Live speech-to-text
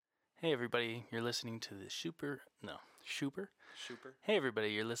Hey everybody, you're listening to the Schuper. Super. Hey everybody,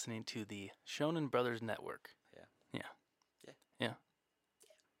 you're listening to the Shonen Brothers Network. Yeah.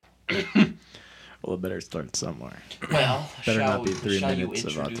 Well, it better start somewhere. Well, Better shall not be 3 shall minutes you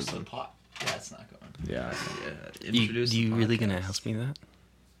of introduce the autism. pot? Yeah, it's not going. Yeah. Introduce You the really gonna podcast. ask me that?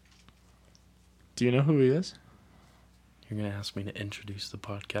 Do you know who he is? You're gonna ask me to introduce the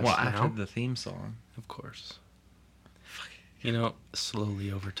podcast Well, now? after the theme song. Of course. You know,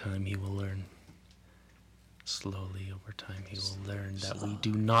 slowly over time he will learn. Slowly over time he will learn that we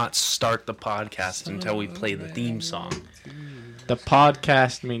do not start the podcast until we play the theme song. The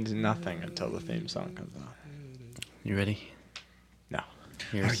podcast means nothing until the theme song comes on. You ready? No.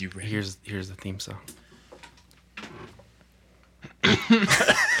 Are you ready? Here's the theme song.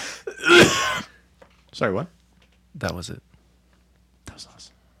 Sorry, what? That was it. That was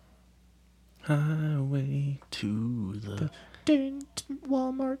awesome. Highway to the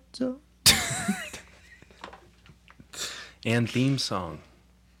Walmart zone. and theme song.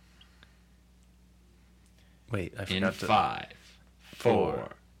 Wait, I In forgot to. 5, 4,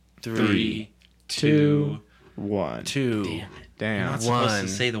 3, 3, 2, 2. 1. 2. Damn it. You're Damn. not supposed One. to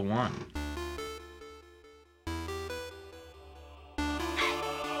say the one.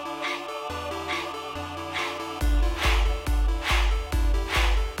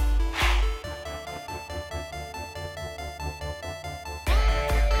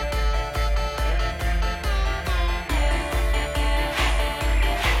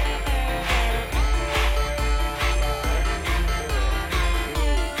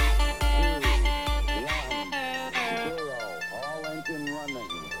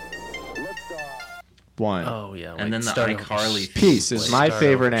 One. Oh yeah. And then the start over. iCarly theme. Peace is my Start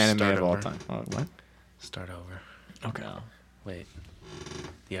favorite over, anime start of all over. time. Oh, what? Start over. Okay. No. Wait.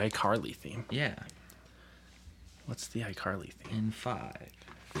 The iCarly theme. Yeah. What's the iCarly theme? In 5,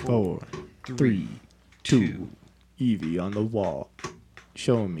 4, 3, 2. Evie on the wall.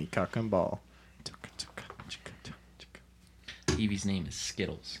 Show me cock and ball. Evie's name is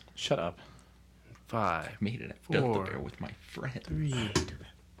Skittles. Shut up. 5, Made it at 4, Build-A-Bear with my friend. 3.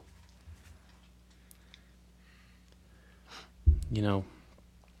 You know,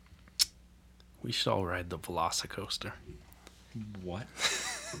 we should all ride the Velocicoaster. What?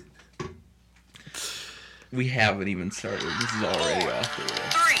 We haven't even started. This is already off the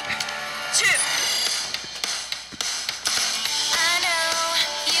rails. 3, 2.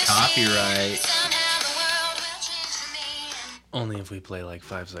 Copyright. Only if we play like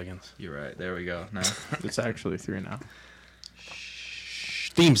 5 seconds. You're right. There we go. Now. It's actually 3 now.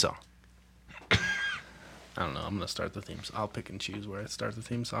 Theme song. I don't know. I'm going to start the theme song. I'll pick and choose where I start the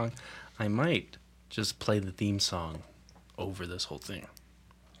theme song. I might just play the theme song over this whole thing.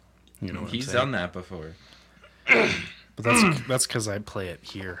 You know what He's I'm saying? done that before. But that's because I play it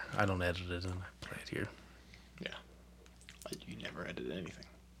here. I don't edit it and I play it here. Yeah. You never edit anything.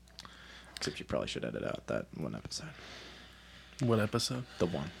 Except you probably should edit out that one episode. What episode? The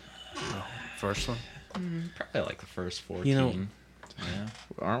one. Oh, first one? Probably like the first 14. You know- yeah.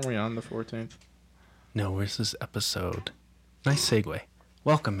 Aren't we on the 14th? No, where's this episode? Nice segue.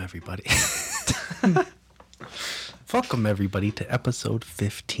 Welcome, everybody. Welcome, everybody, to episode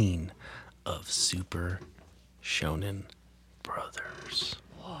 15 of Super Shonen Brothers.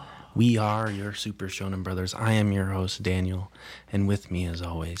 We are your Super Shonen Brothers. I am your host, Daniel, and with me, as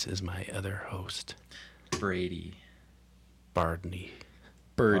always, is my other host, Brady. Bardney.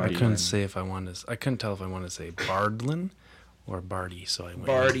 Birdie. I couldn't say if I wanted to. I couldn't tell if I wanted to say Bardlin or Barty, so I went with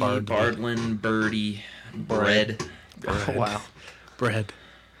Barty, Bardley. Bardlin, Birdie, Bread. Oh, wow. Bread.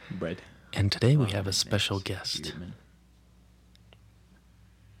 Bread. And today we have a special guest. Human.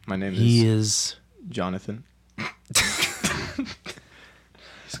 My name He is is. Jonathan.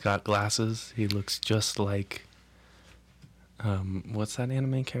 He's got glasses. He looks just like. What's that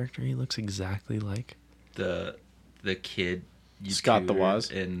anime character? He looks exactly like. The kid. Scott the YouTuber Woz.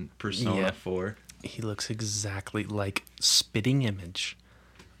 in Persona Yeah. 4. He looks exactly like spitting image,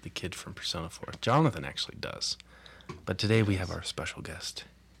 the kid from Persona 4. Jonathan actually does. But today we have our special guest,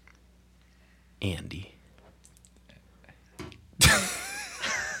 Andy.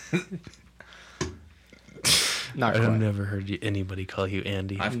 Not I've quite. never heard anybody call you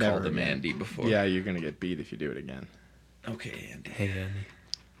Andy. I've Never called him again. Andy before. Yeah, you're going to get beat if you do it again. Okay, Andy. Hey, Andy.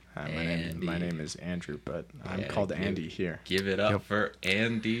 Hi, Andy. my name is Andrew, but I'm Yeah, called give- Andy here. Give it up Yep. for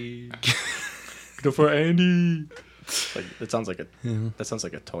Andy. Go for Andy. Like that sounds like a Yeah. that sounds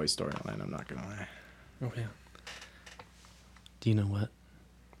like a Toy Story line. I'm not gonna lie. Oh, yeah. Do you know what?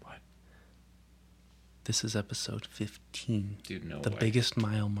 What? This is episode 15. Dude, no the way. biggest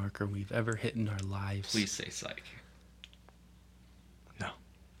mile marker we've ever hit in our lives. Please say psych. No.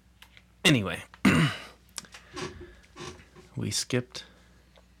 Anyway, we skipped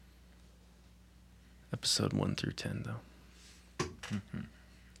episode 1 through 10, though.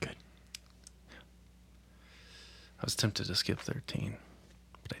 Good. I was tempted to skip 13,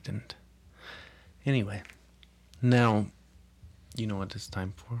 but I didn't. Anyway, now you know what it's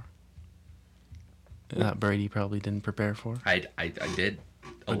time for. That Brady probably didn't prepare for. I did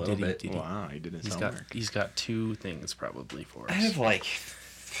a Oh, little did he? bit. Did he? Wow, he did his He's homework. got 2 things probably for us. I have like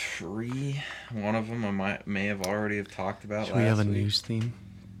 3. One of them I may have already have talked about. Should we have a week. news theme?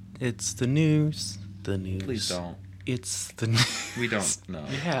 It's the news. The news. Please don't. It's the news. We don't know.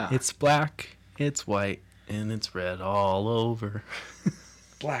 Yeah. It's black, it's white, and it's red all over.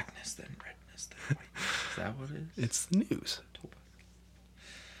 Blackness, then redness, then white. Is that what it is? It's the news.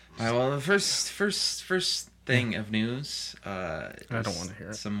 All right, well, the first thing of news. I don't is wanna hear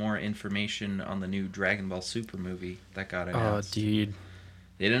it. Some more information on the new Dragon Ball Super movie that got Oh, announced. dude.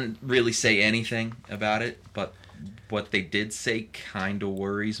 They didn't really say anything about it, but what they did say kind of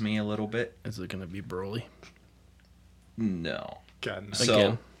worries me a little bit. Is it going to be Broly? No. God, no. So,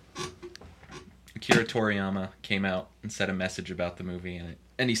 Again. Akira Toriyama came out and said a message about the movie in it.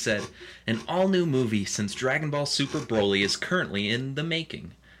 And he said, an all-new movie since Dragon Ball Super Broly is currently in the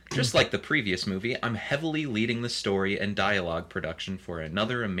making. Just like the previous movie, I'm heavily leading the story and dialogue production for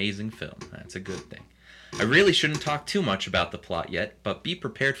another amazing film. That's a good thing. I really shouldn't talk too much about the plot yet, but be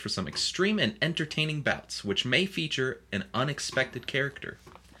prepared for some extreme and entertaining bouts, which may feature an unexpected character.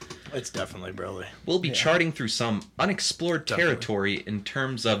 It's definitely Broly. We'll be charting through some unexplored Definitely. territory in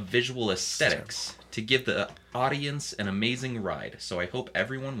terms of visual aesthetics to give the audience an amazing ride, so I hope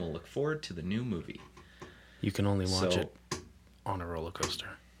everyone will look forward to the new movie. You can only watch So- it on a roller coaster.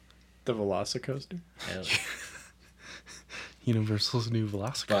 The Velocicoaster? Hell yeah. Universal's new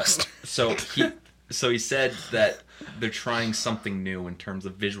Velocicoaster. But so he said that they're trying something new in terms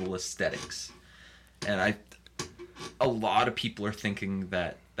of visual aesthetics, and a lot of people are thinking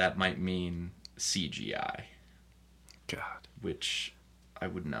that might mean CGI, God. which I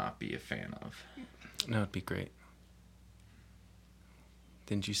would not be a fan of. That would be great.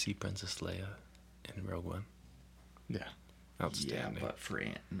 Didn't you see Princess Leia in Rogue One? Yeah. Outstanding. Yeah, but for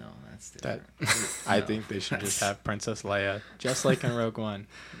no, that's That different. I No, think they should just that's- have Princess Leia, just like in Rogue One,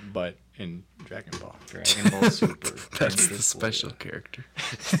 but in Dragon Ball. Dragon Ball Super. That's the Princess special Leia. character.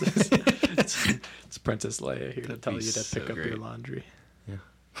 It's Princess Leia here to That'd tell be you to so pick up your great. laundry. Yeah.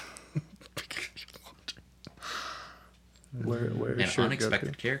 Where An should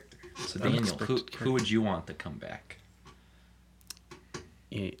unexpected Goku? character. So Daniel, Unexpected who would you want to come back?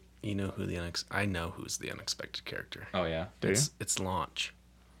 You know who I know who's the unexpected character. Oh yeah. Do you? It's Launch.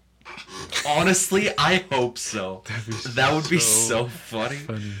 Honestly, I hope so. That would be so so funny.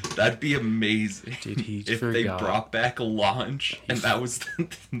 funny. That'd be amazing. Dude, he if they forgot. brought back Launch and that was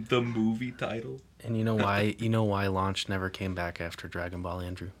the movie title. And you know why? You know why Launch never came back after Dragon Ball,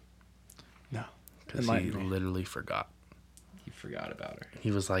 Andrew? No. Because he Enlighten me. literally forgot. He forgot about her.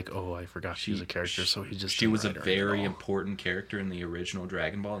 He was like, "Oh, I forgot she was a character," so he just She didn't was a write her in at very all. important character in the original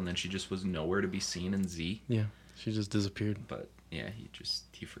Dragon Ball, and then she just was nowhere to be seen in Z. Yeah, she just disappeared. But yeah,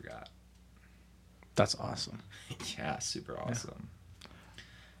 he forgot. That's awesome. Yeah, super awesome.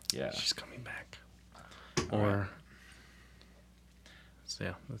 Yeah. She's coming back. All Or right. so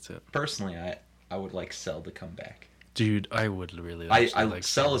yeah, that's it. Personally, I would like Cell to come back. Dude, I would really I actually like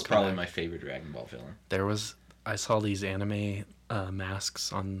Cell is to come probably back. my favorite Dragon Ball villain. I saw these anime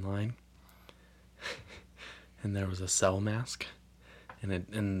masks online, and there was a Cell mask,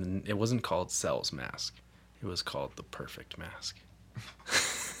 and it wasn't called Cell's mask. It was called the Perfect Mask.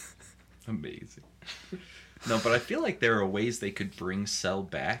 Amazing. No, but I feel like there are ways they could bring Cell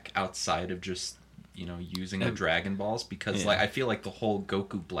back outside of just, using the Dragon Balls, because Yeah. I feel like the whole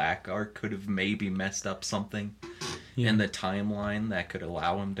Goku Black arc could have maybe messed up something Yeah. in the timeline that could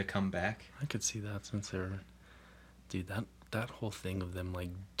allow him to come back. I could see that since dude, that whole thing of them like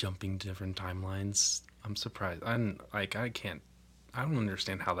jumping to different timelines. I'm surprised. I don't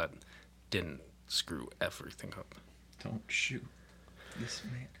understand how that didn't screw everything up. Don't shoot this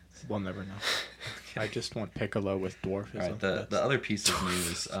man. We'll never know. I just want Piccolo with dwarfism. All right, the other piece of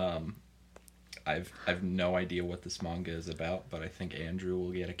news, I've no idea what this manga is about, but I think Andrew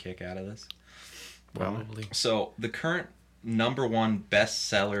will get a kick out of this. Probably. So the current #1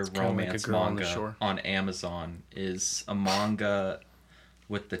 bestseller kinda like a romance Girl on the manga Shore. on Amazon is a manga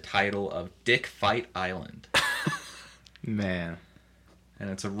with the title of Dick Fight Island, Man, and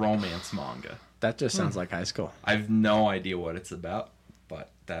it's a romance manga. that just sounds like high school. I have no idea what it's about,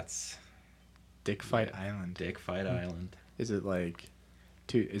 but that's Dick Fight Island. Dick Fight Island. Is it like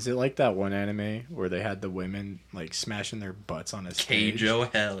that one anime where they had the women like smashing their butts on a stage?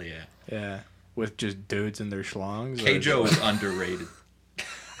 Keijo, hell yeah. Yeah, with just dudes and their schlongs. or is it Keijo like- is underrated.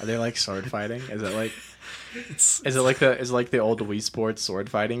 Are they like sword fighting? Is it like the old Wii Sports sword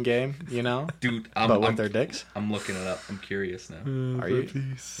fighting game? You know, Dude, but with their dicks. I'm looking it up. I'm curious now. Are you?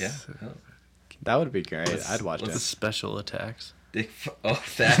 Yeah. hell. That would be great. I'd watch The that. special attacks. Oh,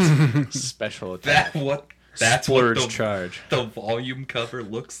 that's Special attack. that's Splurge what charge. the volume cover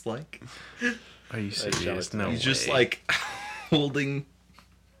looks like. Are you show serious? it to No me. He's just way. like holding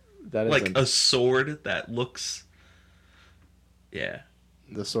That is like a sword that looks. Yeah.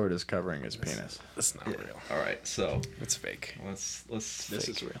 the sword is covering his penis. That's not real. All right. So It's fake. let's. This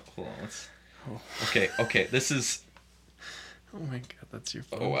is real. Hold on. Okay. This is. Oh my god, that's your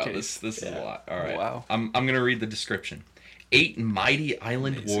phone Oh wow. case. This is a Yeah. lot. All right. Wow. I'm gonna read the description. 8 mighty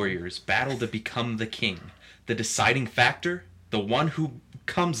island Amazing. warriors battle to become the king. The deciding factor, the one who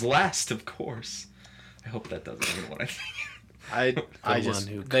comes last, of course. I hope that doesn't mean what I think. I one just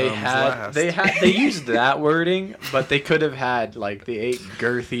who they comes had last. they used that wording, but they could have had like the 8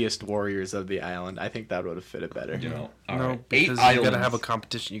 girthiest warriors of the island. I think that would have fitted better. You know, all No, right. 8 because you islands. gotta have a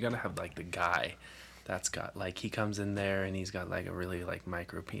competition. You gotta have like the guy that's got like he comes in there and he's got like a really like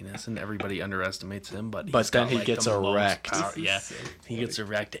micro penis and everybody underestimates him, but But he's then got, he like, gets the most erect. power. Yeah, so he gets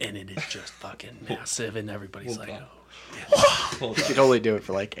erect and it is just fucking massive and everybody's Hold like, on. oh, Hold You on. could only do it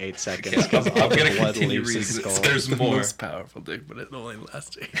for like 8 seconds. Okay, I'm all the gonna blood continue leaves his reading this. skull. There's the more. most powerful dick, but it only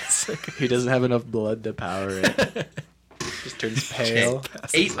lasts 8 seconds. He doesn't have enough blood to power it. Just turns pale.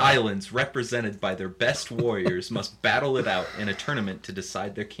 Passes 8 out. islands represented by their best warriors must battle it out in a tournament to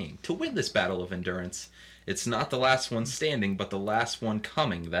decide their king. To win this battle of endurance, it's not the last one standing, but the last one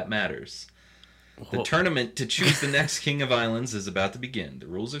coming that matters. The Whoa. tournament to choose the next king of islands is about to begin. The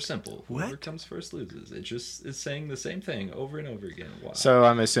rules are simple. Whoever What? comes first loses. It just is saying the same thing over and over again. Wow. So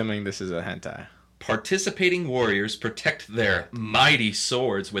I'm assuming this is a hentai. Participating warriors protect their mighty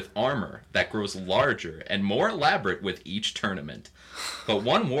swords with armor that grows larger and more elaborate with each tournament. But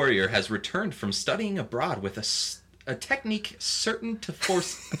one warrior has returned from studying abroad with a technique certain to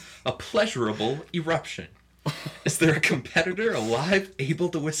force a pleasurable eruption. Is there a competitor alive able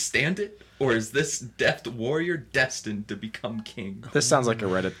to withstand it? Or is this deft warrior destined to become king? This sounds like a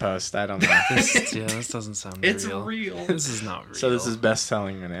Reddit post. I don't know. This doesn't sound It's real. real. This is not real. So this is best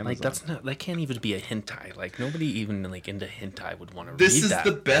selling on Amazon. like that's not that can't even be a hentai. Like nobody even like into hentai would want to This read is that.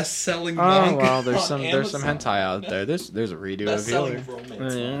 the best-selling Oh manga well, there's on some Amazon. hentai out there. There's a redo of Best-selling Healer.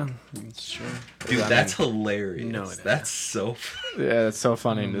 romance. Yeah, it's true. Dude, I that's hilarious. No, it That's so. Yeah, it's so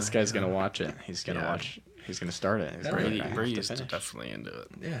funny. Oh and this my guy's gonna God. watch it. He's gonna Yeah. watch. He's gonna start it. He's Yeah, like, Brady, I have to Brady's finish. definitely into it.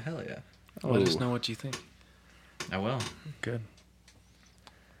 Yeah, hell yeah. Let us Oh. know what you think. I will. Good.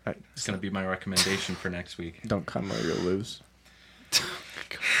 Right. It's gonna be my recommendation for next week. Don't come or you'll lose.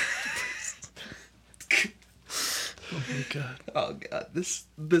 Oh my god. Oh god,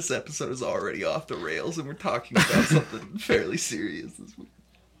 this episode is already off the rails, and we're talking about something fairly serious this week.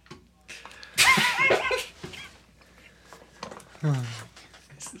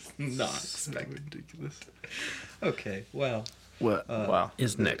 This is not expected. Ridiculous. Okay, well, What Wow.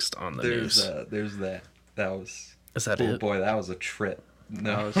 is next on the there's news? there's that. That was. Is that Oh it? boy, that was a trip.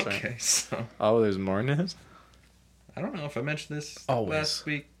 No, Oh, sorry. okay, so Oh, there's more news. I don't know if I mentioned this Always. last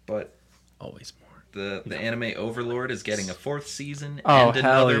week, but Always more. the anime Overlord is getting a 4th season Oh, and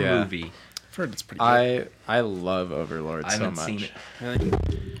hell another yeah. movie. I've heard it's pretty good. I love Overlord I so haven't much. seen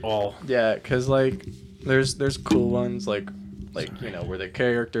it. Oh, Yeah, cause like there's cool ones like you know where the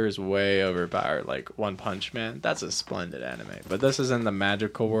character is way overpowered, like One Punch Man. That's a splendid anime. But this is in the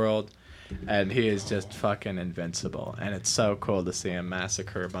magical world, and he is just fucking invincible. And it's so cool to see him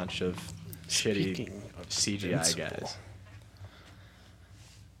massacre a bunch of shitty Speaking of CGI invincible. guys.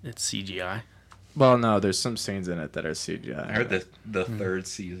 it's CGI. Well, no, there's some scenes in it that are CGI. I heard that the 3rd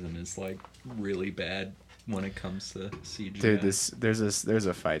season is like really bad when it comes to CGI. Dude, there's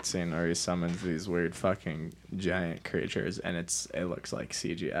a fight scene where he summons these weird fucking giant creatures, and it looks like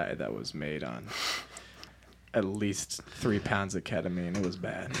CGI that was made on at least 3 pounds of ketamine. It was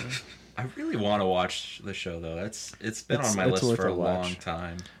bad. I really want to watch the show though. It's been It's- on my it's list worth for a a watch. long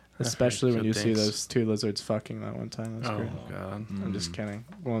time. Especially when Good you see things. those 2 lizards fucking that one time. That's Oh great. god. I'm just kidding.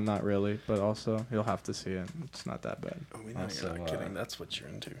 Well, not really, but also you'll have to see it. It's not that bad. Oh, we know Also, you're not kidding. That's what you're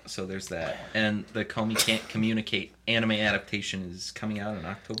into. So there's that, and the Comey Can't Communicate anime adaptation is coming out in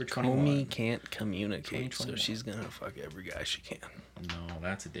October 21. Comey can't communicate, so 2021. she's gonna fuck every guy she can. No,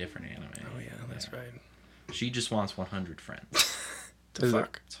 that's a different anime. Oh yeah, that's right. She just wants 100 friends. To Is it-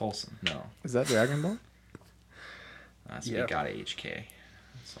 fuck. It's wholesome. No, Is that Dragon Ball? that's Yeah. Got HK.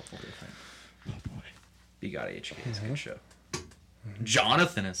 That's a whole different. Oh boy, Got HK is a good show.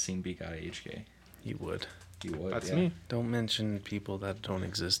 Jonathan has seen Got HK. You would. You would. That's yeah. me. Don't mention people that don't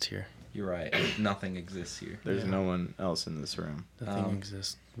exist here. You're right. Nothing exists here. There's no one else in this room. Nothing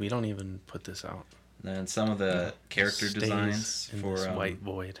exists. We don't even put this out. And some of the character Stays designs in for this white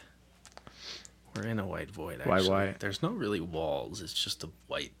void. We're in a white void. Why Actually. white? There's no really walls. It's just a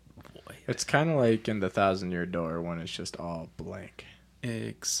white void. It's kind of like in the 1,000-Year Door when it's just all blank.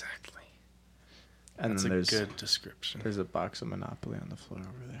 Exactly. And That's then a there's good description. there's a box of Monopoly on the floor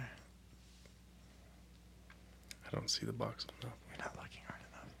over there. I don't see the box of Monopoly. You're not looking hard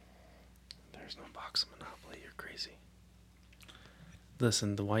enough. There's no box of Monopoly. You're crazy.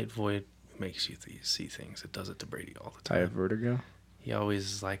 Listen, the white void makes you see things. It does it to Brady all the I have time. vertigo. He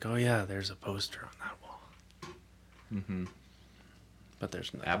always is like, "Oh yeah, there's a poster on that wall," Mm-hmm. but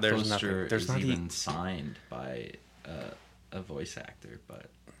there's no. That There's poster nothing. There's is not even signed by a voice actor, but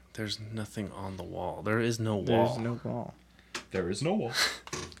There's nothing on the wall. There is no wall. There's no wall. there is no wall.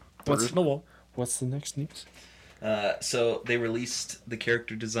 There's no wall. What's the next news? So they released the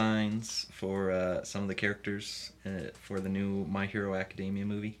character designs for some of the characters for the new My Hero Academia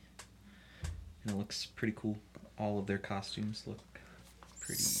movie, and it looks pretty cool. All of their costumes look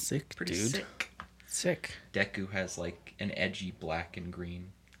pretty Sick, pretty dude. sick. Sick. Deku has like an edgy black and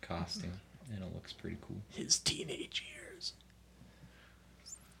green costume, and it looks pretty cool. His teenage years.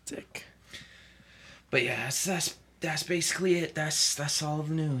 Sick. But yeah, that's basically it. That's all of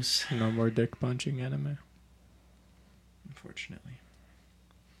the news. No more dick punching anime. Unfortunately.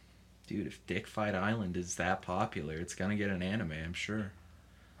 Dude, if Dick Fight Island is that popular, it's gonna get an anime, I'm sure.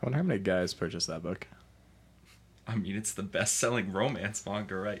 I wonder how many guys purchased that book. I mean, it's the best-selling romance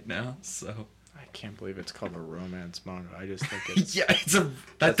manga right now, so... I can't believe it's called a romance manga. I just think it's Yeah,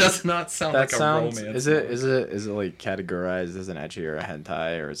 that does not sound like a romance Is manga. it like categorized as an ecchi or a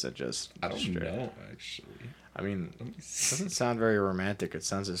hentai, or is it just I don't straight? know, actually. I mean, Let me it see. doesn't sound very romantic. It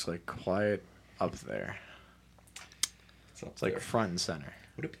sounds just like quiet up there. It's up It's like there. front and center.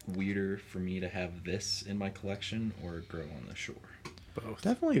 Would it be weirder for me to have this in my collection or Girl on the Shore? Both.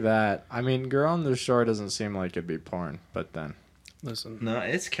 Definitely that. I mean, Girl on the Shore doesn't seem like it'd be porn, but then Listen, No,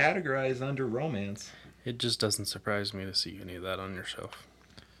 it's categorized under romance. it just doesn't surprise me to see any of that on your shelf.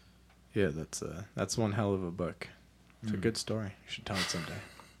 yeah, that's one hell of a book. It's a good story. You should tell it someday.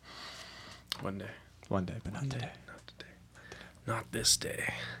 One day. One day, but not One day. today. Not today. Not this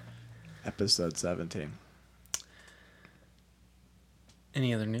day. Episode 17.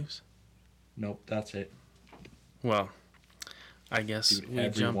 Any other news? Nope, that's it. Well, I guess Dude, we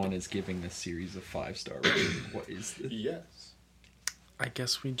everyone jump. is giving this series a 5-star rating. What is this? Yes. I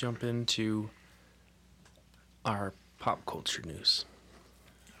guess we jump into our pop culture news,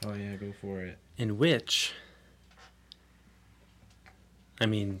 Oh yeah, go for it. in which, I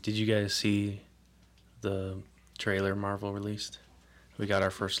mean, did you guys see the trailer Marvel released? We got our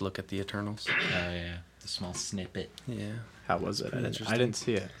first look at the Eternals. Oh yeah, the small snippet. Yeah, How was it? Pretty I interesting. didn't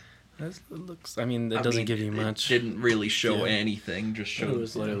see it. it looks. I mean, it doesn't give you much. It didn't really show Yeah. anything. Just showed. It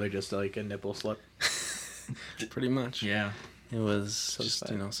was literally just like a nipple slip. Pretty much. Yeah. It was just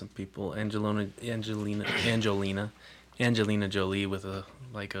sad. some people. Angelina Jolie with a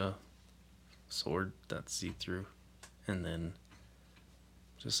sword that's see through, and then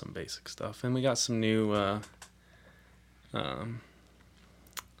just some basic stuff. And we got some new.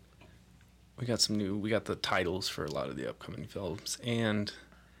 We got the titles for a lot of the upcoming films, and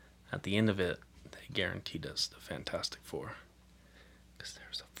at the end of it, they guaranteed us the Fantastic Four, because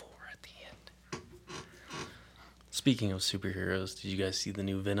there's a 4 at the end. Speaking of superheroes, did you guys see the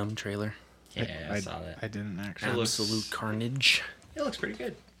new Venom trailer? Yeah, I saw that. I didn't actually. It looks- Absolute carnage. It looks pretty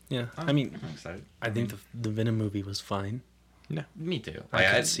good. Yeah, I mean, I'm excited. I think the Venom movie was fine. Me too. I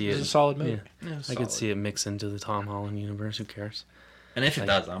could see It it. was a solid movie. Yeah, it was I could solid. see it mix into the Tom Holland universe. Who cares? And if it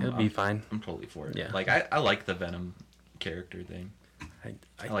Like, does, it'll be fine. I'm totally for it. Yeah. Like I like the Venom character thing. I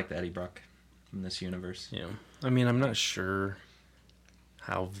I like the Eddie Brock in this universe. Yeah. I mean, I'm not sure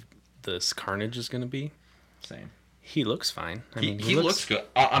how this Carnage is going to be. Same. He looks fine. I mean, He looks good.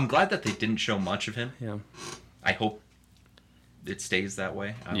 I'm glad that they didn't show much of him. Yeah. I hope it stays that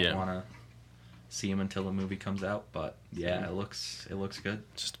way. I Yeah. don't want to see him until the movie comes out, but yeah, it looks good.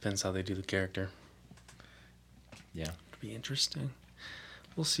 Just depends how they do the character. Yeah. It'll be interesting.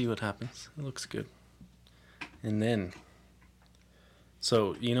 We'll see what happens. It looks good. And then,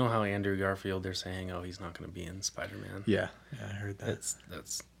 so you know how Andrew Garfield, they're saying, oh, he's not going to be in Spider-Man. Yeah, I heard that.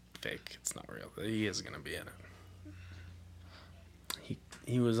 That's fake. It's not real. He is going to be in it.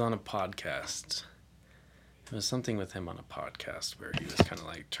 He was on a podcast. It was something with him on a podcast where he was kind of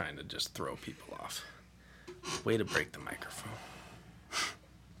like trying to just throw people off. Way to break the microphone.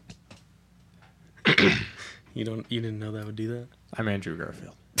 You didn't know that would do that? I'm Andrew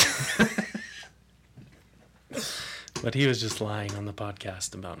Garfield. But he was just lying on the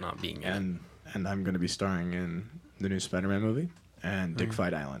podcast about not being in it. And I'm going to be starring in the new Spider-Man movie and Dick yeah.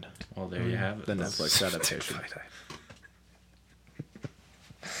 Fight Island, Well, there you have it. the Netflix adaptation.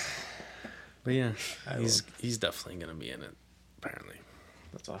 But yeah, he's definitely gonna be in it. Apparently,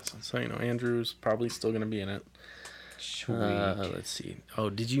 That's awesome. so Andrew's probably still gonna be in it. Let's see. Oh,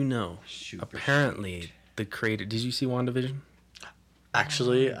 did you know? Apparently, the creator. Did you see WandaVision?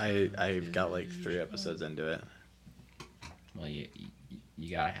 Actually, I got like 3 episodes into it. Well, you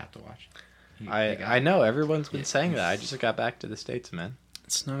gotta have to watch it. I know everyone's been saying that. I just got back to the States, man.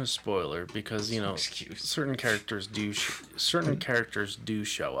 It's not a spoiler because Excuse. certain characters do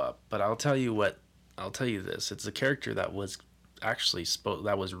show up. But I'll tell you this: it's a character that was actually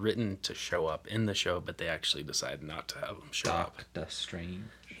that was written to show up in the show, but they actually decided not to have him show up. Doctor Strange.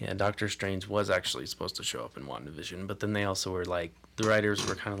 Yeah, Doctor Strange was actually supposed to show up in WandaVision, but then they also were like, the writers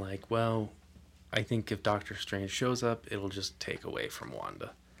were kind of like, well, I think if Doctor Strange shows up, it'll just take away from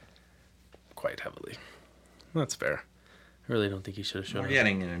Wanda quite heavily. That's fair. I really don't think he should have shown We're up.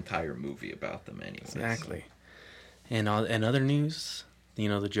 getting an entire movie about them anyway. Exactly. And other news,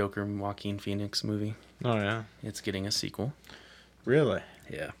 the Joker Joaquin Phoenix movie, Oh yeah, it's getting a sequel. really?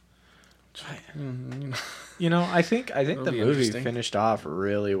 Yeah. I think That'll the be movie interesting. finished off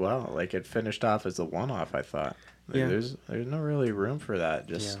really well. Like it finished off as a one-off. I thought. Like, Yeah. There's no really room for that.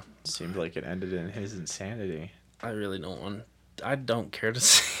 Just Yeah. seemed like it ended in his insanity. I really I don't care to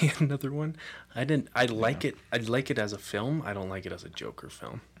see another one. I like it. I like it as a film. I don't like it as a Joker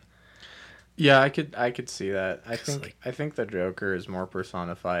film. Yeah, I could see that. I 'Cause, think the Joker is more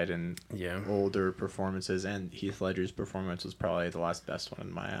personified in Yeah. older performances, and Heath Ledger's performance was probably the last best one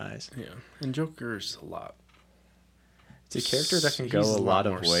in my eyes. Yeah. And Joker's a lot. It's a character that can He's go a a lot lot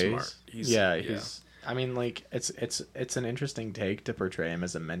of more ways. smart. He's. I mean, like it's an interesting take to portray him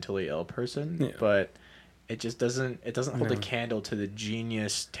as a mentally ill person, Yeah. but it just doesn't hold No. a candle to the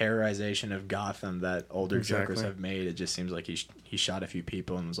genius terrorization of Gotham that older Jokers Exactly. have made. It just seems like he shot a few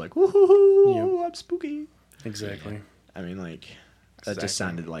people and was like, "Woohoo, Yep. I'm spooky." Exactly. I mean, like that Exactly. just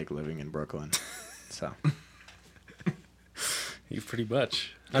sounded like living in Brooklyn. So You pretty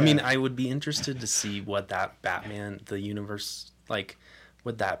much. I Yeah. mean, I would be interested to see what that Batman, the universe, like,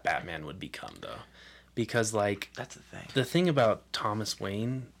 what that Batman would become, though. Because, like, that's the thing. the thing about Thomas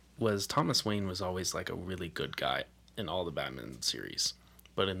Wayne was always, like, a really good guy in all the Batman series.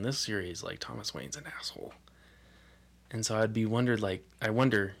 But in this series, like, Thomas Wayne's an asshole. And so I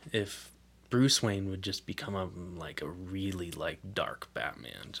wonder if Bruce Wayne would just become a really, like, dark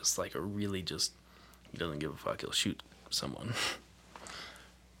Batman. Just, like, he doesn't give a fuck. He'll shoot someone.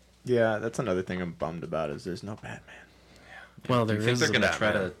 Yeah, that's another thing I'm bummed about is there's no Batman. Well, Do there you think is they're a gonna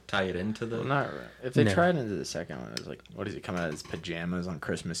try Batman. to tie it into the? Well, not if they No. tried into the second one. It's like, what is he coming out of his pajamas on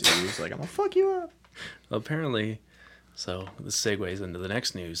Christmas Eve? He's like, I'm gonna fuck you up. Apparently, so this segues into the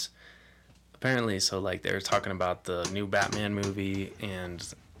next news. Apparently, so like they're talking about the new Batman movie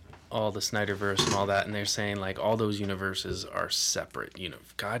and all the Snyderverse and all that, and they're saying like all those universes are separate.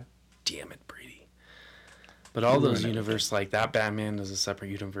 God damn it, Brady. But all those universes, like that Batman is a separate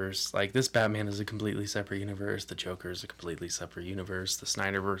universe. Like this Batman is a completely separate universe. The Joker is a completely separate universe. The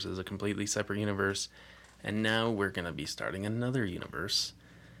Snyderverse is a completely separate universe. And now we're going to be starting another universe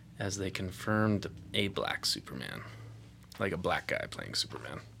as they confirmed a black Superman. Like a black guy playing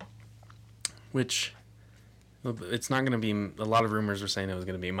Superman. Which, it's not going to be, a lot of rumors were saying it was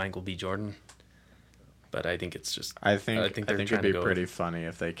going to be Michael B. Jordan. But I think it's just, I think they're it'd trying be to go pretty funny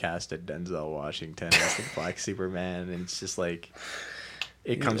if they casted Denzel Washington as the Black Superman, and it's just like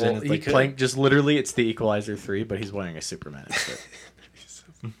it comes Well, in. It's he like could- playing just literally, it's the Equalizer 3, but he's wearing a Superman outfit.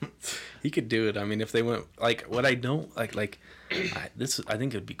 He could do it. I mean, if they went like what I don't I think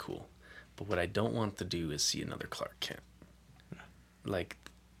it would be cool. But what I don't want to do is see another Clark Kent. Like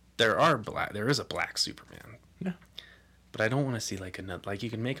there is a black Superman. Yeah. But I don't want to see like another, like you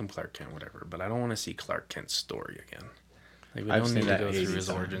can make him Clark Kent, whatever. But I don't want to see Clark Kent's story again. Like we I've don't seen need to that go 80 through his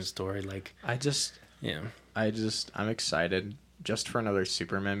times. origin story. Like I'm excited just for another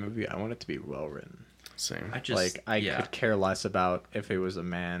Superman movie. I want it to be well written. same. I could care less about if it was a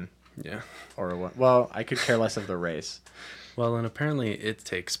man Yeah. or a woman. Well, I could care less of the race. Well, and apparently it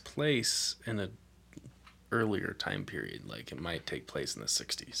takes place in a earlier time period. Like it might take place in the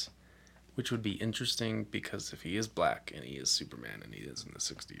 60s. Which would be interesting because if he is black and he is Superman and he is in the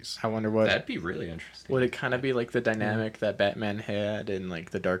 60s. I wonder what That'd be really interesting. would it kind of be like the dynamic that Batman had in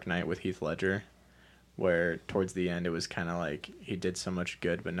like The Dark Knight with Heath Ledger, where towards the end it was kind of like he did so much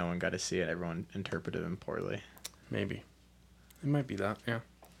good but no one got to see it. Everyone interpreted him poorly. Maybe. It might be that, yeah.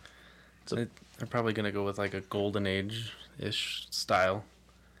 So- They're probably going to go with like a golden age-ish style.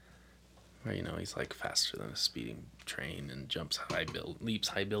 Where, he's like faster than a speeding train and jumps high, leaps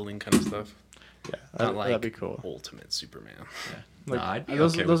high building kind of stuff. Yeah, Not like that'd be cool. Ultimate Superman. Like No, I'd be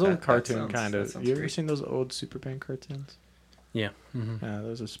those okay those with old that. cartoon That kind of. sounds You ever great. seen those old Superman cartoons? Yeah. Mm-hmm. Yeah,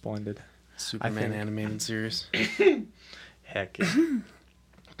 those are splendid. Superman think- animated series. Heck yeah.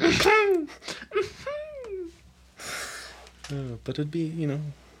 But it'd be, we'll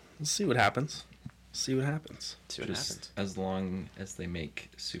see what haps. See what happens. Just as long as they make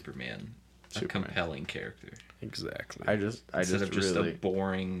Superman a Superman. compelling character. Exactly. I just Instead of just really a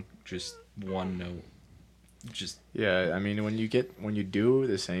boring, just one note. Just yeah. I mean, when you do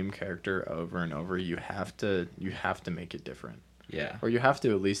the same character over and over, you have to make it different, yeah. or you have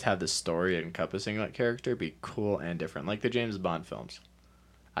to at least have the story encompassing that character be cool and different, like the James Bond films.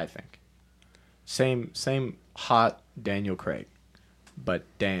 I think. Same hot Daniel Craig, but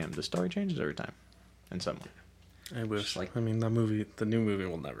damn, the story changes every time, in some way. I wish. Just like- the new movie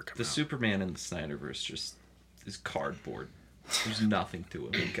will never come The out. Superman in the Snyderverse just is cardboard. There's nothing to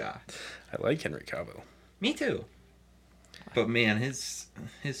him. God. I like Henry Cavill. Me too. But man, his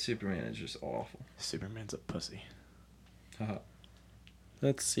Superman is just awful. Superman's a pussy.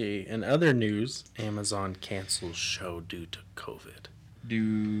 Let's see. In other news, Amazon cancels show due to COVID.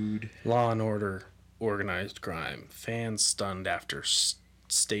 Dude. Law and Order, organized crime. Fans stunned after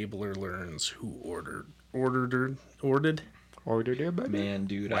Stabler learns who ordered Ordered there, baby. Man,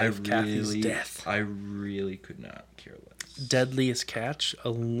 dude, Wife Kathy's death. I really could not care less. Deadliest catch.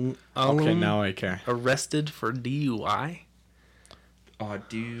 Okay, Alum now I care. arrested for DUI. Oh,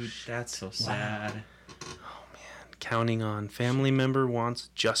 dude, that's so sad. Counting on family member wants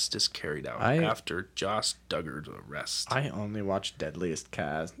justice carried out I- after Josh Duggar's arrest. I only watch Deadliest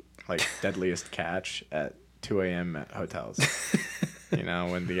Catch at 2 a.m. at hotels.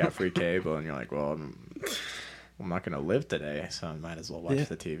 When they got free cable, and you're like, well, I'm not gonna live today, so I might as well watch Yeah.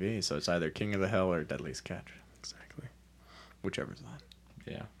 the TV. So it's either King of the Hill or Deadliest Catch, Exactly. whichever's on.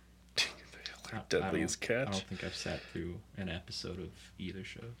 Yeah. Deadliest I catch. don't think I've sat through an episode of either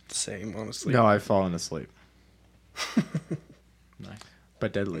show. Same, honestly. No, I've fallen asleep. Nice.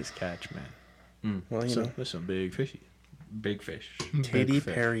 But Deadliest Catch, man. Well, There's some big fishy. Big fish. Katy Big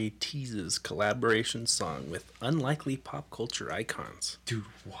fish. Perry teases collaboration song with unlikely pop culture icons. Dude,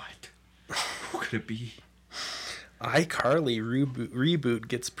 what? Who could it be? iCarly reboot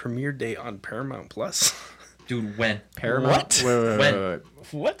gets premiere date on Paramount Plus. Dude, when? Paramount. What? Wait. When?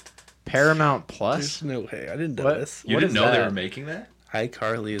 What? Paramount There's Plus. no way. I didn't know What? this. You What didn't is know they that? were making that?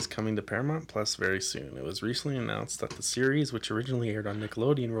 iCarly is coming to Paramount Plus very soon. It was recently announced that the series, which originally aired on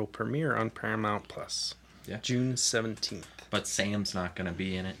Nickelodeon, will premiere on Paramount Plus. Yeah. June 17th. But Sam's not going to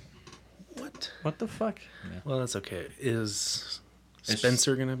be in it. What? What the fuck? Well, that's okay. Is It's-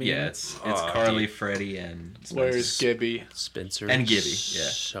 Spencer going to be in Yeah, it? it's Oh, Carly, dude. Freddie, and Where's Gibby? Spencer And Gibby, yeah.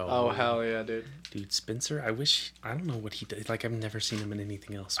 So, Oh hell yeah, dude. dude, Spencer. I don't know what he did. Like, I've never seen him in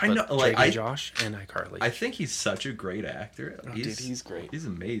anything else. I but know, like, Drake and Josh and iCarly. I think he's such a great actor. Oh, dude, he's great. He's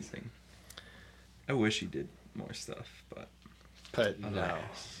amazing. I wish he did more stuff, but But no.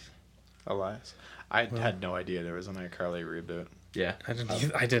 alas. Alas. I had no idea there was an iCarly reboot. Yeah. I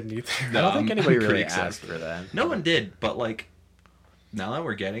didn't either. No, I don't think I'm anybody pretty really excited asked for that. No one did, but like, now that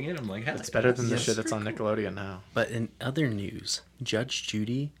we're getting it, I'm like, hey, It's better than the Yes. shit that's on Nickelodeon now. But in other news, Judge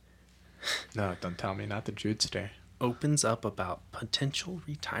Judy No, don't tell me not the Judester. opens up about potential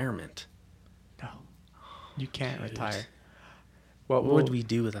retirement. No. You can't Dude. retire. What would we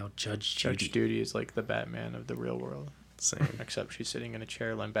do without Judge Judy? Judge Judy is like the Batman of the real world. Same. Except she's sitting in a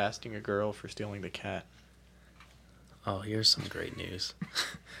chair lambasting a girl for stealing the cat. Oh, here's some great news.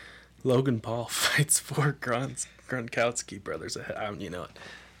 Logan Paul fights 4 Gronkowski brothers ahead. You know what?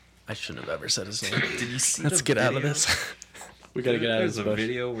 I shouldn't have ever said his name. Did you see? Let's the get out of video? this. We gotta get out of There's this a bush.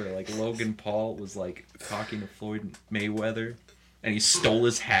 video where like Logan Paul was like talking to Floyd Mayweather, and he stole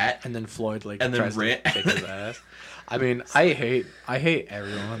his hat. And then Floyd like And then tries ran- to kick his ass. I mean, I hate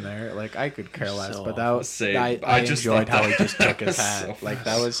everyone there. Like I could care less, So but that was Same. I just enjoyed thought how he that just took his was hat. so Like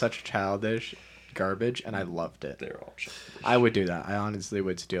that was such childish garbage, and I loved it. They're all childish. I would do that. I honestly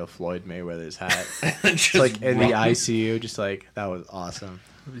would steal Floyd Mayweather's hat. Just It's like in the run. ICU, just like that was awesome.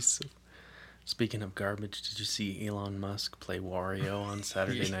 That'd be so- Speaking of garbage, did you see Elon Musk play Wario on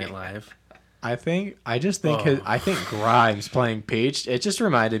Saturday Night Live? I think I think Oh. Grimes playing Peach. It just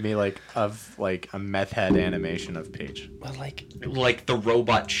reminded me of a meth head animation of Peach. Well, like Like the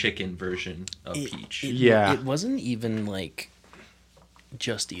robot chicken version of Peach. Yeah. It wasn't even like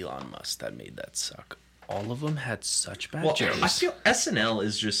just Elon Musk that made that suck. All of them had such bad Well, jokes. I feel SNL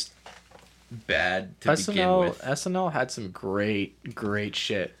is just bad to begin with. SNL had some great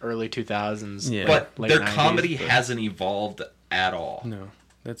shit early 2000s. Yeah. But late their 90s, comedy but- hasn't evolved at all. No.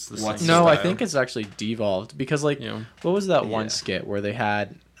 That's the What's same. No, I style. think it's actually devolved because, like, Yeah. what was that one Yeah. skit where they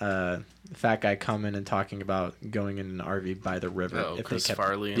had fat guy come in and talking about going in an RV by the river? Oh, Chris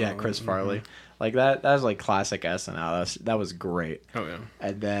Farley and Yeah, all Chris that. Farley. Like that was like classic SNL. That was great. Oh yeah.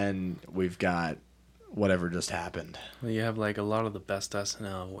 And then we've got whatever just happened. Well, you have like a lot of the best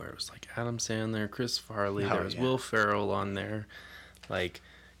SNL where it was like Adam Sandler, Chris Farley, Oh, there was yeah. Will Ferrell on there, like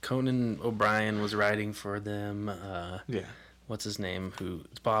Conan O'Brien was writing for them. Yeah. What's his name? Who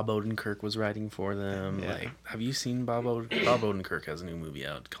Bob Odenkirk was writing for them. Yeah. Like, have you seen Bob Odenkirk has a new movie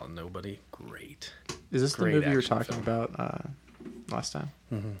out called Nobody. Great. Is this Great the movie you were action talking film. about last time?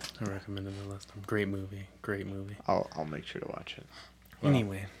 I recommended it last time. Great movie. Great movie. I'll make sure to watch it.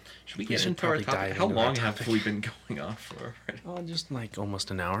 Anyway, Should we we get should into our probably topic? dive How into our long have topic. we been going on for already? oh, just like almost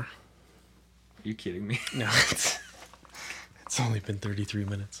an hour. Are you kidding me? No, it's only been 33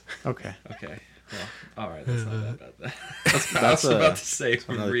 minutes. Okay. Okay. Well, all right. That's not that bad. Then. I That's was about to say,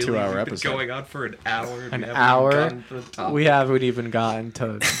 we another really 2-hour we've been episode. going on for an hour. and An we haven't hour? even gotten to the topic. We haven't even gotten to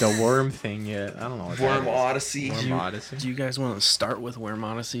the worm thing yet. I don't know what Worm that is. Odyssey. Worm you- Odyssey. Do you guys want to start with Worm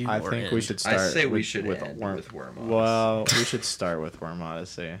Odyssey? I or think we end? should start. I say we with, should with end Worm. with Worm Odyssey. Well, we should start with Worm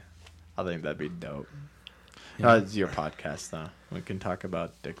Odyssey. I think that'd be dope. Yeah. It's your podcast, though. We can talk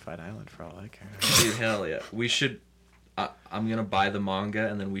about Dick Fight Island for all I care. Dude, hell yeah. We should. I'm gonna buy the manga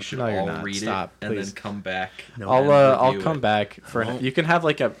and then we should No, you're all not. read Stop, it and please. then come back. No, I'll review come it. back for Well- you can have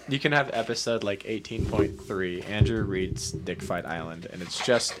episode like 18.3. Andrew reads Dick Fight Island, and it's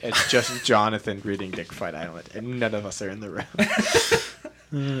just Jonathan reading Dick Fight Island, and none of us are in the room.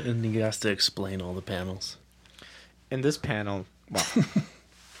 And he has to explain all the panels. In this panel, well,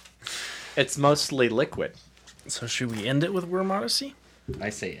 it's mostly liquid. So should we end it with Worm Odyssey? I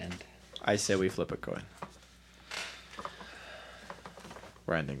say end. I say we flip a coin.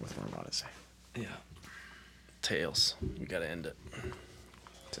 We're ending with Worm Odyssey. Yeah. Tails. We gotta end it.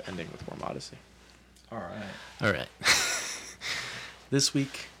 It's ending with Worm Odyssey. All right. All right. This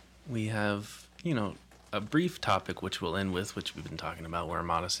week we have, a brief topic which we'll end with, which we've been talking about, Worm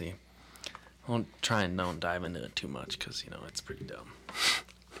Odyssey. I won't try and don't dive into it too much because, it's pretty dumb.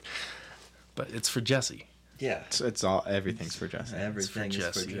 But it's for Jesse. Yeah. It's everything's for Jesse. It's for Everything is for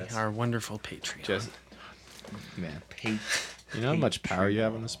Jesse, Jesse. our wonderful Patreon. Jesse. Man, Pay- you know how much power you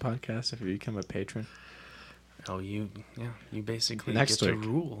have on this podcast if you become a patron? Oh, you basically Next get to week.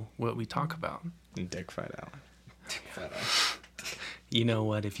 rule what we talk about. In Dick Fight Island. You know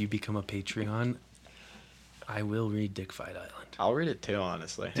what? If you become a Patreon, I will read Dick Fight Island. I'll read it too,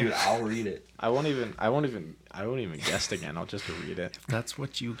 honestly. Dude, I'll read it. I won't even guess again. I'll just read it. If that's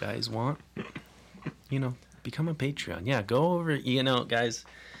what you guys want, become a Patreon. Yeah, go over, guys,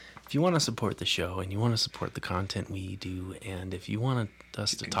 if you want to support the show and you want to support the content we do, and if you want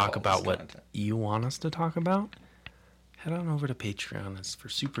us to can talk call about this what content. you want us to talk about, head on over to Patreon. It's for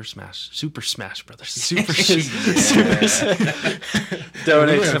Super Smash Brothers. Super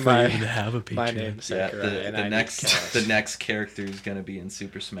Donate to to my have a Patreon. my name's Yeah, and I the need next cash. the next character is gonna be in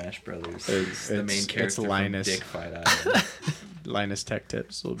Super Smash Brothers. It's the main it's character Linus. from Dick Fight Island. Linus Tech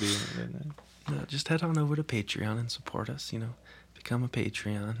Tips will be in it. No, just head on over to Patreon and support us. Become a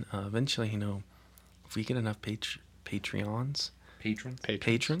Patreon. Eventually, if we get enough Patreons, Patron.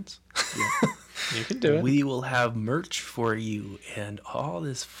 patrons, You can do it. we will have merch for you and all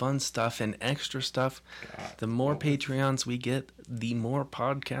this fun stuff and extra stuff. The more Patreons we get, the more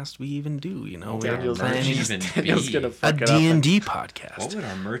podcasts we even do. We're Daniel's planning even Daniel's be? gonna a fuck it up. D&D What podcast. would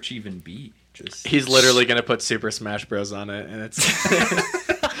our merch even be? Just He's literally gonna put Super Smash Bros on it, and it's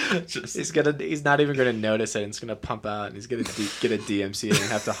just he's not even gonna notice it. And it's gonna pump out, and he's gonna get a DMC and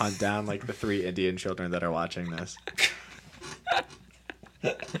have to hunt down like the 3 Indian children that are watching this.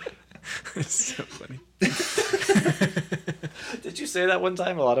 It's so funny. Did you say that one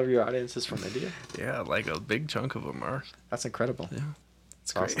time? A lot of your audience is from India. Yeah, like a big chunk of them are. That's incredible. Yeah,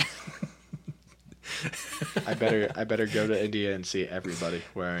 it's Awesome. great. I better go to India and see everybody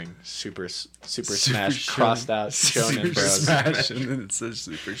wearing Super Smash Shonen. crossed out Shonen Super Bros. Smash, and then it says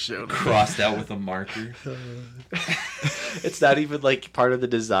Super Shonen. crossed out with a marker. It's not even like part of the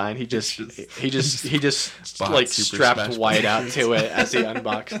design. He just Bought like Super strapped Smash white out Bros. to it as he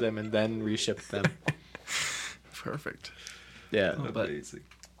unboxed them and then reshipped them. Perfect. Yeah. But Amazing.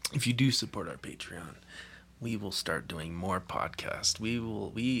 if you do support our Patreon, we will start doing more podcasts.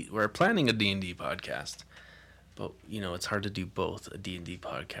 We're planning a D&D podcast, but it's hard to do both a D&D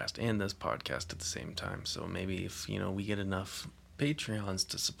podcast and this podcast at the same time. So maybe if we get enough Patreons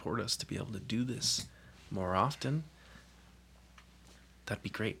to support us to be able to do this more often, that'd be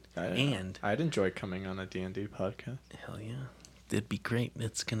great. And I'd enjoy coming on a D&D podcast. hell yeah, it'd be great.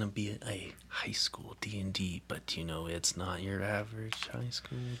 It's gonna be a high school D&D, but you know it's not your average high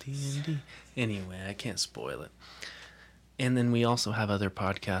school D&D. Anyway, I can't spoil it. And then we also have other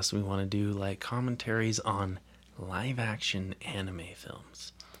podcasts we want to do, like commentaries on live action anime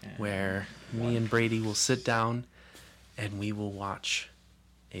films, where me and Brady will sit down and we will watch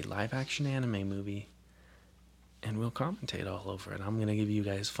a live action anime movie and we'll commentate all over it. I'm going to give you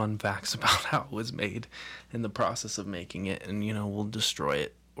guys fun facts about how it was made and the process of making it, and you know, we'll destroy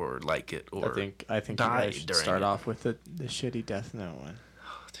it or like it or I think you die guys should during start it. off with the shitty Death Note one.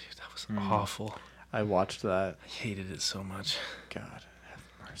 Oh, dude, that was awful. I watched that. I hated it so much. God, have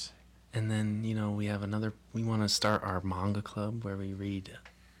mercy. And then, you know, we want to start our manga club where we read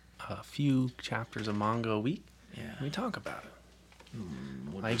a few chapters of manga a week. Yeah. We talk about it.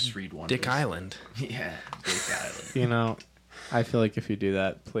 We'll Like just read one. Dick Island. Yeah, Dick Island. You know, I feel like if you do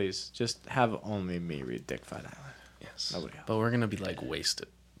that, please just have only me read Dick Fight Island. Yes. Nobody else. But we're going to be like wasted.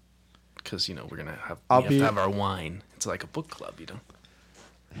 Because, you know, we're going to have, I'll we have be- to have our wine. It's like a book club, you know?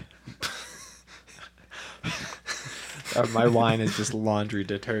 My wine is just laundry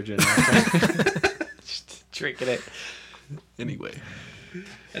detergent. Just drinking it. Anyway,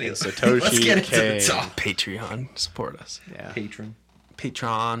 Anyway, Satoshi let's get into K. the top. Patreon, support us. Yeah. Patron.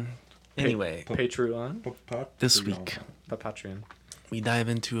 Patreon. Anyway, Patreon. this week Patreon. we dive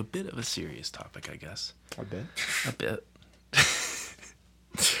into a bit of a serious topic, I guess. A bit. A bit.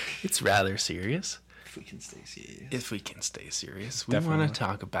 It's rather serious. If we can stay serious. If we can stay serious, we Definitely. want to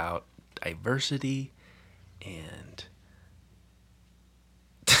talk about diversity and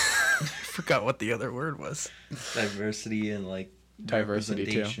I forgot what the other word was. Diversity and like Diversity,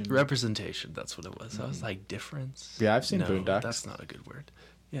 too. representation. Representation, that's what it was. I was like, difference? Yeah, I've seen No, Boondocks. That's not a good word.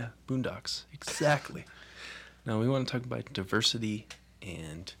 Yeah, Boondocks. Exactly. Now, we want to talk about diversity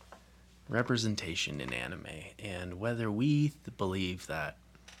and representation in anime and whether we believe that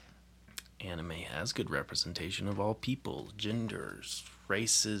anime has good representation of all people, genders,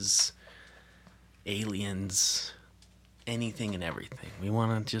 races, aliens, anything and everything. We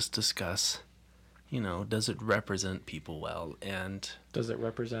want to just discuss, you know, does it represent people well, and Does it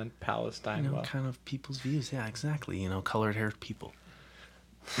represent Palestine you know, well? kind of people's views. Yeah, exactly. You know, colored haired people.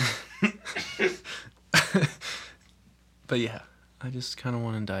 But yeah, I just kind of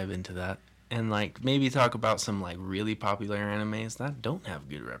want to dive into that and like maybe talk about some like really popular animes that don't have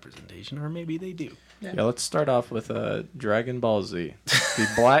good representation, or maybe they do. Yeah, let's start off with Dragon Ball Z. The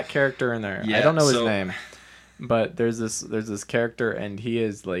black character in there. I Yeah, don't know his so- name, but there's this character, and he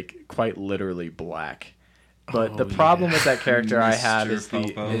is like quite literally black. But the Oh, problem yeah. with that character I have Mr. is the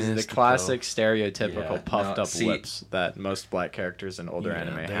Popo. is the Mr. classic stereotypical Yeah, puffed no, up see- lips that most black characters in older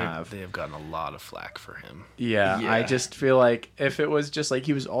anime have. They have gotten a lot of flack for him. Yeah, I Yeah. just feel like if it was just like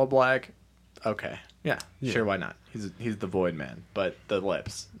he was all black, okay, yeah, Yeah. sure, why not? He's the Void Man, but the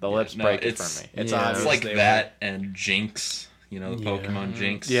lips no, break it it's- for me. It's yeah, obvious It's like they that and Jinx. You know, the Yeah. Pokemon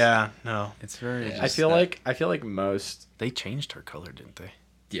Jinx. were- Yeah, no. It's very. Yeah. I Just, feel that- like most. they changed her color, didn't they?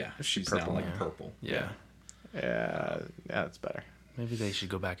 Yeah, she's purple now like now. purple. Yeah. Yeah, that's better. Maybe they should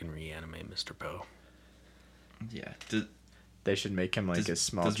go back and reanimate Mr. Poe. Yeah. Does, They should make him like a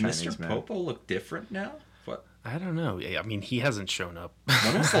small does Chinese Mr. man. Popo look different now? What? I don't know. Yeah, I mean, he hasn't shown up.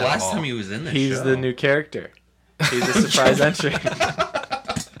 When was the at last all. time he was in this He's show? the new character. He's a surprise entry.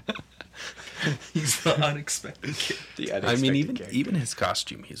 He's the unexpected kid. The I mean, unexpected character. even his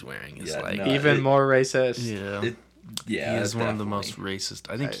costume he's wearing is Yeah, like. no, even it- more racist. Yeah. Yeah, he is one of the definitely. most racist.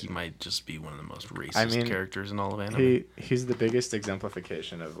 I think he might just be one of the most racist I mean, characters in all of anime. He's the biggest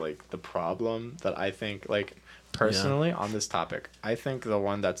exemplification of like the problem that I think like personally on this topic. I think the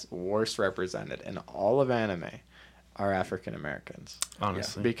one that's worst represented in all of anime are African Americans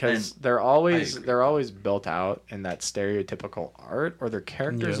honestly. because And they're I always agree. built out in that stereotypical art, or their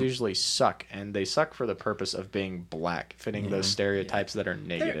characters Yeah. usually suck, and they suck for the purpose of being black, fitting those stereotypes that are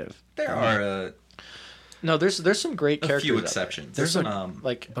negative. There are No, there's some great a characters. few out there. exceptions. There's like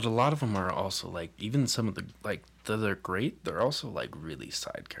like But a lot of them are also like, even some of the like they're great. They're also like really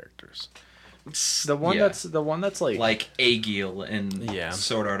side characters. the one yeah. that's like Aegil in Yeah.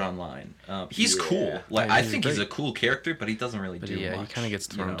 Sword Art Online. He's Yeah. cool. Like Yeah, I he's think he's great. a cool character, but he doesn't really But do yeah, much. he kind of gets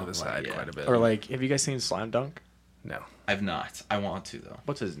thrown you to know, the like, side yeah. quite a bit. or like have you guys seen Slam Dunk? No. I've not. I want to though.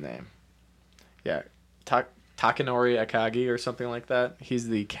 What's his name? Yeah, Takanori Akagi or something like that. He's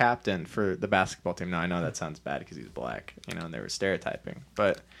the captain for the basketball team. Now I know that sounds bad because he's black, you know, and they were stereotyping.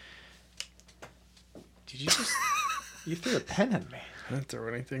 But did you just you threw a pen at me? I didn't throw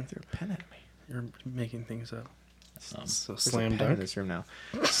anything. Threw a pen at me. You're making things up. So There's a slam pen in dunk. this room now.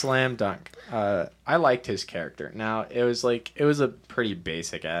 Slam Dunk. I liked his character. Now it was a pretty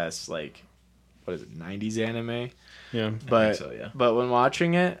basic ass like what is it, 90s anime. Yeah. But so, yeah. but when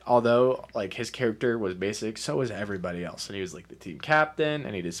watching it, although like his character was basic, so was everybody else, and he was like the team captain,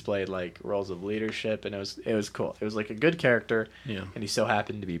 and he displayed like roles of leadership, and it was cool. It was like a good character, Yeah. and he so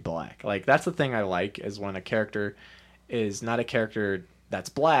happened to be black. Like that's the thing I like is when a character is not a character that's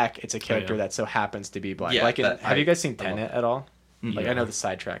black, it's a character that so happens to be black. Yeah, like have you guys seen I love Tenet that. at all? Like Yeah. I know the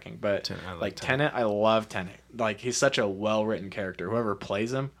sidetracking, but I like like Tenet. Tenet, I love Tenet. Like he's such a well written character. Whoever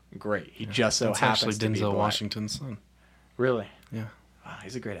plays him, great. He just so That's happens actually to be Denzel black. Washington's son. Really? Yeah. Wow,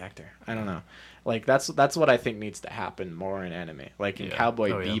 he's a great actor. I don't know. Like that's what I think needs to happen more in anime. Like in Yeah.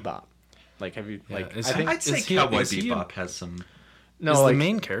 Cowboy Oh, yeah. Bebop. Like have you Yeah. like Is I think I'd say Is he- Cowboy is he a- Bebop has some. no Is like the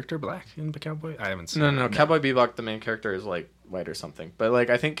main character black in the Cowboy? I haven't seen. no it. Cowboy Bebop the main character is like white or something. But like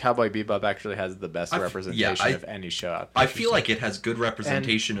I think Cowboy Bebop actually has the best representation of any show out there. I feel like it has good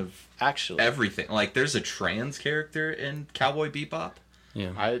representation of Actually everything. Like there's a trans character in Cowboy Bebop.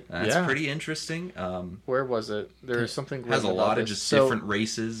 Yeah. That's pretty interesting. Where was it? There was something Has a written lot about of this. just So, different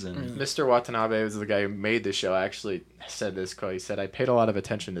races and Mr. Watanabe was the guy who made the show. Actually said this quote. He said, "I paid a lot of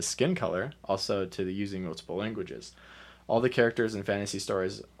attention to skin color, also to the using multiple languages. All the characters in fantasy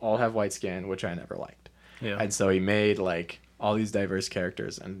stories all have white skin, which I never liked. Yeah. And so he made like all these diverse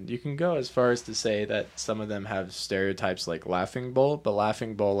characters, and you can go as far as to say that some of them have stereotypes like Laughing Bull, but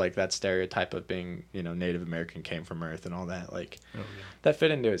Laughing Bull, like that stereotype of being, you know, Native American, came from Earth and all that, like that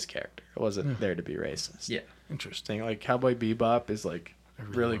fit into his character. It wasn't there to be racist. yeah. Interesting. Like Cowboy Bebop is like I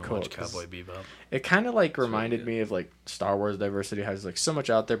really wanna cool. watch 'cause Cowboy Bebop. It kind of like reminded good. me of like Star Wars diversity. Has like so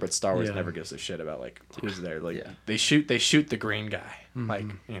much out there, but Star Wars Yeah. never gives a shit about like who's there. Like Yeah. they shoot the green guy. Like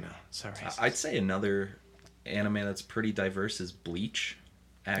you know, so racist. I'd say another anime that's pretty diverse is Bleach.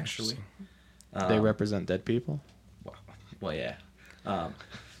 Actually, They represent dead people. well, yeah.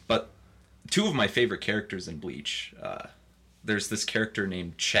 But two of my favorite characters in Bleach. There's this character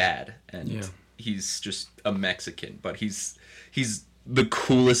named Chad, and Yeah. he's just a Mexican, but he's the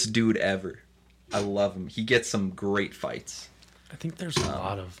coolest dude ever. I love him. He gets some great fights. I think there's a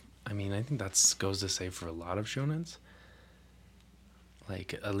lot of. I mean, I think that's goes to say for a lot of shonens.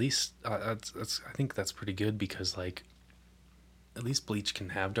 Like at least that's I think that's pretty good because like at least Bleach can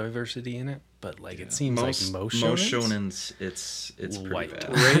have diversity in it, but like it seems like most shonens, it's pretty white.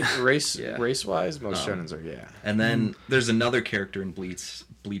 bad. Race Yeah. wise, most shonens are And then there's another character in Bleach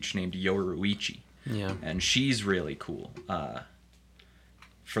named Yoruichi. Yeah. And she's really cool.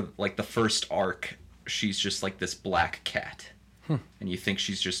 For like the first arc, she's just like this black cat. And you think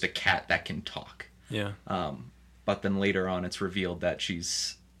she's just a cat that can talk. Yeah. But then later on it's revealed that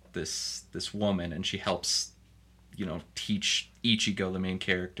she's this woman and she helps, you know, teach Ichigo, the main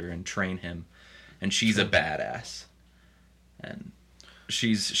character, and train him. And she's a badass. And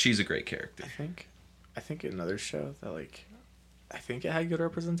she's a great character. I think another show that like I think it had good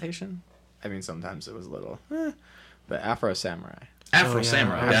representation. I mean sometimes it was a little but Afro Samurai. Afro yeah,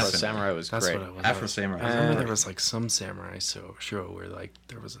 Samurai, Afro definitely. Samurai was That's great. what I was. Afro Samurai. I remember Uh, there was like some samurai show where like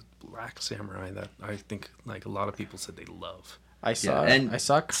there was a black samurai that I think like a lot of people said they love. I saw Yeah, and I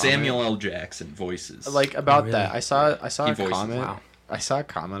saw a comment, Samuel L. Jackson voices. like about really? that. I saw He a voices- comment. wow. I saw a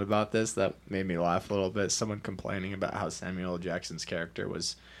comment about this that made me laugh a little bit. Someone complaining about how Samuel L. Jackson's character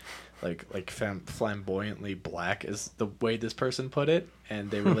was like flamboyantly black is the way this person put it,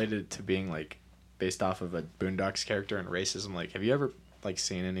 and they related it to being like based off of a Boondocks character and racism. Like, have you ever like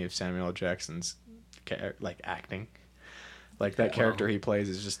seen any of Samuel L. Jackson's like acting? Like that character he plays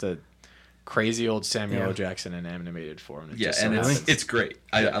is just a crazy old Samuel L. Yeah. Jackson in animated form. It yeah, just and so it's happens. it's great.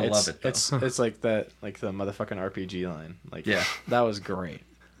 I love it. Though. It's like that, like the motherfucking RPG line. Like, Yeah. that was great.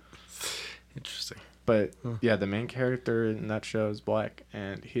 Interesting. But yeah, the main character in that show is black,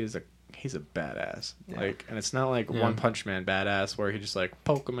 and he's a badass. Yeah. Like, and it's not like Yeah. One Punch Man badass where he just like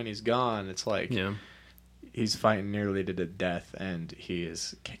poke him and he's gone. It's like Yeah. he's fighting nearly to the death, and he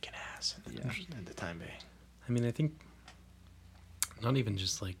is kicking ass at the time being. I mean, I think not even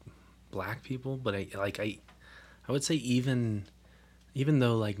just like black people, but I would say even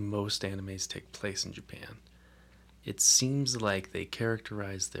though like most animes take place in Japan, it seems like they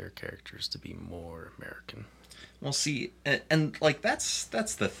characterize their characters to be more American. Well, see, and like that's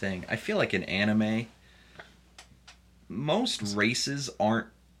the thing. I feel like in anime, most races aren't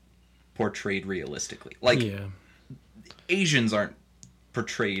portrayed realistically. Like Yeah. Asians aren't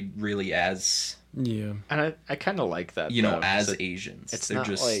portrayed really as Yeah. And I kind of like that. you know though, as 'cause Asians. it's They're not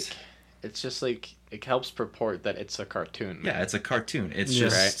just like it's just like it helps purport that it's a cartoon. yeah, it's a cartoon. It's Yeah.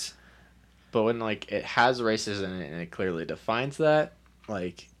 just But when like it has racism in it and it clearly defines that,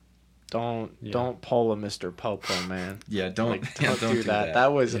 like don't pull a Mr. Popo, man. yeah. Don't Like, yeah, don't do that.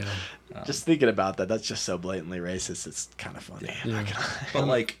 That was Yeah. just thinking about that. That's just so blatantly racist. It's kind of funny. Yeah. But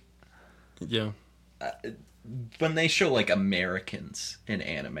like Yeah. When they show like Americans in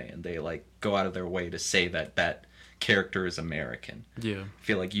anime and they like go out of their way to say that character is American. Yeah. I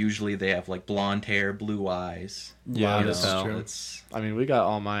feel like usually they have like blonde hair, blue eyes. Yeah, Loud that's as hell. true. It's I mean, we got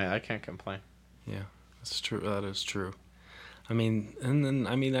All Might. I can't complain. Yeah, that's true. That is true. I mean, and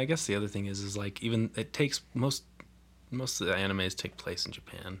then I guess the other thing is like even it takes most of the animes take place in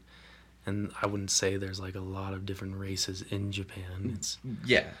Japan, and I wouldn't say there's like a lot of different races in Japan. It's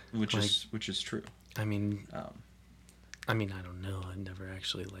yeah, which Like- is true. I mean, Um, I don't know. I've never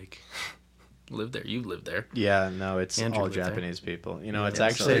actually like lived there. You lived there. Yeah, no, it's Andrew all lived there. Japanese people. You know, Yeah, it's so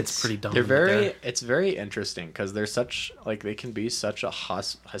actually it's pretty They're dominant very. there. It's very interesting because they're such like they can be such a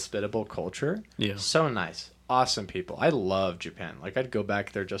hospitable culture. Yeah. So nice, awesome people. I love Japan. Like I'd go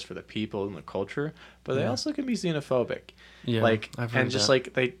back there just for the people and the culture, but they Yeah. also can be xenophobic. Yeah, Like I've heard and just that.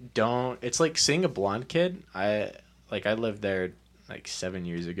 like they don't. It's like seeing a blonde kid. I lived there like 7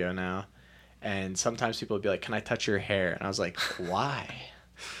 years ago now, and sometimes people would be like, "Can I touch your hair?" And I was like, "Why?"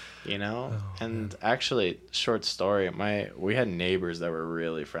 You know. Oh, And actually, short story. We had neighbors that were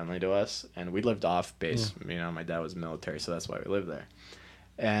really friendly to us, and we lived off base. You know, my dad was military, so that's why we lived there.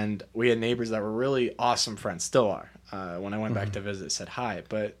 And we had neighbors that were really awesome friends, still are. When I went back to visit, said hi,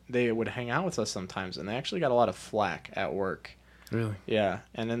 but they would hang out with us sometimes, and they actually got a lot of flack at work. Really? Yeah,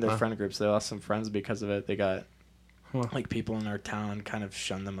 and in their Wow. friend groups, they lost some friends because of it. They got Huh. like people in our town kind of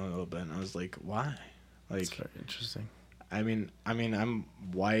shunned them a little bit, and I was like, why? That's Like, very interesting. I mean, I'm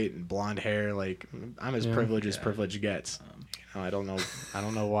white and blonde hair. Like, I'm as privileged as Yeah. privilege gets. You know, I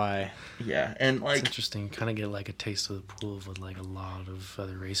don't know why. yeah, and It's like interesting. You kind of get like a taste of the pool of what like a lot of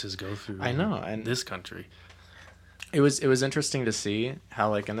other races go through. I know, in and this country. it was interesting to see how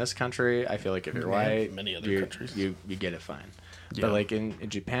like in this country, I feel like if you're Yeah, white, many other you countries. you get it fine. Yeah. But like in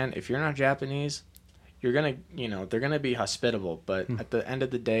Japan, if you're not Japanese, you're gonna they're gonna be hospitable. But Hmm. at the end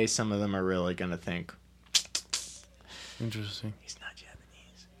of the day, some of them are really gonna think Interesting. he's not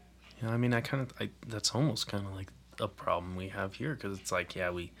Japanese. Yeah, I mean, that's almost kind of like a problem we have here because it's like, yeah,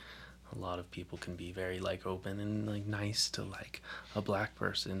 a lot of people can be very like open and like nice to like a black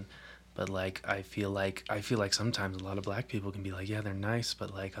person, but like I feel like sometimes a lot of black people can be like, yeah, they're nice,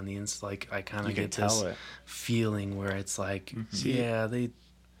 but like on the inside, like I kind You of can get tell this it. feeling where it's like, See, yeah, they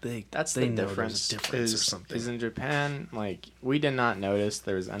That's they the know difference. there's a difference or Is something. in Japan, like we did not notice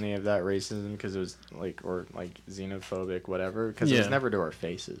there was any of that racism because it was like or like xenophobic, whatever. Because it was Yeah. never to our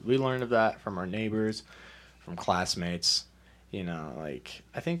faces. We learned of that from our neighbors, from classmates. You know, like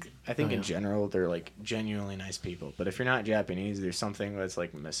I think Oh, in yeah. general they're like genuinely nice people. But if you're not Japanese, there's something that's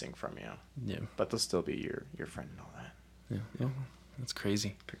like missing from you. Yeah, But they'll still be your friend and all that. yeah, that's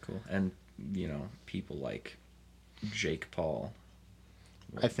crazy. pretty cool, and people like Jake Paul.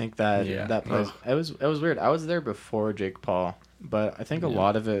 I think that Yeah. that place it was weird. I was there before Jake Paul, but I think a Yeah.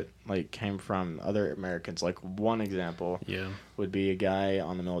 lot of it like came from other Americans. Like one example Yeah, would be a guy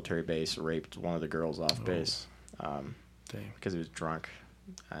on the military base raped one of the girls off Oh. base dang. because he was drunk.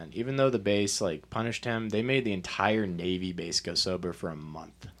 And even though the base like punished him, they made the entire Navy base go sober for a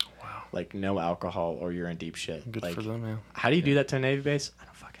month. Wow, Like no alcohol or you're in deep shit. good like, for them, how do you do that to a Navy base? I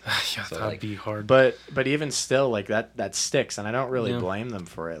don't fucking know. yeah, So, that'd like- be hard. But even still, like that sticks, and I don't really Yeah. blame them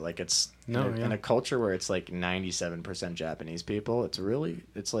for it. Like it's No, in, a, yeah. in a culture where it's like 97% Japanese people.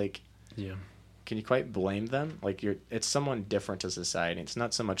 It's like, yeah, can you quite blame them? Like it's someone different to society. It's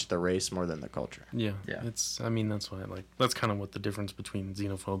not so much the race more than the culture. yeah, Yeah. I mean, that's why that's kind of what the difference between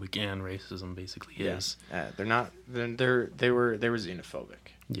xenophobic and racism basically is. They're not. They were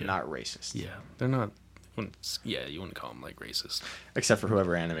xenophobic, Yeah. not racist. Yeah, they're not. You wouldn't call them like racist. Except for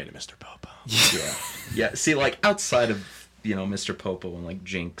whoever animated Mr. Popo. Yeah, see, like outside of Mr. Popo and like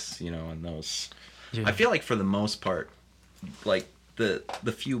Jinx, and those, Yeah. I feel like for the most part, like the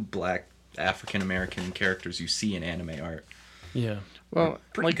few black African American characters you see in anime art, Yeah, Well,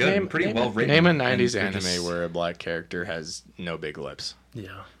 pretty like good and pretty well written. Name a and 90s they're anime just- where a black character has no big lips.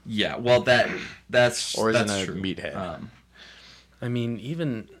 yeah. Yeah, well that's Or isn't that's a true. meathead. I mean,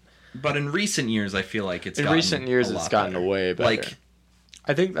 even But in recent years, I feel like it's In gotten recent years, a it's lot gotten better. way better. Like,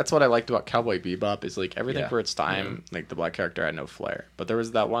 I think that's what I liked about Cowboy Bebop is like everything Yeah. for its time. Like the black character had no flair, but there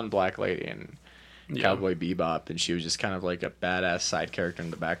was that one black lady in Yeah. Cowboy Bebop, and she was just kind of like a badass side character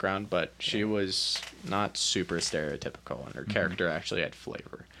in the background. But she was not super stereotypical, and her character actually had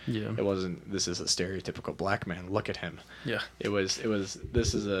flavor. yeah, It wasn't. This is a stereotypical black man. Look at him. yeah, It was.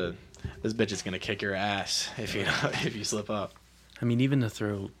 This bitch is gonna kick your ass if you if you slip up. I mean, you can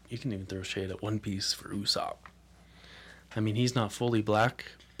even throw shade at One Piece for Usopp. I mean, he's not fully black,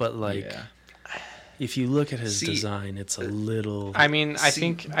 but like, yeah. if you look at his See, design, it's a little. I mean, I See,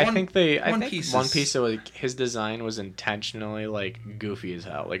 think One Piece One is- Piece, so like his design was intentionally like goofy as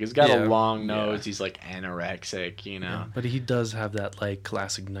hell. Like he's got Yeah. a long Yeah. nose. He's like anorexic, you know. Yeah, but he does have that like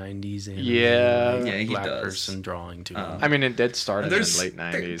classic '90s anime, Yeah. like, Yeah, he black does. person drawing to him. I mean, it did start in the There's late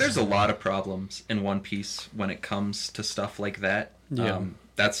 '90s. There's a lot of problems in One Piece when it comes to stuff like that. Yeah.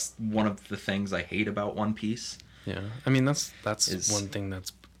 That's one of the things I hate about One Piece. Yeah, I mean that's Is- one thing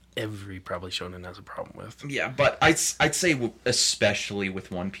that's every probably shonen has a problem with. Yeah, but I'd say especially with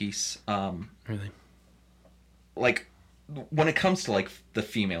One Piece, Really. like when it comes to like the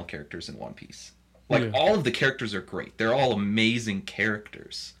female characters in One Piece, like Yeah. all of the characters are great. They're all amazing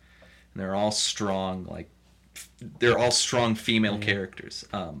characters, and they're all strong. Like they're all strong female characters,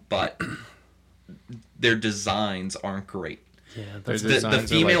 but their designs aren't great. Yeah, There's that's The designs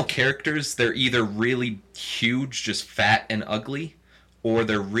are female like- characters, they're either really huge, just fat and ugly, or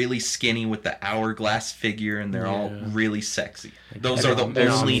they're really skinny with the hourglass figure, and they're all Yeah. really sexy. Those I are the don't-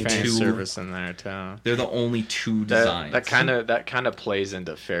 There's only some fan two. service in there too. They're the only two designs. That kind of plays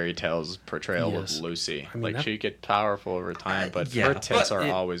into Fairy Tale's portrayal Yes. of Lucy. I mean, like that- she gets powerful over time, but yeah, her tits but are it-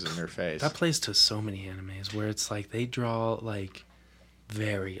 always in her face. that plays to so many animes where it's like they draw like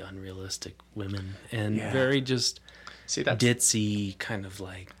very unrealistic women and Yeah. very just See, that's ditzy kind of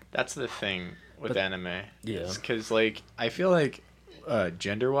like. that's the thing with But- anime. Yeah. because like I feel like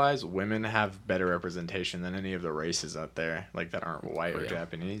gender-wise, women have better representation than any of the races out there, like that aren't white or yeah.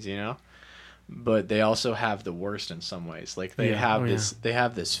 Japanese, you know. But they also have the worst in some ways. Like they Yeah. have Oh, this, they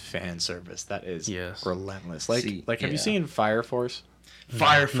have this fan service that is Yes. relentless. Like, See, have you yeah. seen Fire Force?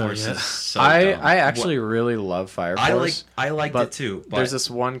 Fire No, Force yeah. is so I dumb. actually really love Fire Force. I liked but it too. But There's this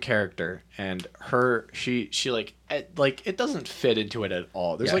one character, and she like it doesn't fit into it at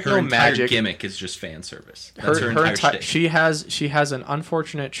all. There's yeah, like her no entire magic. gimmick is just fan service. That's her, Her entire shtick. she has an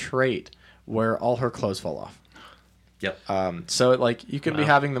unfortunate trait where all her clothes fall off. Yep. So like you could be Wow.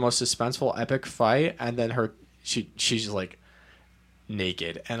 having the most suspenseful epic fight, and then she's like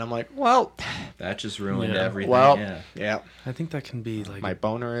naked, and I'm like, well, That just ruined Yeah. everything. well, yeah. yeah, I think that can be like my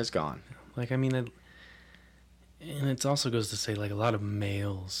boner is gone. like I mean, and it also goes to say like a lot of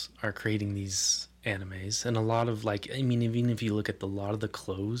males are creating these animes, and a lot of like I mean, even if you look at a lot of the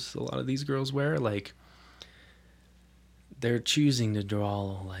clothes a lot of these girls wear, like they're choosing to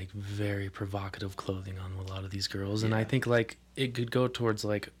draw like very provocative clothing on a lot of these girls, and I Yeah. think like it could go towards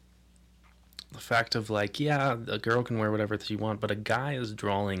like the fact of like, yeah, a girl can wear whatever she wants, but a guy is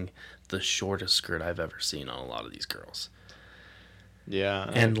drawing the shortest skirt I've ever seen on a lot of these girls. Yeah,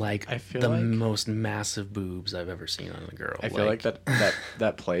 And like I feel the like- most massive boobs I've ever seen on a girl. I feel like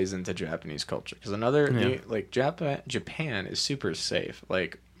that plays into Japanese culture because Yeah. Japan is super safe.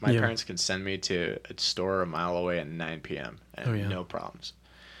 Like my Yeah. parents can send me to a store a mile away at 9 p.m. and Oh, yeah. no problems.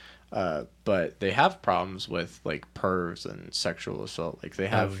 But they have problems with like pervs and sexual assault. Like Oh,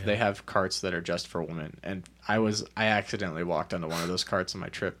 yeah. they have carts that are just for women. And I accidentally walked onto one of those carts on my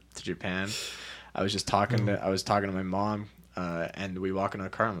trip to Japan. I was just talking Oh. to my mom, and we walk into a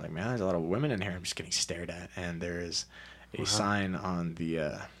car. I'm like, man, there's a lot of women in here. I'm just getting stared at, and there is a sign on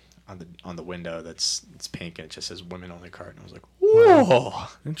the window it's pink and it just says women only cart. And I was like, whoa.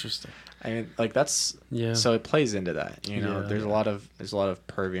 Interesting. I mean, like that's Yeah. So it plays into that, you know. Yeah. There's a lot of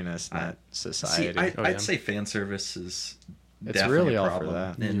perviness in that See, society. I'd Oh, yeah. say fan service is It's definitely really a all for problem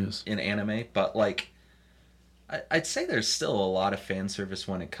that. Yes. in anime, but like I'd say there's still a lot of fan service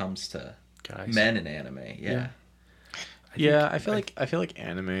when it comes to Guys. men in anime. Yeah. Yeah, I feel like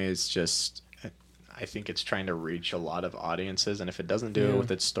anime is just. I think it's trying to reach a lot of audiences, and if it doesn't do Yeah. it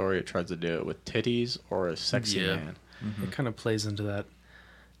with its story, it tries to do it with titties or a sexy Yeah. man. It kind of plays into that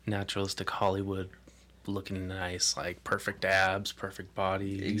naturalistic Hollywood looking nice, like perfect abs, perfect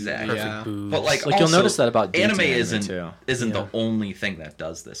body, Exactly. perfect Yeah. boobs. But like Like, you'll also, notice that about anime dating anime, isn't too. isn't Yeah. the only thing that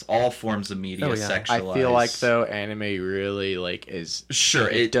does this. All forms of media Oh, yeah. sexualize. I feel like though anime really like is Sure,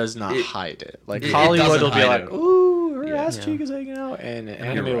 it does not hide it. Like it Hollywood doesn't will be hide like, it. ooh, her Yeah. ass Yeah. cheek is hanging out, and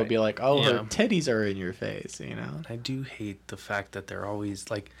anime you're will right. be like, oh, her Yeah. titties are in your face, you know. I do hate the fact that they're always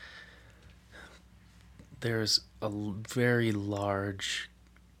like there's very large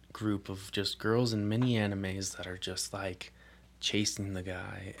group of just girls in many animes that are just like chasing the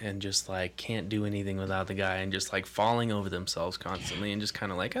guy and just like can't do anything without the guy and just like falling over themselves constantly and just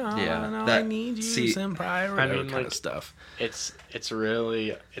kind of like, oh Yeah, no, I that- need you, see, senpai, or whatever mean, kind like, of stuff. It's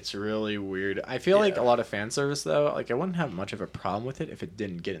really weird. I feel like a lot of fan service though, like I wouldn't have much of a problem with it if it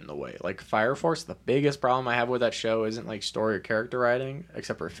didn't get in the way. Like Fire Force, the biggest problem I have with that show isn't like story or character writing,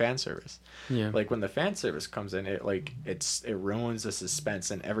 except for fan service. Yeah. Like when the fan service comes in, it ruins the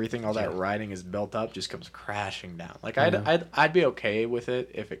suspense and everything. All that writing is built up just comes crashing down. Like I'd I'd be okay with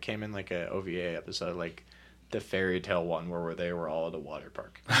it if it came in like a OVA episode, like the fairy tale one where they were all at a water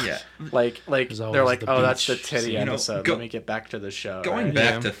park. Yeah. Like There's always they're like, the oh, that's the beach titty scene. episode. Let me get back to the show. Going right?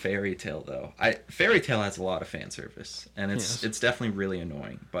 back Yeah. to Fairy Tale though, Fairy Tale has a lot of fan service, and Yes. it's definitely really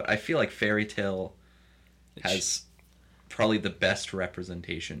annoying. But I feel like Fairy Tale has probably the best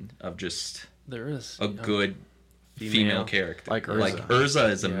representation of just There is a good female character. Like Urza. Like Urza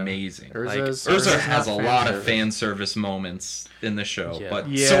is Yeah. amazing. Urza's Urza not has a fan lot of service. fan service moments in the show, Yeah. but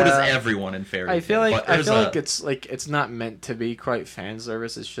Yeah. so does everyone in Fairy Tale. I feel like But it's not meant to be quite fan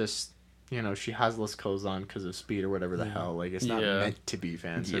service. It's just, you know, she has less clothes on because of speed or whatever the hell. Like it's not Yeah. meant to be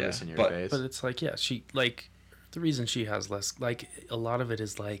fan service Yeah, in your but- face. But it's like, yeah, she like the reason she has less, like a lot of it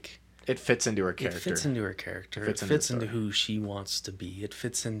is like it fits into her it character. fits into her character. Fits It into fits the into story. who she wants to be. It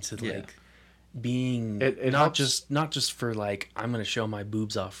fits into Yeah. like being It not helps- just for like I'm gonna show my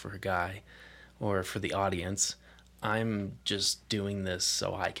boobs off for a guy or for the audience. I'm just doing this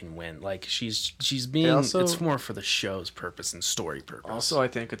so I can win. Like she's being. also- it's more for the show's purpose and story purpose. Also, I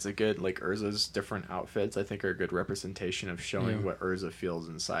think it's a good, like, Urza's different outfits, I think, are a good representation of showing Yeah. what Urza feels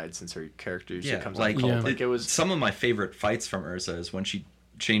inside, since her character usually yeah, comes like, out cold. Yeah. Like, it was... some of my favorite fights from Urza is when she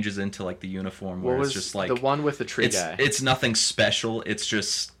changes into like the uniform where What was it's just like the one with the tree guy? it's nothing special. It's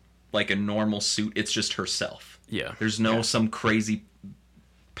just like a normal suit. It's just herself. yeah, There's no Yeah. some crazy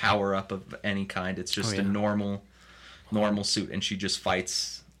power up of any kind. It's just Oh, yeah. a normal suit, and she just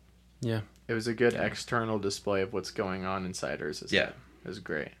fights. yeah, It was a good external display of what's going on inside Urza's Yeah. head. It was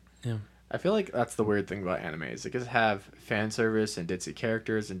great. yeah. I feel like that's the weird thing about anime is it could have fan service and ditzy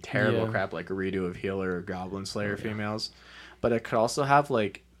characters and terrible Yeah. crap like a redo of Healer or Goblin Slayer females, but it could also have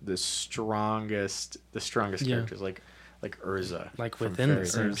like the strongest Yeah. characters like Urza, Like from within the Fairy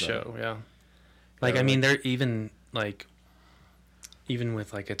same Tail. show, yeah. Like Yeah, I mean, like- they're even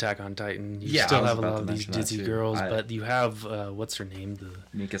with like Attack on Titan, you Yeah, I still was have a about lot to of these mention that ditzy too. girls, I- but you have what's her name, the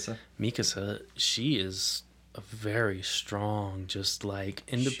Mikasa. Mikasa. She is a very strong, just like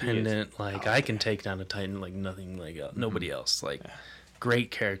independent. Like I can take down a Titan like nothing, like nobody else. Like great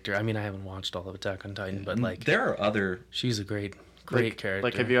character. I mean, I haven't watched all of Attack on Titan, but like There are other. she's a great Like- character.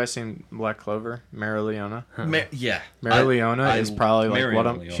 Like, have you guys seen Black Clover? Mara Leona. Yeah, Mara Leona is probably like Mary what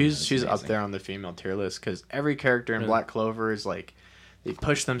I'm. Leona She's is up amazing. there on the female tier list because every character in Really? Black Clover is like they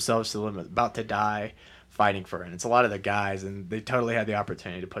push themselves to the limit, about to die, fighting for it. And it's a lot of the guys, and they totally had the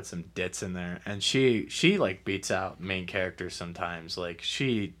opportunity to put some dits in there. And she like beats out main characters sometimes. Like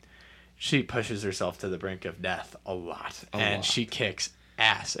she pushes herself to the brink of death a lot, and she kicks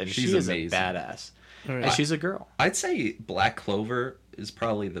ass, and She's she is amazing. a badass. Alright. And she's a girl. I'd say Black Clover is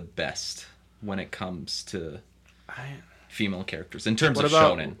probably the best when it comes to female characters in terms What of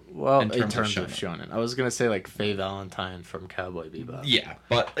about shonen. well in in terms terms of of shonen? I was gonna say like Faye Valentine from Cowboy Bebop. Yeah,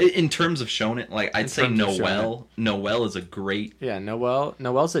 but in terms of shonen, like I'd say terms of Noelle. Noelle is a great. Yeah,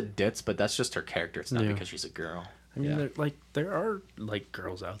 Noelle's a ditz, but that's just her character. It's not Yeah. because she's a girl. I mean, Yeah. there are like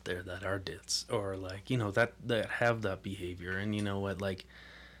girls out there that are dits or like that have that behavior, and you know what, like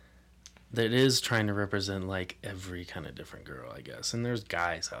that is trying to represent like every kind of different girl, I guess. And there's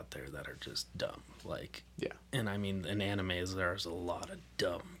guys out there that are just dumb, like Yeah. And I mean, in animes, there's a lot of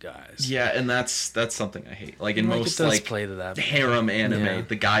dumb guys. Yeah, and that's something I hate. Like in Like, most it does like play to that. harem anime, Yeah.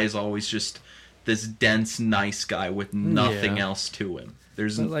 the guy is always just this dense, nice guy with nothing Yeah. else to him.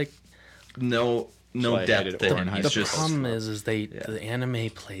 There's But, like no why I hated depth in Orin him. High He's the School. just problem is Yeah. the anime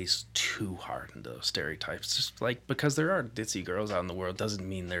plays too hard into those stereotypes. Just like because there are ditzy girls out in the world doesn't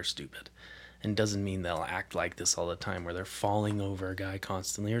mean they're stupid, and doesn't mean they'll act like this all the time, where they're falling over a guy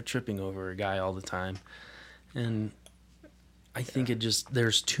constantly or tripping over a guy all the time. And I think it just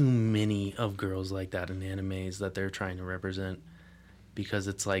there's too many of girls like that in animes that they're trying to represent, because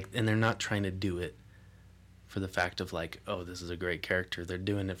it's like, and they're not trying to do it for the fact of like, oh, this is a great character. They're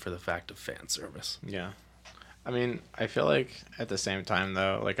doing it for the fact of fan service. Yeah. I mean, I feel like at the same time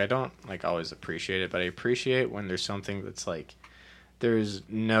though, like I don't like always appreciate it, but I appreciate when there's something that's like there's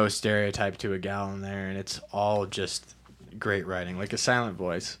no stereotype to a gal in there and it's all just great writing. Like a Silent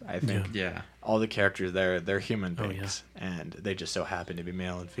Voice, I think yeah. all the characters there, they're human Oh, yeah. beings and they just so happen to be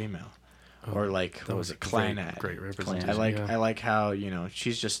male and female. Or like That what was was it, a Clannad. great representation. I like how,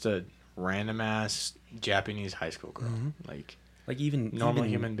 she's just a random ass Japanese high school girl. Like Like even normal even,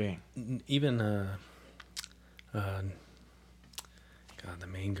 human being. Even God, the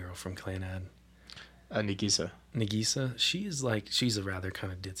main girl from Clannad, Nagisa. Nagisa, she's a rather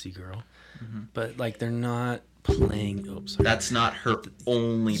kind of ditzy girl, but like they're not playing. Oops, sorry. That's not her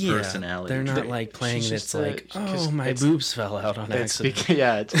only Yeah, personality. They're not They- like playing. she's It's just like, because oh, my it's- boobs fell out on It's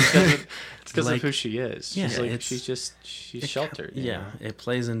accident. it's because Like- of who she is. Yeah, She's like it's- she's It sheltered. you Yeah, know? it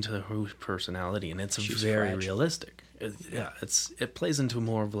plays into her personality, and it's She's very fragile. realistic. it plays into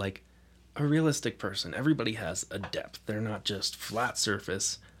more of like a realistic person. Everybody has a depth. They're not just flat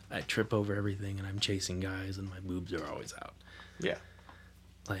surface. I trip over everything and I'm chasing guys and my boobs are always out. Yeah.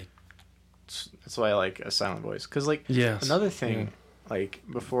 Like, That's why I like a silent voice. Because, like, yes, another thing, like,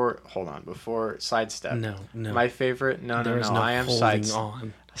 before sidestep. No. My favorite, no, I am holding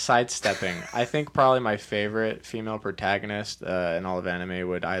on. sidestepping. I think probably my favorite female protagonist in all of anime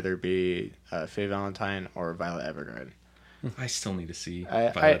would either be Faye Valentine or Violet Evergarden. I still need to see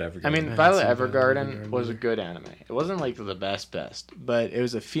Violet Evergarden. I mean, haven't Violet seen Violet Evergarden Evergarden was a either. good anime. It wasn't like the best, but it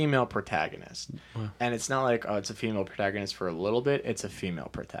was a female protagonist. Wow. And it's not like, oh, it's a female protagonist for a little bit. It's a female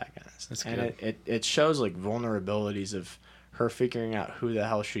protagonist. That's and good. it shows like vulnerabilities of her figuring out who the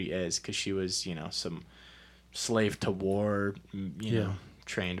hell she is because she was, some slave to war, know,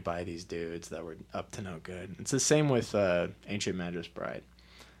 trained by these dudes that were up to no good. It's the same with Ancient Magus Bride.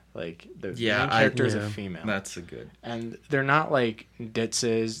 Like, the main character is a female. That's a good. And they're not like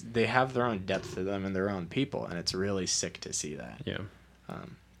ditzes. They have their own depth to them and their own people, and it's really sick to see that. Yeah.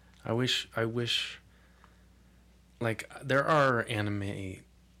 I wish, like, there are anime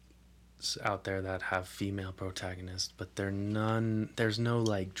out there that have female protagonists, but there's no,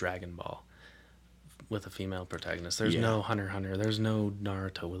 like, Dragon Ball with a female protagonist. There's no Hunter x Hunter. There's no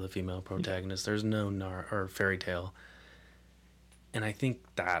Naruto with a female protagonist. There's no or Fairy Tail. And I think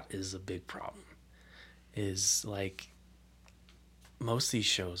that is a big problem. Is, like, most of these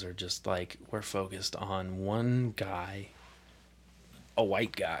shows are just, like, we're focused on one guy, a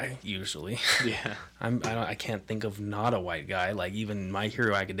white guy, usually. Yeah. I can't think of not a white guy. Like, even My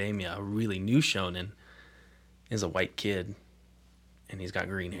Hero Academia, a really new shonen, is a white kid, and he's got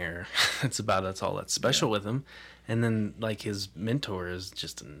green hair. That's all that's special with him. And then, like, his mentor is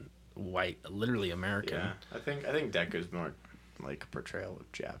just a white, literally American. Yeah. I think Deku's more like a portrayal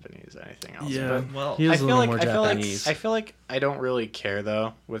of Japanese than anything else. Yeah, But Well, he I is a feel little like more Japanese. I feel like I don't really care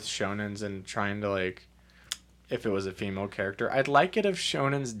though with shonens and trying to like if it was a female character. I'd like it if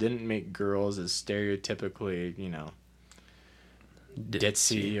shonens didn't make girls as stereotypically,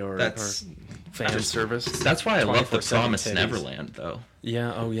 ditzy or fan service. That's why I love the 24/7 Promised titties. Neverland, though.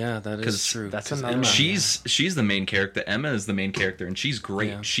 Yeah, oh yeah, that is 'Cause true. that's 'Cause another Emma, one. She's the main character. Emma is the main character, and she's great.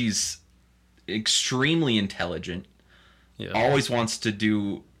 Yeah. She's extremely intelligent. yeah, Always wants to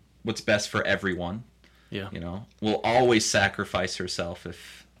do what's best for everyone. yeah, Will always sacrifice herself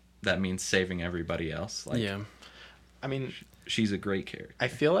if that means saving everybody else. Like, yeah. I mean, she's a great character. I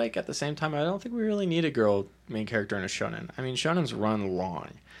feel like at the same time, I don't think we really need a girl main character in a shonen. I mean, shonens run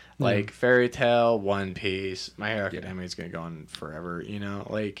long. Like Fairy Tail, One Piece, My Hero Academia is going to go on forever,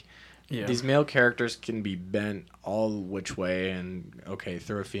 Like, Yeah. these male characters can be bent all which way, and, okay,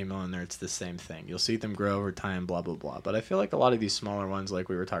 throw a female in there, it's the same thing. You'll see them grow over time, blah, blah, blah. But I feel like a lot of these smaller ones, like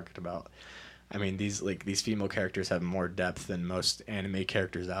we were talking about, I mean, these female characters have more depth than most anime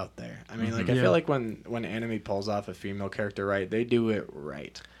characters out there. I mean, like, I Yeah. feel like when anime pulls off a female character right, they do it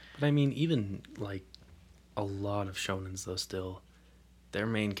right. But I mean, even like a lot of shonens, though, still their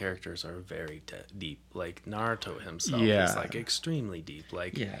main characters are very deep. Like Naruto himself Yeah. is like extremely deep.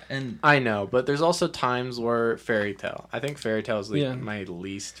 Like, Yeah, and I know, but there's also times where Fairy Tail. I think Fairy Tail is Yeah. my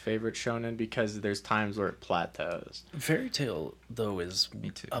least favorite shonen because there's times where it plateaus. Fairy Tail though is Me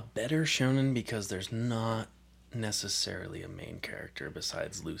too. a better shonen because there's not necessarily a main character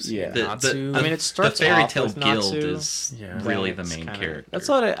besides Lucy. Yeah. and the, Natsu. I mean, it starts the Fairy off Tale with Guild Natsu. is Yeah. really Then the it's main kinda- character. That's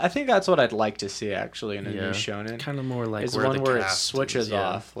what I think. That's what I'd like to see actually in a Yeah. new shonen. kind of more like Is where one the where it cast switches is, yeah.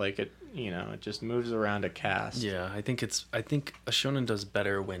 off, like it just moves around a cast. Yeah, I think a shonen does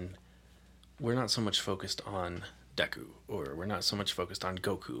better when we're not so much focused on Deku, or we're not so much focused on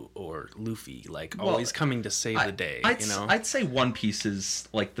Goku or Luffy, like Well, always coming to save the day. I'd say One Piece is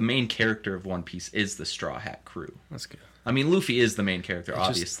like the main character of One Piece is the Straw Hat crew. That's good. I mean, Luffy is the main character, It's just-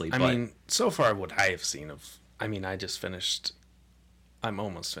 obviously, I but mean, so far what I have seen of, I'm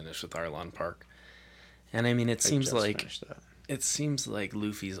almost finished with Arlon Park, and I mean, it I seems just like finished that.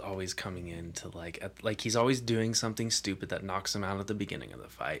 Luffy's always coming in to like he's always doing something stupid that knocks him out at the beginning of the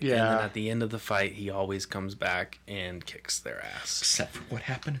fight. And then Yeah. at the end of the fight, he always comes back and kicks their ass. except for what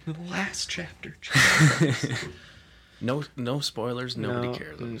happened in the last chapter. No spoilers. Nobody No,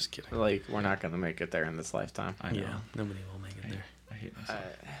 cares. I'm just kidding. Like, we're not gonna make it there in this lifetime. I know. Yeah, nobody will make it there. I hate myself.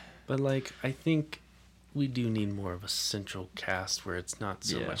 But like, I think we do need more of a central cast where it's not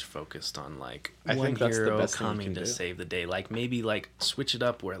so Yeah. much focused on like I one think that's the hero best thing you coming can to do. save the day. Like maybe like switch it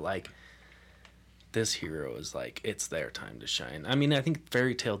up where like this hero is like it's their time to shine. I mean, I think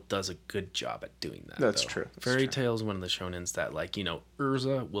Fairy Tail does a good job at doing that. That's though. true. That's Fairy true. Tail is one of the shonens that like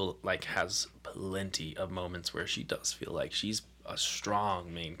Urza will like has plenty of moments where she does feel like she's a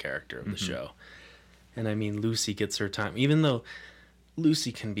strong main character of the show. And I mean, Lucy gets her time, even though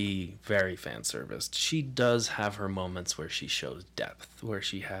Lucy can be very fan serviced. She does have her moments where she shows depth, where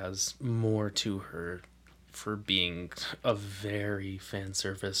she has more to her for being a very fan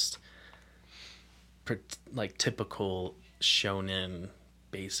serviced, like typical shonen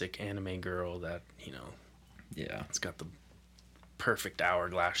basic anime girl that, you know, Yeah. it's got the perfect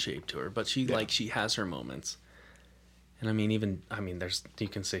hourglass shape to her, but she she has her moments. And I mean there's, you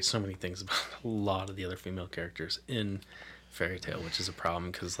can say so many things about a lot of the other female characters in Fairy Tail, which is a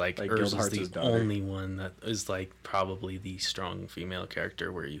problem because like Ursa's the only one that is like probably the strong female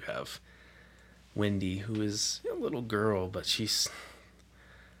character, where you have Wendy, who is a little girl, but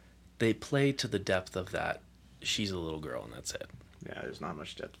they play to the depth of that. She's a little girl and that's it. Yeah, there's not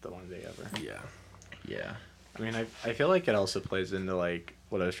much depth to Wendy ever. Yeah. I mean, I feel like it also plays into like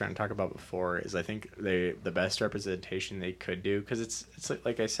what I was trying to talk about before. Is I think the best representation they could do, because it's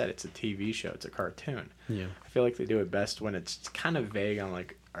like I said, it's a TV show, it's a cartoon. Yeah. I feel like they do it best when it's kind of vague on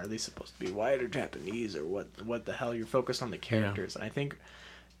like, are they supposed to be white or Japanese or what the hell? You're focused on the characters, and I think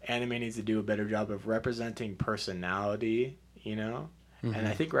anime needs to do a better job of representing personality, you know. And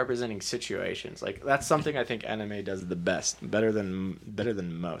I think representing situations, like that's something I think anime does the best, better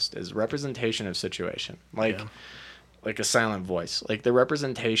than most, is representation of situation. Like a Silent Voice, like the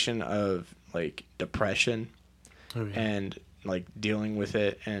representation of like depression and like dealing with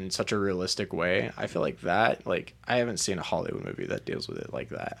it in such a realistic way. I feel like that, like I haven't seen a Hollywood movie that deals with it like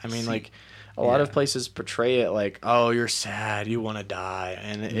that. I mean, like a lot of places portray it like, oh, you're sad, you want to die,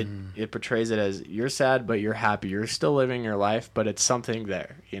 and it portrays it as you're sad but you're happy, you're still living your life, but it's something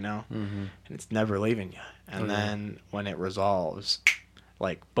there, you know, and it's never leaving you. And then when it resolves,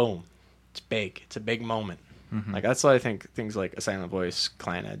 like boom, it's a big moment. Like that's what I think things like A Silent Voice,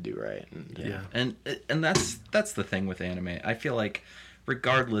 Clannad do right. And that's the thing with anime. I feel like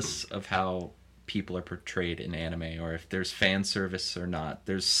regardless of how people are portrayed in anime, or if there's fan service or not,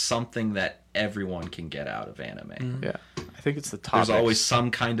 there's something that everyone can get out of anime. Yeah, I think it's the topics. There's always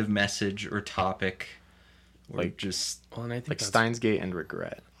some kind of message or topic, or like just Well, and I think like Steins Gate and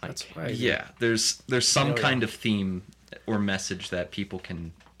Regret. Like, that's right. yeah, there's some kind of theme or message that people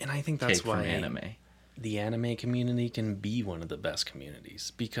can And I think that's take why from anime. The anime community can be one of the best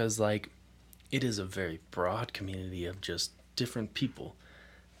communities, because like it is a very broad community of just different people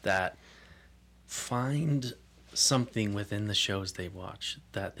that find something within the shows they watch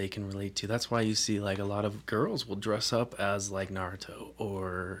that they can relate to. That's why you see like a lot of girls will dress up as like Naruto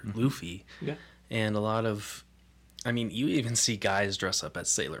or Luffy. Yeah. And a lot of, I mean, you even see guys dress up as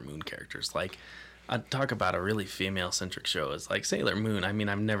Sailor Moon characters. Like, I talk about a really female-centric show is like Sailor Moon. I mean,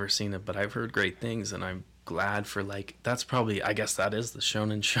 I've never seen it, but I've heard great things, and I'm glad for like, that's probably, I guess that is the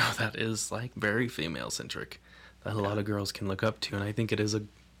shonen show that is like very female-centric, that a lot of girls can look up to, and I think it is a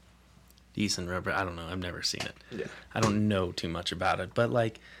decent I don't know, I've never seen it. Yeah. I don't know too much about it, but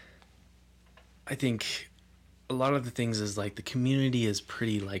like, I think a lot of the things is like the community is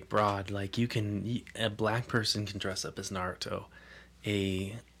pretty like broad. Like a black person can dress up as Naruto,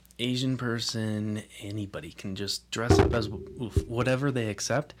 a Asian person, anybody can just dress up as whatever they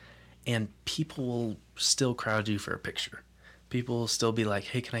accept, and people will still crowd you for a picture. People will still be like,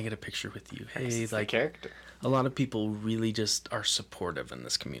 hey, can I get a picture with you? Hey, it's like the character. A lot of people really just are supportive in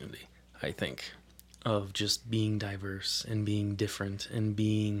this community, I think, of just being diverse and being different and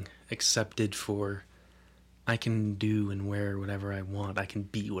being accepted for, I can do and wear whatever I want. I can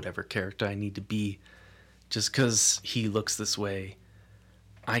be whatever character I need to be. Just because he looks this way,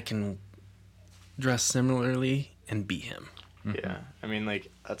 I can dress similarly and be him. Yeah, I mean,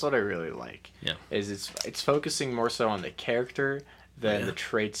 like that's what I really like. Yeah, is it's focusing more so on the character than the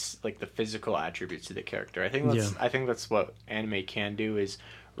traits, like the physical attributes of the character. I think that's what anime can do, is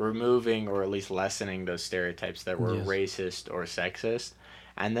removing or at least lessening those stereotypes that were racist or sexist.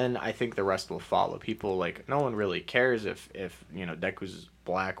 And then I think the rest will follow. People, like, no one really cares if you know, Deku's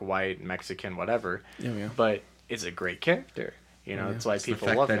black, white, Mexican, whatever. Yeah. But it's a great character. You know, that's why It's people the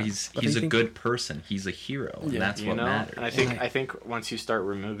fact love that him. he's a good person. He's a hero, and that's what matters. And I think once you start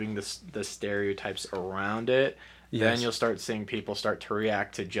removing the stereotypes around it, then you'll start seeing people start to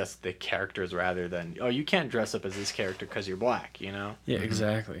react to just the characters rather than, oh, you can't dress up as this character because you're black, you know? Yeah,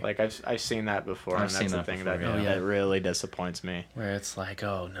 exactly. Like I've seen that before, and that's the thing that really disappoints me. Where it's like,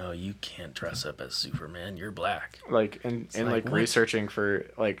 oh no, you can't dress up as Superman. You're black. Like and like researching for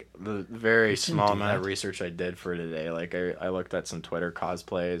like the very small amount of research I did for today. Like I looked at some Twitter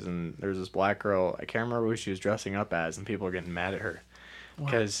cosplays, and there's this black girl. I can't remember who she was dressing up as, and people were getting mad at her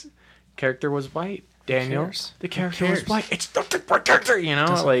because character was white. Daniel, cares? the Who character was cares? white. It's not the white character, you know?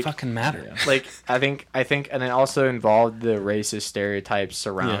 Doesn't Like, fucking matter. I think, and it also involved the racist stereotypes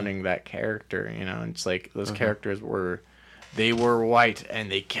surrounding that character. You know, it's like those characters were white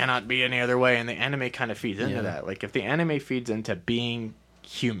and they cannot be any other way, and the anime kind of feeds into that. Like, if the anime feeds into being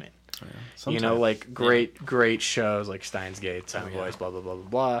human, you know, like great shows like Steins Gate, Silent Voice, blah blah blah blah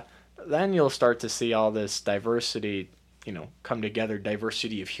blah, then you'll start to see all this diversity, you know, come together.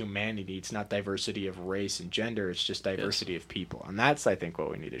 Diversity of humanity. It's not diversity of race and gender. It's just diversity of people, and that's, I think,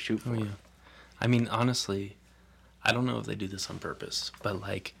 what we need to shoot for. Oh, yeah. I mean, honestly, I don't know if they do this on purpose, but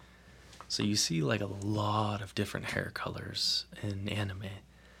like, so you see like a lot of different hair colors in anime,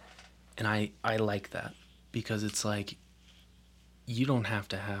 and I like that because it's like you don't have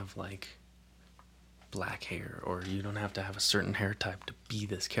to have like black hair, or you don't have to have a certain hair type to be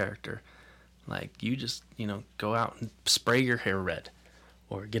this character. Like, you just, you know, go out and spray your hair red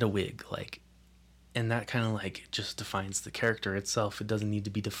or get a wig, like, and that kind of like just defines the character itself. It doesn't need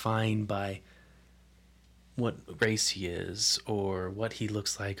to be defined by what race he is or what he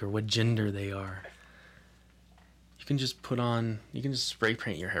looks like or what gender they are. You can just spray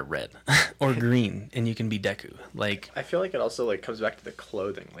paint your hair red or green and you can be Deku. Like, I feel like it also like comes back to the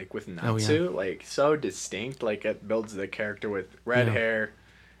clothing, like with Natsu, like so distinct, like it builds the character with red hair,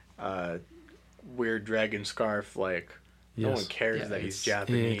 weird dragon scarf, like no one cares that he's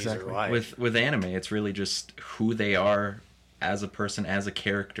Japanese or white. With anime, it's really just who they are as a person, as a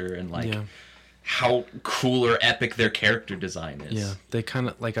character, and like how cool or epic their character design is. Yeah, they kind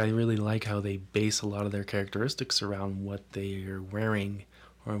of like, I really like how they base a lot of their characteristics around what they're wearing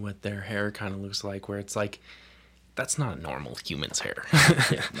or what their hair kind of looks like, where it's like, that's not a normal human's hair.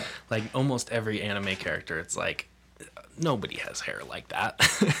 Like almost every anime character, it's like, nobody has hair like that.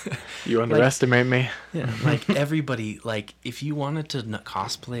 You underestimate me. Yeah, like everybody, like if you wanted to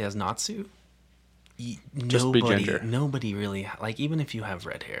cosplay as Natsu, Just be ginger. nobody really, like even if you have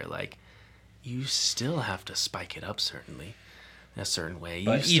red hair, like you still have to spike it up certainly in a certain way.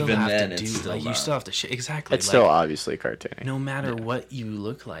 But you still even have then, to it's do, still like, you not. still have to exactly. It's like, still obviously cartoony. no matter what you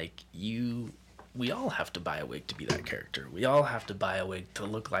look like, we all have to buy a wig to be that character. We all have to buy a wig to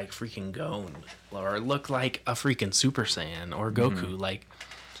look like freaking Gon or look like a freaking Super Saiyan or Goku. Like,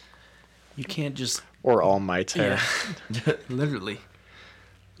 you can't just... Or All Might's hair. Yeah, literally.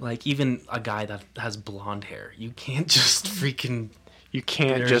 Like, even a guy that has blonde hair, you can't just freaking... You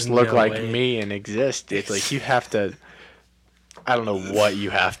can't There's just look no like way. me and exist. It's like you have to... I don't know what you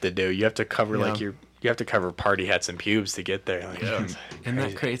have to do. You have to cover like you have to cover party hats and pubes to get there. Like, it's And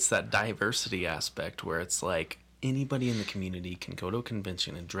crazy. that creates that diversity aspect where it's like anybody in the community can go to a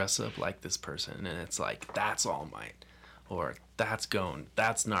convention and dress up like this person, and it's like, that's All Might, or that's Gon,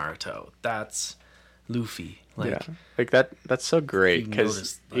 that's Naruto, that's Luffy. Like, like that's so great you because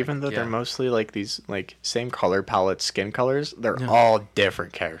notice, like, even though they're mostly like these like same color palette skin colors, they're Yeah. all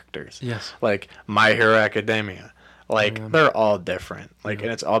different characters. Yes. Like My Hero Academia, like they're all different. Like Yeah.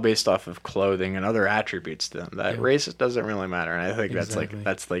 and it's all based off of clothing and other attributes to them. That race doesn't really matter, and I think Exactly.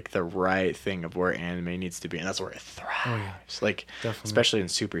 that's like the right thing of where anime needs to be, and that's where it thrives. Like Definitely. especially in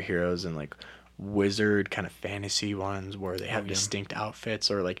superheroes and like wizard kind of fantasy ones where they have yeah. distinct outfits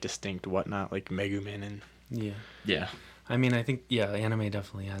or like distinct whatnot, like Megumin and Yeah. I mean, I think, anime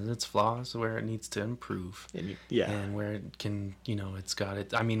definitely has its flaws where it needs to improve. And where it can, it's got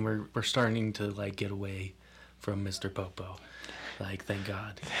it. I mean, we're starting to, like, get away from Mr. Popo. Like, thank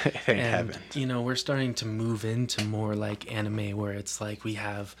God. Thank heaven. We're starting to move into more, like, anime where it's like we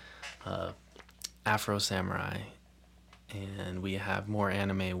have Afro Samurai, and we have more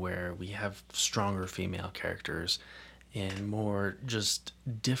anime where we have stronger female characters and more just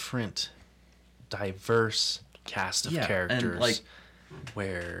different, diverse cast of characters, and like,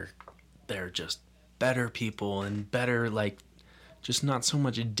 where they're just better people and better, like, just not so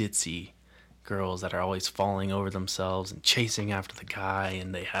much ditzy girls that are always falling over themselves and chasing after the guy,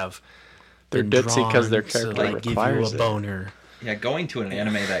 and they have They're been ditzy 'cause their drawn character to, like, give requires you it. a boner. Yeah, going to an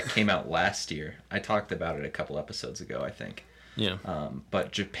anime that came out last year. I talked about it a couple episodes ago, I think. Yeah.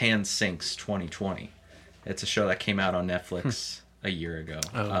 But Japan Sinks 2020. It's a show that came out on Netflix a year ago.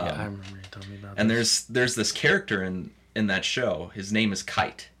 Oh, yeah, I remember you telling me about And this. there's this character in that show. His name is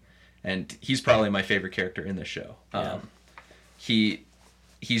Kite, and he's probably my favorite character in the show.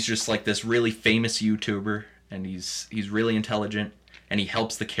 He's just like this really famous YouTuber, and he's really intelligent, and he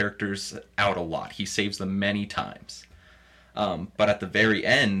helps the characters out a lot. He saves them many times. But at the very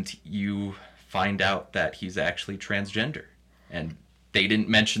end, you find out that he's actually transgender, and they didn't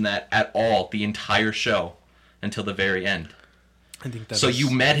mention that at all the entire show until the very end. I think that So is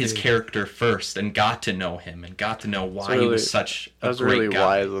you met his big. character first and got to know him and got to know why he really- was such That a was great really guy.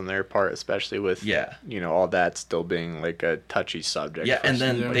 wise on their part, especially with Yeah. all that still being like a touchy subject. Yeah, for and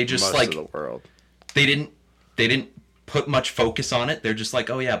then like, they just, most like- of the world. They didn't put much focus on it. They're just like,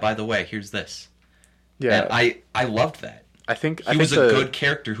 oh yeah, by the way, here's this. Yeah, And I loved that. I think He was a good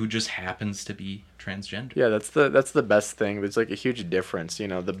character who just happens to be transgender. Yeah, that's the best thing. There's like a huge difference.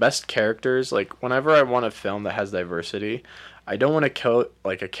 The best characters, like whenever I want a film that has diversity, I don't want to kill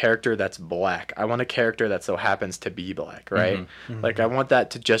like a character that's black. I want a character that so happens to be black, right? Like I want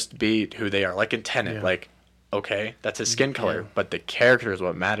that to just be who they are. Like in Tenet, Yeah. like okay, that's his skin color, Yeah. but the character is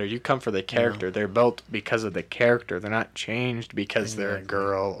what matters. You come for the character. They're built because of the character. They're not changed because they're a Exactly.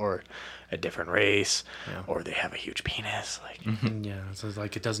 girl or a different race Yeah. or they have a huge penis. Like Yeah, so it's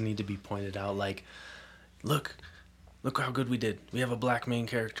like it doesn't need to be pointed out. Like, look how good we did. We have a black main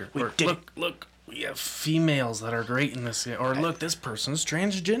character. We Or, did it. look, we have females that are great in this. Or look, this person's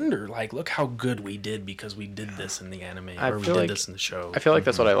transgender. Like, look how good we did because we did this in the anime, I or we feel did like- this in the show. I feel like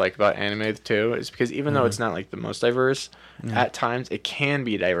that's what I like about anime too, is because even though it's Mm-hmm. not like the most diverse, at times it can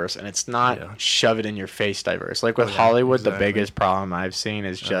be diverse, and it's not Yeah. shove it in your face diverse. Like with Yeah, Hollywood, exactly. the biggest problem I've seen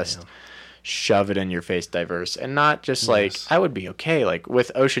is just yeah. shove it in your face diverse, and not just like Yes. I would be okay. Like with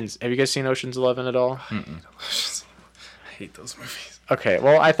Oceans, have you guys seen Ocean's 11 at all? I hate those movies. Okay,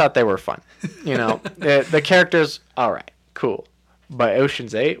 well I thought they were fun. The characters, all right, cool. But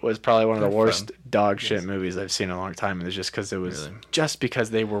Ocean's 8 was probably one of the They're worst fun. dog shit movies I've seen in a long time, and it's just because it was Really? just because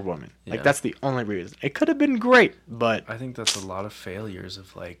they were women. Yeah. Like that's the only reason. It could have been great, but I think that's a lot of failures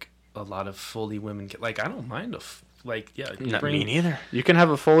of like a lot of fully women. Like, I don't mind not me neither. You can have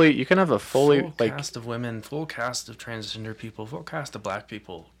a fully full like cast of women, full cast of transgender people, full cast of black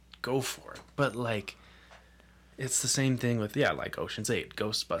people. Go for it. But like, it's the same thing with like Ocean's 8,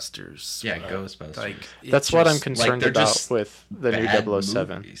 Ghostbusters. Yeah, Ghostbusters. Like it that's what I'm just- concerned they're about just with the new Bad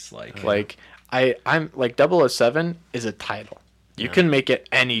 007. movies, like, Like I'm like 007 is a title. You Yeah. can make it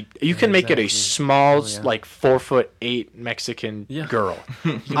you can make it a Exactly. small Oh, yeah. like 4'8" Mexican Yeah. girl.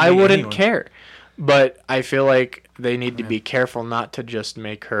 You can I make wouldn't anyone. care. But I feel like they need to be careful not to just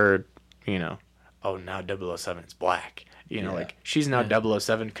make her, oh now 007 is black. Yeah. Like she's now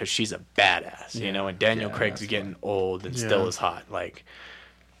 007 because she's a badass, and Daniel Yeah, Craig's that's getting old and still Yeah. is hot. Like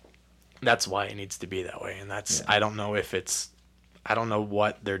that's why it needs to be that way. And that's Yeah. I don't know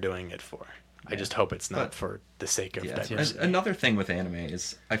what they're doing it for. I just hope it's not But- for the sake of yeah. diversity. Another thing with anime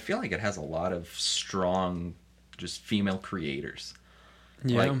is I feel like it has a lot of strong, just female creators.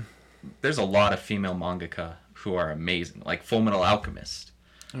 Yeah. Like, there's a lot of female mangaka who are amazing. Like Full Metal Alchemist.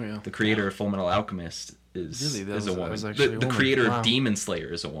 Oh yeah. The creator of Full Metal Alchemist is Really? That is a was- that woman. was actually The a woman. creator Wow. of Demon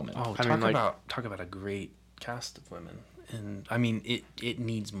Slayer is a woman. Oh, I mean, talk about a great cast of women. And I mean, it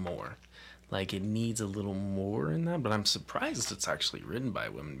needs more. Like, it needs a little more in that, but I'm surprised it's actually written by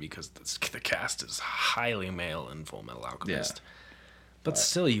women because the cast is highly male in Full Metal Alchemist. But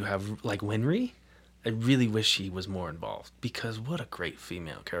still, you have, like, Winry. I really wish he was more involved because what a great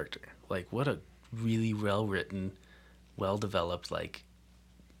female character. Like, what a really well-written, well-developed, like,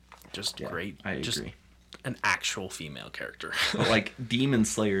 just Yeah, great. I just agree. an actual female character. But like Demon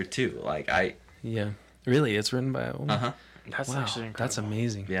Slayer too. Like Yeah. Really, it's written by a woman? uh-huh. That's Wow, actually incredible. that's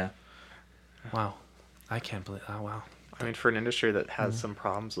amazing. Yeah. Wow. I can't believe wow. I mean, for an industry that has some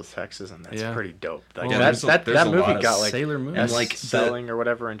problems with sexism, that's Yeah. pretty dope. Like Well, that, there's that a lot movie of got like Sailor Moon. And, like like, selling or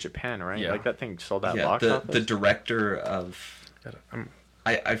whatever in Japan, right? Yeah. Like that thing sold out Yeah. box The office. director of I'm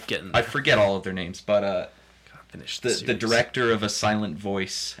I Getting I there. forget all of their names, but gotta finish the series. director of A Silent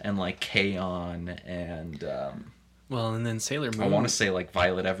Voice and like K-On! And Well, and then Sailor Moon. I want to say like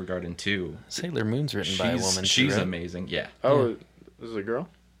Violet Evergarden too. Sailor Moon's written by a woman. She's too, right? amazing. Yeah. oh, this is a girl.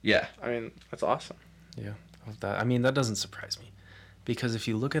 Yeah. I mean, that's awesome. Yeah. Of that, I mean, that doesn't surprise me, because if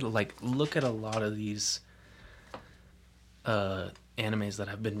you look at a lot of these animes that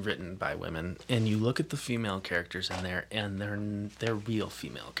have been written by women, and you look at the female characters in there, and they're real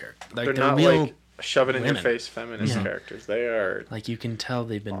female characters. Like, They're they're not real. like shove it in your women. face feminist Yeah. characters. They are. Like, you can tell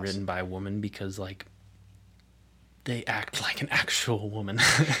they've been Awesome. written by a woman because like they act like an actual woman.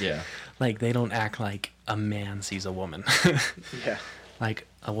 Yeah. Like, they don't act like a man sees a woman. Yeah. Like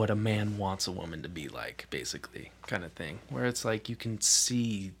what a man wants a woman to be like, basically, kind of thing. Where it's like you can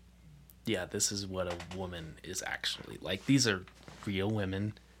see, yeah, this is what a woman is actually like. These are real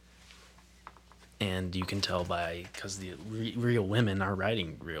women, and you can tell by because the real women are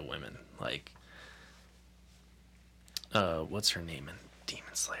writing real women. Like, what's her name in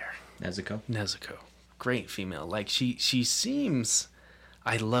Demon Slayer? Nezuko. Nezuko, great female. Like she seems,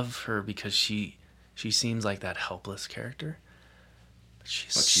 I love her because she seems like that helpless character.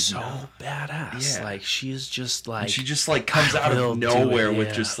 She's But she's so not. badass. Yeah. Like she is just like And she just like comes I out will of do nowhere it, with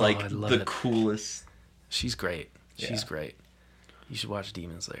yeah. just Oh, like I love the it. coolest. She's great. She's Yeah. great. You should watch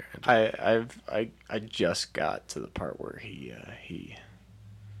Demon Slayer. Andrew. I just got to the part where he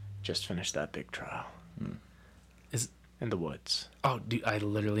just finished that big trial Is in the woods. oh, dude, I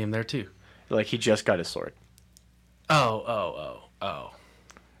literally am there too. Like he just got his sword. Oh.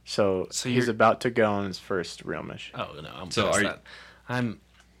 So So he's you're- about to go on his first real mission. Oh no, I'm So past are you- that.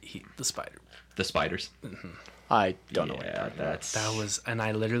 The spider. The spiders. I don't know what you're Yeah, talking about. that's That was, and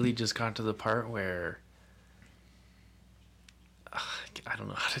I literally just got to the part where I don't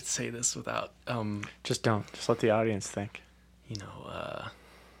know how to say this without Just don't. Just let the audience think. you know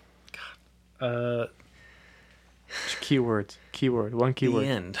Just keywords. Keyword. One the keyword.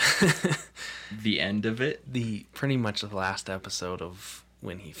 end. the end of it. The pretty much the last episode of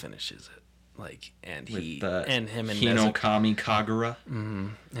when he finishes it, like, and With he the and him and Nezuko, Hinokami Kagura.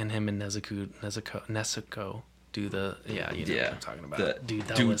 and him and Nezuko do the you know what Yeah, I'm talking about. the- Dude,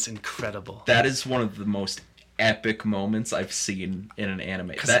 that dude, was incredible. That is one of the most epic moments I've seen in an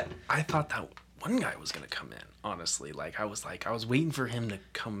anime. 'Cause That I thought that one guy was gonna come in. Honestly, I was waiting for him to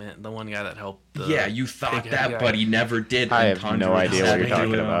come in. The one guy that helped. yeah, you thought big that, guy. but he never did. I and have no Tanjiro idea what had you're to do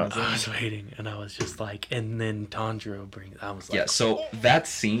talking it on about. his own. I was waiting, and I was just like, and then Tanjiro brings. I was like, Yeah, so that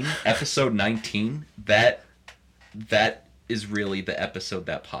scene, episode 19, that is really the episode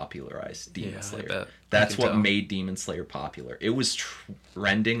that popularized Demon Yeah, I Slayer. bet. I That's can what tell. made Demon Slayer popular. It was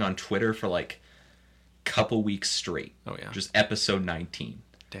trending on Twitter for like couple weeks straight. Oh, yeah. Just episode 19.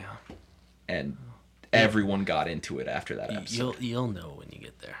 damn. And everyone got into it after that episode. You'll know when you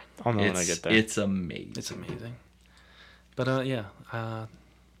get there. I'll know when I get there. It's amazing. It's amazing. But yeah,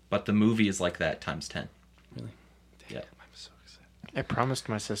 But the movie is like that times 10. really. Damn, Yeah. I'm so excited. I promised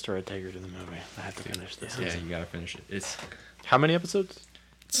my sister I'd take her to the movie. I have to finish this. Yeah, you gotta finish it. It's How many episodes?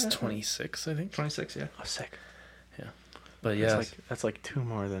 It's 26, I think. 26, yeah. Oh, sick. Yeah. But yeah, That's like two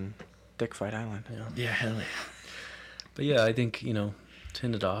more than Dick Fight Island. yeah. Yeah, hell yeah. But yeah, I think, to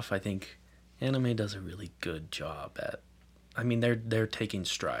end it off, I think anime does a really good job at. I mean, they're taking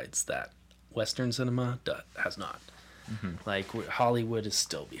strides that Western cinema has not. Like Hollywood is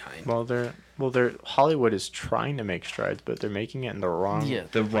still behind. Well, they're Hollywood is trying to make strides, but they're making it in the wrong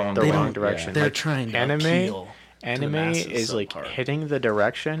The wrong, the They wrong don't- direction. They're Like, trying to anime- appeal to the Anime masses is so like hard. hitting the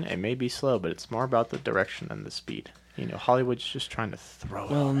direction. It may be slow, but it's more about the direction than the speed. Hollywood's just trying to throw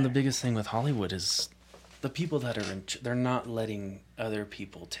it. Well, on and the there. biggest thing with Hollywood is the people that are they're not letting other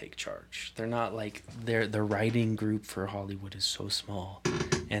people take charge. They're not like the writing group for Hollywood is so small,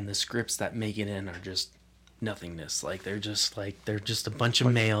 and the scripts that make it in are just nothingness. Like they're just a bunch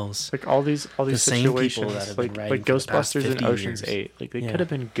of males. Like all these same people situations, that have been like writing for the past Ghostbusters and 50 Ocean's years. 8, like they Yeah. could have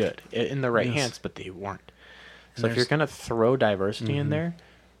been good in the right Yes. hands, but they weren't. And So if you're there's- gonna throw diversity in there,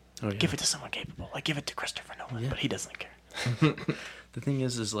 Oh, yeah. give it to someone capable. Like give it to Christopher Nolan, Yeah. but he doesn't care. The thing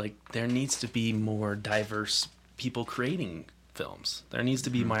is like there needs to be more diverse people creating films. There needs to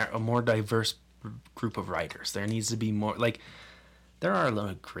be a more diverse group of writers. There needs to be more like there are a lot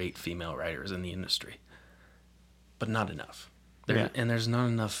of great female writers in the industry, but not enough. Yeah. And there's not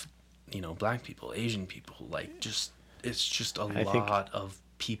enough, black people, Asian people. Like it's just a I think- lot of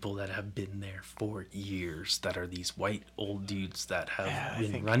people that have been there for years that are these white old dudes that have Yeah, I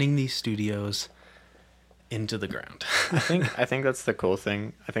been think- running these studios into the ground. I think that's the cool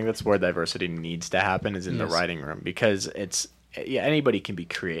thing. I think that's where diversity needs to happen is in the Yes. writing room, because anybody can be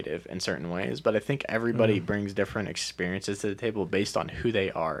creative in certain ways, but I think everybody brings different experiences to the table based on who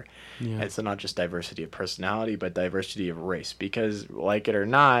they are. Yeah. It's not just diversity of personality, but diversity of race, because like it or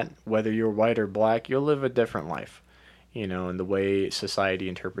not, whether you're white or black, you'll live a different life. And the way society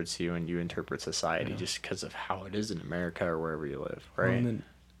interprets you and you interpret society just because of how it is in America or wherever you live, right? Well, and then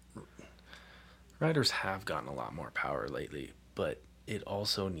writers have gotten a lot more power lately, but it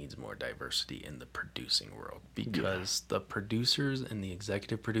also needs more diversity in the producing world because the producers and the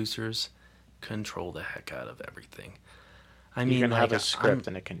executive producers control the heck out of everything. I mean, you can have a like, script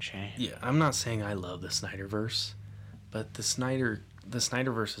and it can change. Yeah, I'm not saying I love the Snyderverse, but the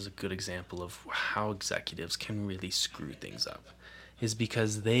Snyderverse is a good example of how executives can really screw things up. Is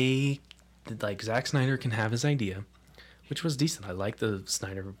because Zack Snyder can have his idea, which was decent. I like the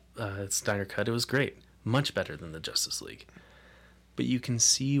Snyder cut. It was great, much better than the Justice League. But you can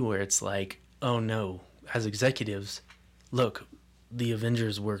see where it's like, oh no, as executives, look, the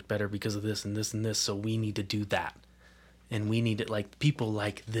Avengers worked better because of this and this and this, so we need to do that. And we need it like people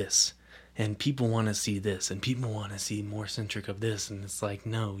like this. And people want to see this. And people want to see more centric of this. And it's like,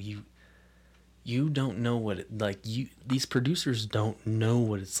 no, you don't know what it, like, these producers don't know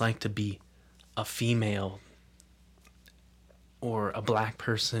what it's like to be a female or a black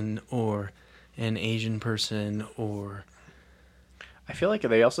person or an Asian person or I feel like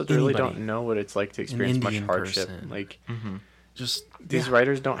they also really Anybody. don't know what it's like to experience much Indian hardship. person. Like just these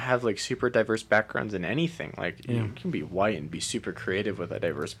writers don't have like super diverse backgrounds in anything. Like Yeah. you can be white and be super creative with a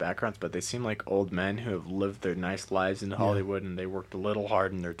diverse backgrounds, but they seem like old men who have lived their nice lives in Hollywood and they worked a little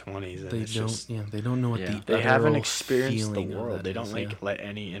hard in their 20s. And they it's don't just, they don't know what Yeah. the they haven't utteral experienced the feeling of world. that They don't is, like yeah. let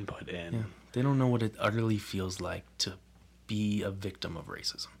any input in. Yeah. They don't know what it utterly feels like to be a victim of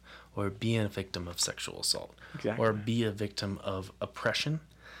racism or be a victim of sexual assault Exactly. or be a victim of oppression.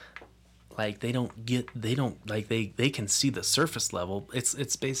 Like they can see the surface level.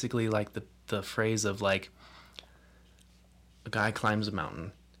 It's basically like the phrase of like a guy climbs a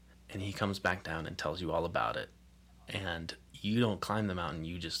mountain and he comes back down and tells you all about it. And you don't climb the mountain,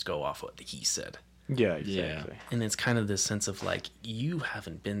 you just go off what he said. Yeah, exactly. And it's kind of this sense of like, you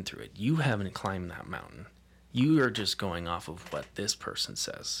haven't been through it. You haven't climbed that mountain. You are just going off of what this person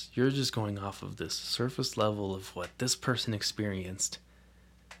says. You're just going off of this surface level of what this person experienced.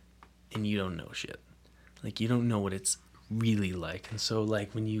 And you don't know shit. Like, you don't know what it's really like. And so,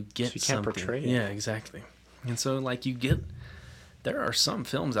 like, when you get So you can't something... portray it. Yeah, exactly. And so, like, you get... There are some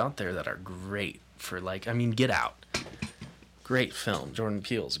films out there that are great for, like... I mean, Get Out. Great film. Jordan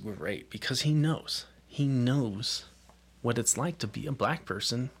Peele's great because he knows. He knows what it's like to be a black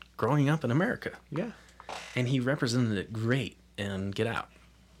person growing up in America. Yeah. And he represented it great in Get Out.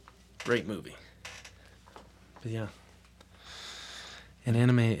 Great movie. But yeah. And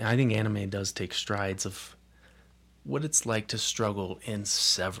I think anime does take strides of what it's like to struggle in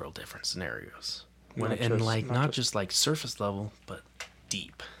several different scenarios. Not just like surface level, but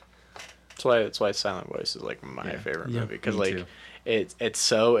deep. That's why Silent Voice is like my favorite Yeah, movie because me like too. it's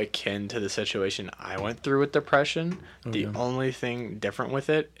so akin to the situation I went through with depression. The yeah. only thing different with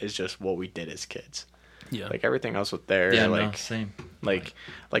it is just what we did as kids. Yeah. Like everything else with there, Yeah, like no, same. like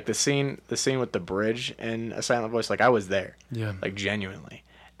the scene with the bridge in A Silent Voice, like I was there. Yeah. Like genuinely.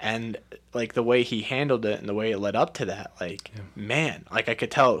 And like the way he handled it and the way it led up to that, like man, like I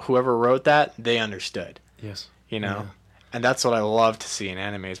could tell whoever wrote that, they understood. Yes. You know? Yeah. And that's what I love to see in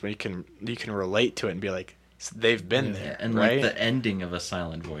animes when you can relate to it and be like they've been there, And right? like the ending of A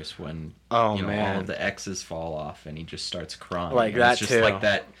Silent Voice when Oh, you know, man. all of the X's fall off and he just starts crying. Like And that it's just too. like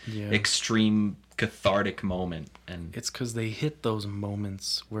that Yeah. extreme cathartic moment. And It's because they hit those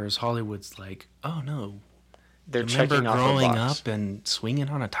moments, whereas Hollywood's like, oh no. They're Remember checking off a growing box. up and swinging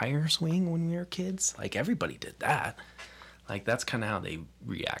on a tire swing when we were kids? Like, everybody did that. Like, that's kind of how they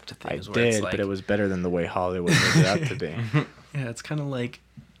react to I things. Where it's did, like, but it was better than the way Hollywood made it out to be. yeah, it's kind of like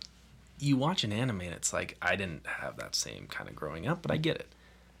you watch an anime and it's like, I didn't have that same kind of growing up, but I get it.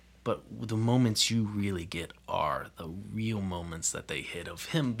 But the moments you really get are the real moments that they hit of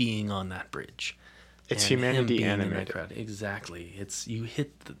him being on that bridge. It's and him humanity being in that animated. crowd. Exactly. It's you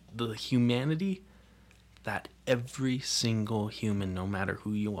hit the humanity that every single human, no matter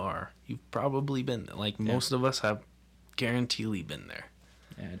who you are, you've probably been like most of us have guaranteedly been there.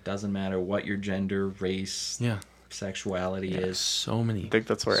 yeah, it doesn't matter what your gender, race, Yeah. sexuality There's is. so many. I think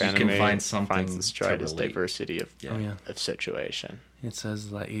that's where So you anime can find something finds its stride to is relate. diversity of Yeah. Oh yeah. of situation. It says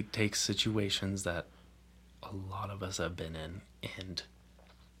that it takes situations that a lot of us have been in and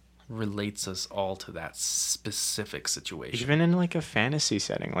relates us all to that specific situation. Even in like a fantasy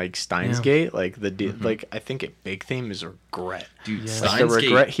setting, like Steins Gate, like like I think a big theme is regret. Dude, Yeah. Like the Steins Gate-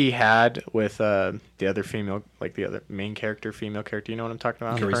 regret he had with the other female, like the other main character, female character. You know what I'm talking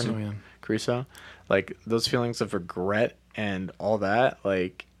about? Crusoe. Oh, yeah. Crusoe. Like those feelings of regret and all that.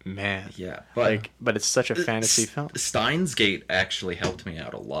 Like man. Yeah, but But it's such a fantasy film. Steins Gate actually helped me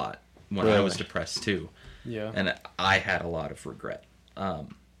out a lot when I was Really? depressed too. Yeah. And I had a lot of regret.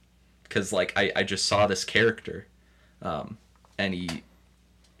 Because, like, I just saw this character, and he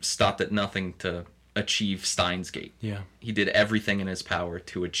stopped at nothing to achieve Steins Gate. Yeah. He did everything in his power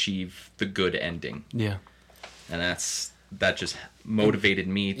to achieve the good ending. Yeah. And that just motivated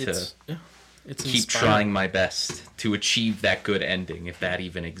me to It's keep inspiring. trying my best to achieve that good ending, if that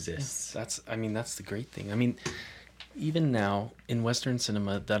even exists. That's the great thing. I mean, even now in Western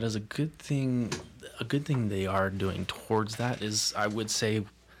cinema, that is a good thing. A good thing they are doing towards that is, I would say,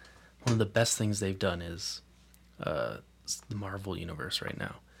 one of the best things they've done is the Marvel universe right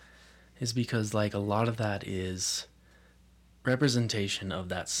now. Is because like a lot of that is representation of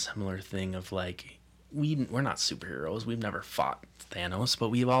that similar thing of like we're not superheroes. We've never fought Thanos, but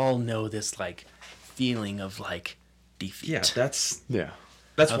we all know this like feeling of like defeat. Yeah, that's Yeah.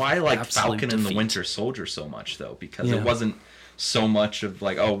 why I like absolute Falcon and the defeat. Winter Soldier so much, though, because Yeah. it wasn't so much of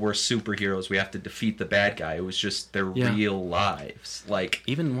like, oh, we're superheroes, we have to defeat the bad guy. It was just their Yeah. real lives. Like,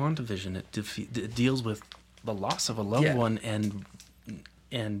 Even WandaVision, it deals with the loss of a loved one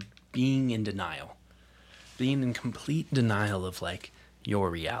and being in denial, being in complete denial of like your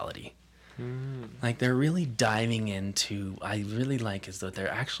reality. Like they're really diving into, I really like is that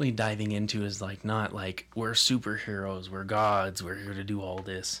they're actually diving into is like not like we're superheroes, we're gods, we're here to do all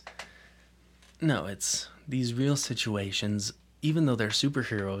this. No, it's these real situations. Even though they're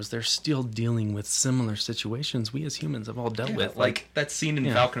superheroes, they're still dealing with similar situations we as humans have all dealt with. Like that scene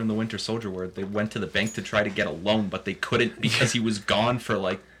in Falcon and the Winter Soldier where they went to the bank to try to get a loan, but they couldn't because he was gone for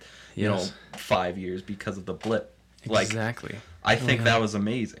like, you know, 5 years because of the blip. Like, exactly. I think that was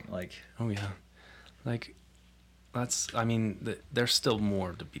amazing. Like, oh yeah, like that's. I mean, there's still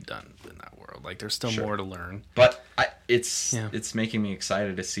more to be done in that world. Like, there's still more to learn. But it's making me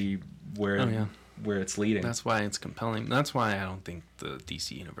excited to see where it's leading. That's why it's compelling. That's why I don't think the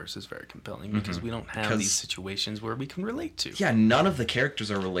DC universe is very compelling, because we don't have these situations where we can relate to. Yeah, none of the characters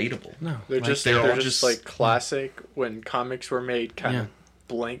are relatable. No, they're like, just they're just like classic when comics were made kind of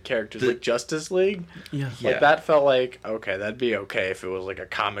blank characters, like Justice League. Like that felt like, okay, that'd be okay if it was like a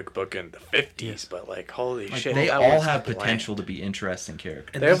comic book in the 50s, but like holy shit, they all have potential to be interesting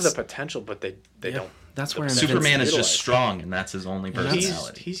characters. They have the potential, but they don't. That's where Superman is just strong, and that's his only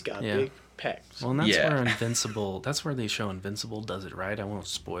personality. He's got big pecs. Well, and that's where Invincible, that's where they show Invincible does it right. I won't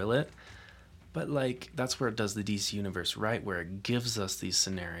spoil it, but like that's where it does the DC universe right, where it gives us these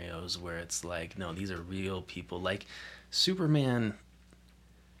scenarios where it's like, no, these are real people. Like Superman,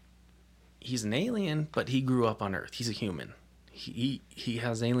 he's an alien, but he grew up on Earth. He's a human. He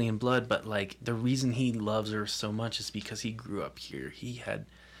has alien blood, but like the reason he loves Earth so much is because he grew up here. He had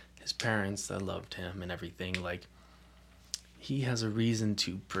his parents that loved him and everything. Like he has a reason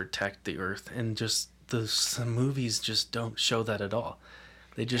to protect the Earth, and just some movies just don't show that at all.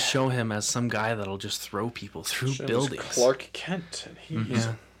 They just show him as some guy that'll just throw people through buildings. Clark Kent, and he's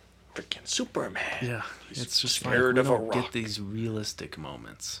freaking Superman. Yeah, it's just scared like we of a don't rock. get these realistic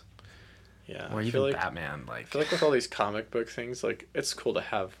moments. Yeah, Or even Batman. Like, I feel like with all these comic book things, like it's cool to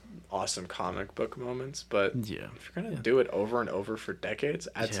have awesome comic book moments, but if you're gonna do it over and over for decades,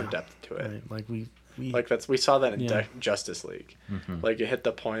 add some depth to it. Right. Like we saw that in Justice League. Like it hit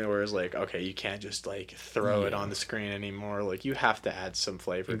the point where it's like, okay, you can't just like throw it on the screen anymore. Like you have to add some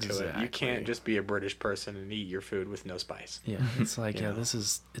flavor to it. You can't just be a British person and eat your food with no spice. Yeah, it's like this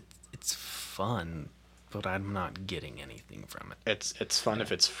is it's fun, but I'm not getting anything from it. It's fun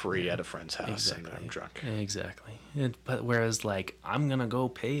if it's free at a friend's house and I'm drunk. Exactly. But whereas like I'm gonna go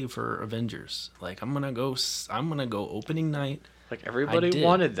pay for Avengers. Like I'm gonna go opening night. Like everybody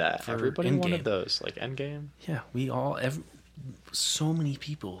wanted that. Everybody Endgame. wanted those. Like Endgame. Yeah, so many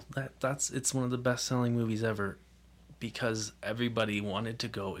people. It's one of the best selling movies ever, because everybody wanted to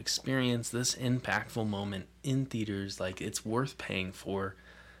go experience this impactful moment in theaters. Like it's worth paying for,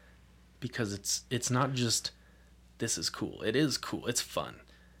 because it's not just this is cool. It is cool. It's fun,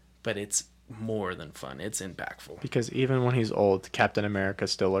 but it's more than fun. It's impactful. Because even when he's old, Captain America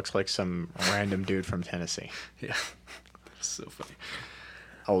still looks like some random dude from Tennessee. Yeah, that's so funny.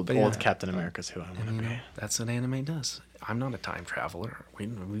 Old Captain America's who I want to be. That's what anime does. I'm not a time traveler. We've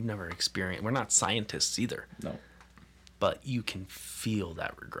never experienced. We're not scientists either. No. But you can feel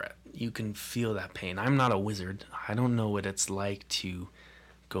that regret. You can feel that pain. I'm not a wizard. I don't know what it's like to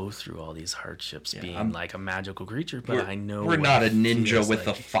go through all these hardships being like a magical creature, but I know we're not a ninja with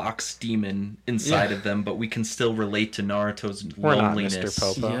a fox demon inside of them, but we can still relate to Naruto's loneliness. Not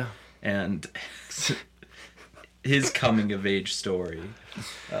Mr. Popo. And his coming of age story.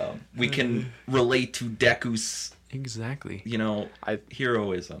 We can relate to Deku's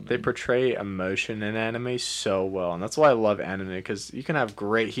heroism. They portray emotion in anime so well, and that's why I love anime, because you can have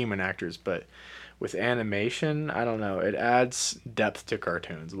great human actors, but with animation, I don't know, it adds depth to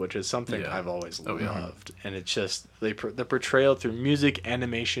cartoons, which is something I've always loved. And it's just the portrayal through music,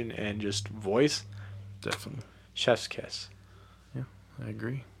 animation, and just voice. Definitely. Chef's kiss. Yeah, I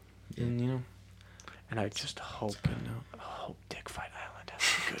agree. And and I just hope Dick Fight Island has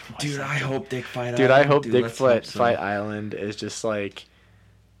a good voice. Dude, I hope Dick Fight Island. Dude, I hope Dick Fight Island is just like,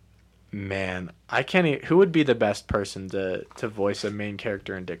 man, I can't. Who would be the best person to voice a main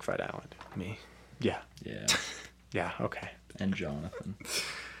character in Dick Fight Island? Me. Yeah. Yeah. Yeah. Okay. And Jonathan.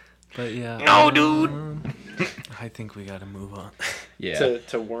 But yeah. No, dude. I think we got to move on. Yeah.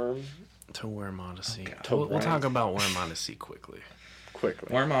 To Worm. To Worm Odyssey. Okay. We'll talk about Worm Odyssey quickly.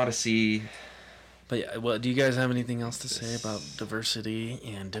 Worm Odyssey. But yeah, well, do you guys have anything else to say about diversity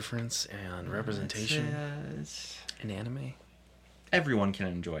and difference and representation in anime? Everyone can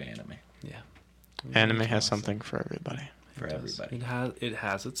enjoy anime. Yeah. Anime has something for everybody. It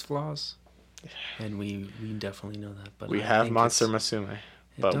has its flaws, and we definitely know that. But we have Monster Musume.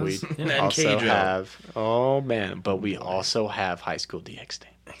 But we does. And also Keijo. have but we also have High School DxD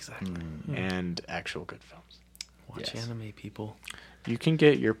Exactly. and actual good films. Watch Yes. anime, people. You can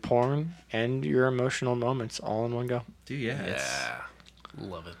get your porn and your emotional moments all in one go. Dude, yeah, Yeah.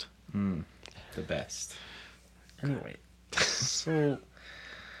 Love it. it's the best. Anyway, so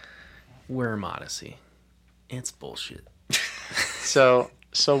Worm Odyssey. It's bullshit. So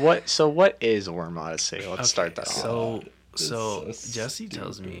what is Worm Odyssey? Let's start that off. So so Jesse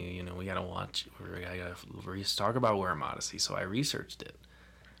tells me, we gotta watch. Talk about Worm Odyssey. So I researched it,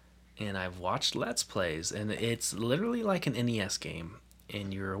 and I've watched Let's Plays, and it's literally like an NES game,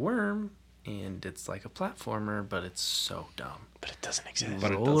 and you're a worm, and it's like a platformer, but it's so dumb. But it doesn't You exist.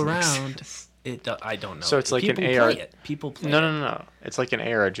 But it roll doesn't around. exist. I don't know. So it's like an People AR play it. People play No, it. no. It's like an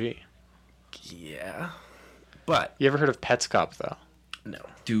ARG. Yeah, but You ever heard of Petscop though? no.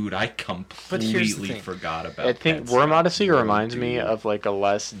 Dude, I here's the completely thing. forgot about I think Petscop. Worm Odyssey Bro, reminds me dude. of like a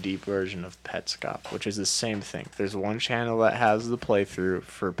less deep version of Petscop, which is the same thing. There's one channel that has the playthrough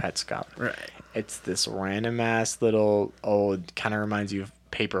for Petscop. Right. It's this random ass little old, kind of reminds you of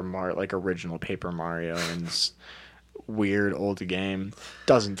Paper Mario, like original Paper Mario, and it's weird old game.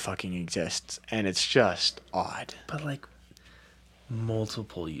 Doesn't fucking exist, and it's just odd. But like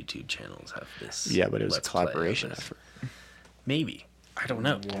multiple YouTube channels have this. Yeah, but it was a Let's Play of collaboration this. effort. Maybe. I don't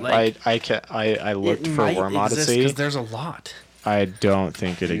know. Like I looked for Worm Odyssey. because there's a lot. I don't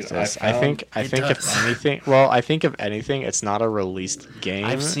think it Dude, exists. I I think It if does. anything, well, I think if anything, it's not a released game.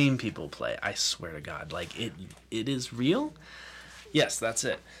 I've seen people play. I swear to God, like it is real. Yes, that's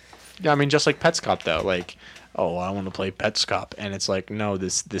it. Yeah, I mean, just like Petscop though. Like, oh, I want to play Petscop, and it's like, no,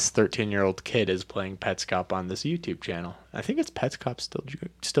 this 13-year-old kid is playing Petscop on this YouTube channel. I think it's Petscop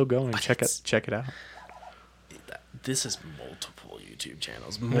still going. But Check it out. This is multiple YouTube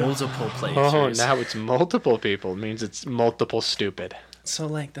channels, multiple Oh, playthroughs. now it's multiple people. It means it's multiple stupid. So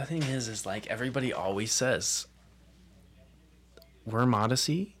like the thing is like everybody always says Worm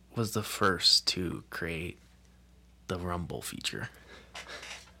Odyssey was the first to create the Rumble feature.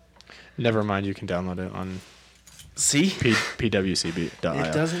 Never mind, you can download it on See? pwcb.io.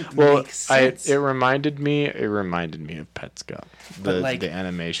 It doesn't well, make sense. It reminded me of Petscop. But, like- The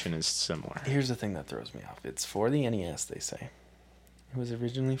animation is similar. Here's the thing that throws me off. It's for the NES, they say. It was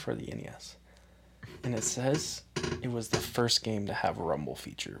originally for the NES. And it says it was the first game to have a rumble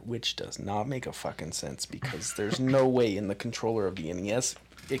feature, which does not make a fucking sense because there's no way in the controller of the NES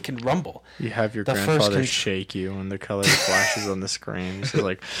it can rumble. You have your The first grandfather shake you when the color flashes on the screen. So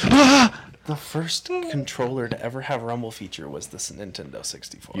like, The first controller to ever have a rumble feature was the Nintendo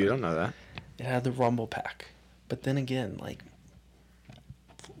 64. you don't know that. It had the rumble pack. But then again, like,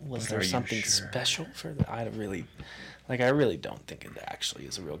 was But there are you something sure? special for that? I really don't think it actually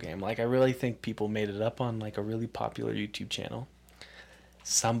is a real game. Like, I really think people made it up on, like, a really popular YouTube channel.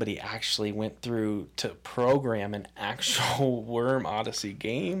 Somebody actually went through to program an actual Worm Odyssey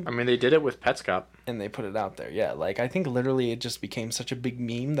game, I mean, they did it with Petscop. and they put it out there. Yeah, like, I think literally it just became such a big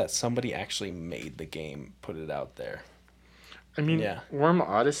meme that somebody actually made the game, put it out there. I mean, Yeah. Worm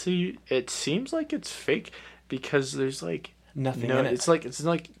Odyssey. It seems like it's fake because there's like Nothing no. in it. It's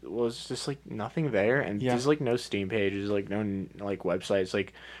just like nothing there, and Yeah. there's like no Steam pages, like no like websites,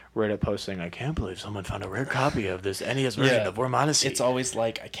 like Reddit posting. I can't believe someone found a rare copy of this NES version of Worm Odyssey. It's always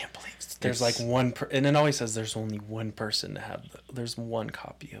like, I can't believe there's like one, and it always says there's only one person to have, there's one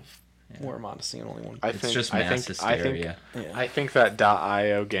copy of Worm Odyssey and only one I person. It's just mass hysteria. Yeah. I think that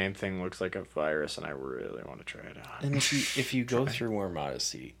 .io game thing looks like a virus, and I really want to try it out. And if you go through Worm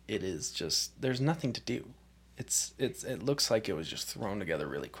Odyssey, it is just, there's nothing to do. It looks like it was just thrown together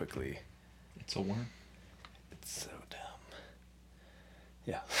really quickly. It's a worm. It's so dumb.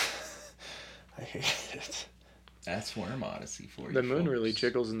 Yeah. I hate it. That's Worm Odyssey for you. The moon really folks.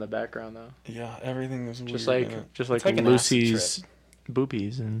 jiggles in the background though, Yeah, everything is just weird like in it. just like, It's like an Lucy's acid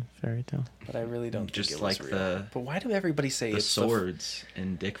boobies in Fairy Tale. But I really don't Just think it was like real. the- But why do everybody say The it's swords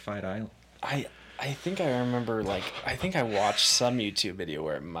in Dick Fight Island. I think I remember, like, I think I watched some YouTube video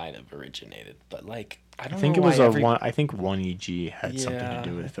where it might have originated, but like I don't I think know it was why one. I think 1EG had something to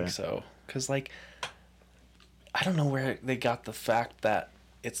do I with think it. so, because like I don't know where they got the fact that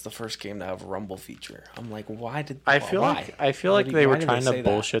it's the first game to have a rumble feature. I'm like, why did I feel why? like they were Why did trying say to that?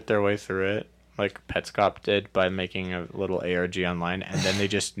 bullshit their way through it, like Petscop did by making a little ARG online, and then they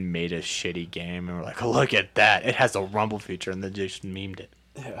just made a shitty game and were like, look at that, it has a rumble feature, and then just memed it.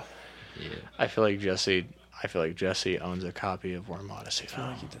 Yeah, Yeah. I feel like Jesse owns a copy of Worm Odyssey. I feel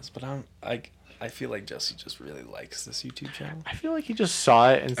like he does, but I feel like Jesse just really likes this YouTube channel. I feel like he just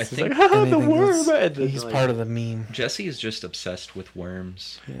saw it and I he's think- like, haha, And I the think worm. that's- And then, He's like, part of the meme. Jesse is just obsessed with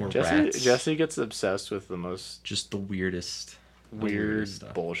worms or Jesse. rats. Jesse gets obsessed with the most. Just the weirdest weird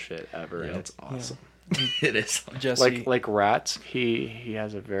stuff. bullshit ever, and Yep. it's awesome. It is. Jesse, Like rats, he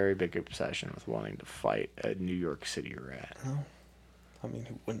has a very big obsession with wanting to fight a New York City rat. I mean,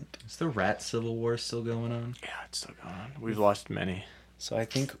 who wouldn't? Is the rat civil war still going on? Yeah, it's still going on. We've lost many. So I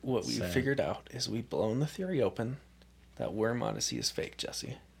think what we Sad. figured out is we've blown the theory open that Worm Odyssey is fake,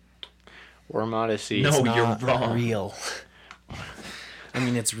 Jesse. Worm Odyssey. No, It's you're not wrong. real. I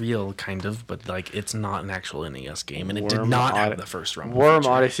mean, it's real, kind of, but like it's not an actual NES game, and it did Worm not have Od- the first rumble Worm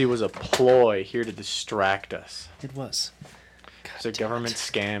feature. Odyssey was a ploy here to distract us. It was. It's a government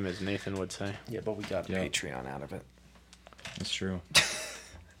scam, as Nathan would say. Yeah, but we got Yeah. Patreon out of it. That's true.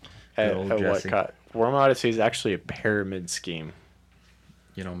 At old what Jesse. cut? Worm Odyssey is actually a pyramid scheme,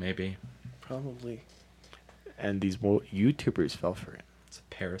 You know, maybe Probably. and these YouTubers fell for it. it's a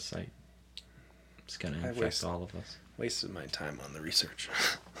parasite. It's gonna I infect waste- all of us. Wasted my time on the research.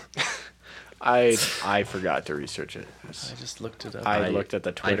 I forgot to research it. I just looked it up. I looked at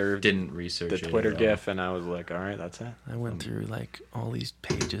the Twitter, I didn't research the it Twitter at all. GIF, and I was like, all right, that's it. I went through like all these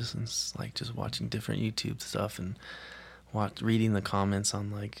pages and like just watching different YouTube stuff and reading the comments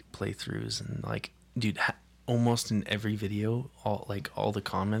on like playthroughs and like, dude, almost in every video, all the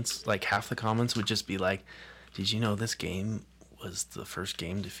comments, like half the comments would just be like, "Did you know this game was the first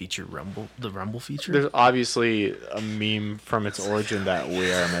game to feature the Rumble feature?" There's obviously a meme from its origin that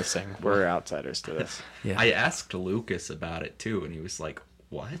we are missing. We're outsiders to this. Yeah. I asked Lucas about it too, and he was like,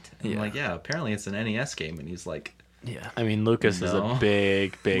 "What?" And I'm Yeah. like, "Yeah, apparently it's an NES game." And he's like, Yeah. I mean, Lucas is No. a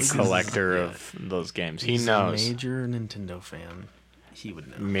big Lucas is- collector yeah. of those games. He He's knows. a major Nintendo fan. He would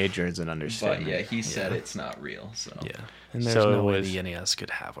know. Major is an "But understatement. yeah, he said Yeah. it's not real." So Yeah. And there's So no it way was- the NES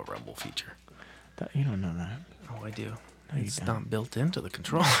could have a Rumble feature. You don't know that. Oh, I do. you It's don't. not built into the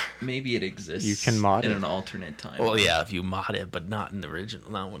controller. maybe it exists. You can mod in it. an alternate time. Well, yeah, if you mod it, but not in the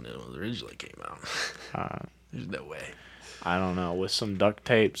original, not when it originally came out. Uh, There's no way. I don't know. With some duct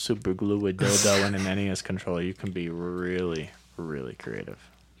tape, super glue, a dildo, and an NES controller, you can be really, really creative.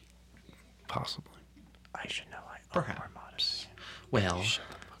 Possibly. I should know. Perhaps. Well,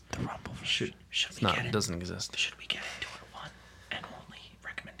 The Rumble. should It's we not. get It in, doesn't exist. should we get into our one and only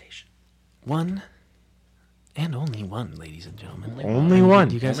recommendation? One and only one, ladies and gentlemen. Only one.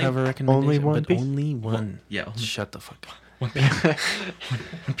 Do you guys Only- have a recommendation? only one but piece? only one. Yeah, only- Shut the fuck up. One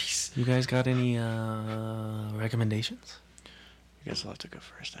piece. You guys got any recommendations? I guess I'll have to go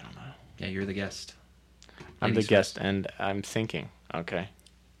first. I don't know. Yeah, you're the guest. I'm the Ladies guest, first. and I'm thinking. Okay.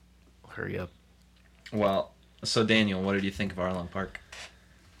 Hurry up. Well, so Daniel, what did you think of Arlong Park?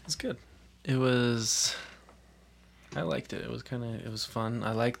 It's good. It was. I liked it. It was fun.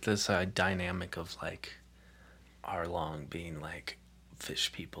 I liked this dynamic of like Arlong being like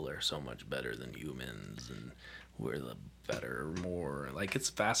fish people are so much better than humans and we're the better, more like it's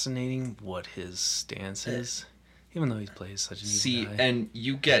fascinating what his stance is, even though he plays such an easy See, guy. and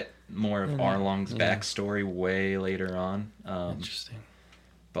you get more of Yeah, Arlong's yeah. backstory way later on. Interesting.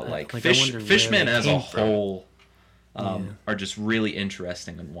 But like, Like, I wonder where Fishmen they as a came from. whole Yeah. are just really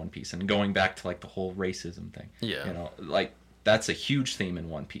interesting in One Piece, and going back to like the whole racism thing. Yeah. You know, like that's a huge theme in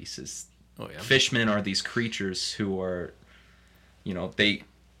One Piece. Is Oh yeah. Fishmen are these creatures who are, you know, they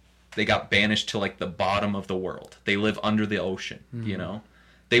got banished to like the bottom of the world. They live under the ocean. Mm-hmm. You know,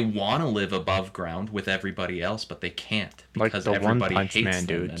 they want to live above ground with everybody else, but they can't Like because the One everybody Punch hates Man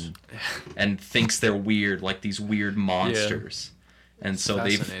them dudes. and thinks they're weird, like these weird monsters. And so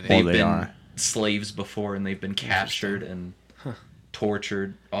they've fascinating. Well, they been are. slaves before, and they've been captured and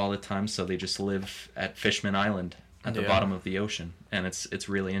tortured all the time. So they just live at Fishman Island at the Yeah. bottom of the ocean, and it's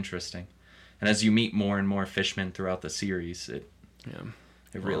really interesting. And as you meet more and more fishmen throughout the series, it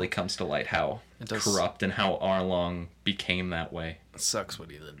really comes to light how It does- corrupt and how Arlong became that way. It sucks what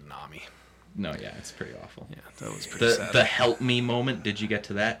he did to Nami. No, yeah, it's pretty awful. Yeah, that was pretty The sad. the help me moment. Did you get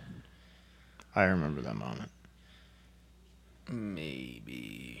to that? I remember that moment.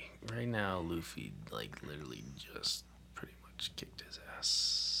 Maybe right now Luffy like literally just pretty much kicked his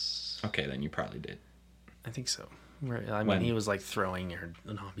ass. Okay, then you probably did. I think so. Right. I mean, When? he was like throwing her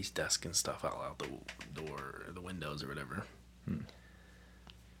Nami's desk and stuff out the door, or the windows, or whatever. Yeah,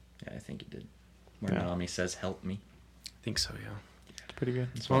 I think you did. Where Yeah. Nami says, "Help me." I think so. Yeah. It's pretty good.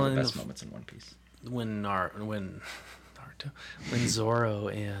 It's Well, one of the in best the- moments in One Piece. When Zoro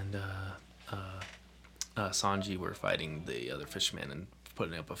and Sanji were fighting the other fishmen and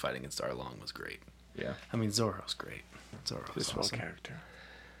putting up a fight against Arlong was great. Yeah. I mean, Zoro's great. Zoro's This whole awesome. character.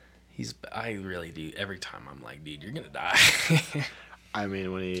 I really do. Every time I'm like, dude, you're gonna die. I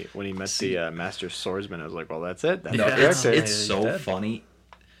mean, when he met the Master Swordsman, I was like, well, that's it. That's No, the it's character. He's so dead. funny.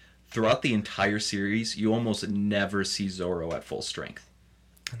 Throughout the entire series, you almost never see Zoro at full strength.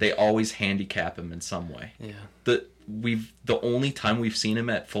 They always handicap him in some way. Yeah. the only time we've seen him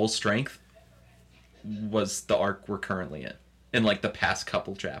at full strength was the arc we're currently in like the past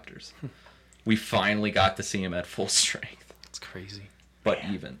couple chapters. We finally got to see him at full strength. It's crazy. But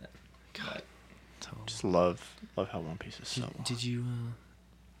even then. God. Just love how One Piece is so long. Did you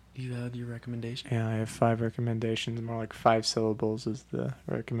you had your recommendation? Yeah, I have 5 recommendations. More like 5 syllables is the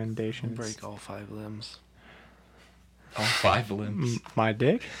recommendations. Break all 5 limbs. All 5 limbs. My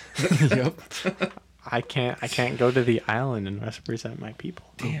dick? Yep. I can't go to the island and represent my people.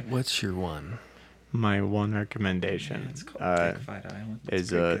 Damn it. What's your one? My one recommendation It's called Dignified Island.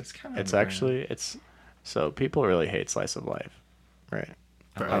 is so people really hate slice of life, right?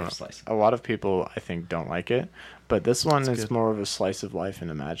 I love slice. A lot of people I think don't like it, but this one That's is good. more of a slice of life in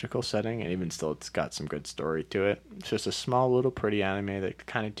a magical setting, and even still, it's got some good story to it. It's just a small, little, pretty anime that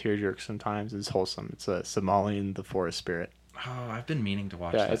kind of tearjerks sometimes. It's wholesome. It's a Somalian the Forest Spirit. Oh, I've been meaning to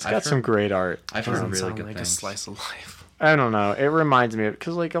watch Yeah, that. it's got some great art. I've heard Doesn't really sound good like things. a slice of life. I don't know. It reminds me of,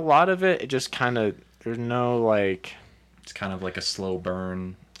 because like a lot of it just kind of, there's no like It's kind of like a slow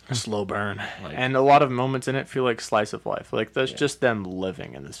burn. slow burn, Like- and a lot of moments in it feel like slice of life. Like there's Yeah. just them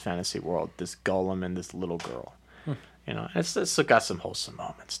living in this fantasy world, this golem and this little girl. You know, it's got some wholesome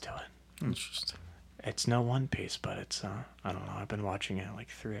moments to it. Interesting. It's no One Piece, but it's I don't know. I've been watching it at like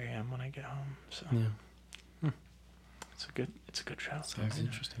 3 a.m. when I get home, so Yeah. it's a good show. Sounds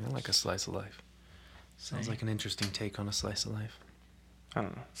interesting. I like a slice of life. Sounds like an interesting take on a slice of life. I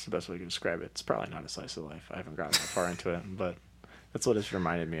don't know. It's the best way to describe it. It's probably not a slice of life. I haven't gotten that far into it, but that's what it's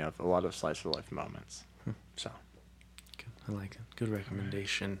reminded me of. A lot of slice of life moments. So Good. I like it. Good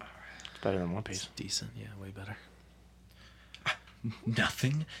recommendation. it's better than One It's Piece. decent. Yeah, way better.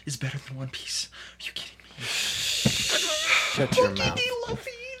 Nothing is better than One Piece. Are you kidding me? Shut your mouth.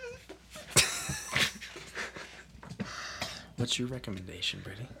 What's your recommendation,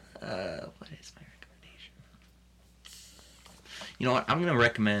 Brady? What is my recommendation? You know what? I'm gonna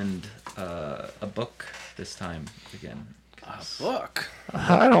recommend a book this time again. Book.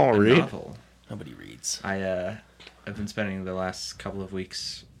 I don't A read. novel. Nobody reads. I've been spending the last couple of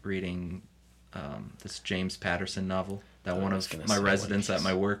weeks reading this James Patterson novel that one I was of gonna my say, residents what at is-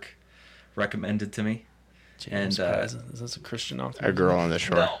 my work recommended to me. James And, Patterson. Is this a Christian author? A Girl on the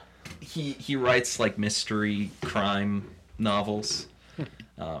Shore. No, he writes like mystery crime novels.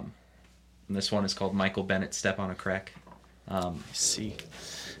 And this one is called Michael Bennett Step on a Crack. I see.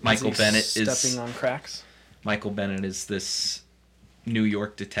 Michael Is he Bennett stepping on cracks. Michael Bennett is this New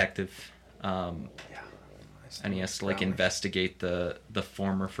York detective, Yeah. and he has to like investigate the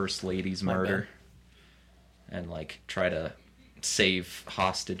former first lady's My murder, and like try to save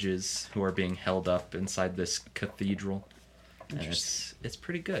hostages who are being held up inside this cathedral. And it's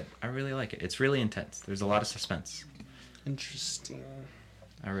pretty good. I really like it. It's really intense. There's a lot of suspense. Interesting.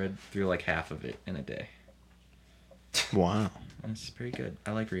 I read through like half of it in a day. Wow. It's pretty good.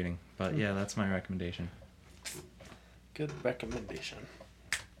 I like reading, but yeah, that's my recommendation. Good recommendation.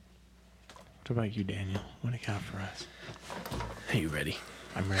 What about you, Daniel? What do you got for us? Are you ready?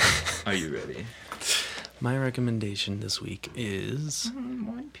 I'm ready. Are you ready? My recommendation this week is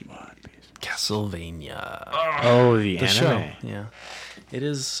One Piece. Castlevania. Oh, the The anime. show. Yeah. It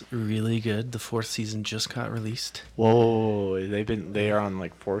is really good. The 4th season just got released. Whoa, they are on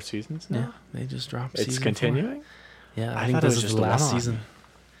like 4 seasons now. Yeah. They just dropped It's season 4. continuing. Yeah, I I think thought it this was is just the a last one-off. season.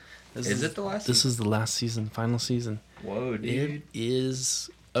 Is it the last This season? is the last season, final season. Whoa, dude. It is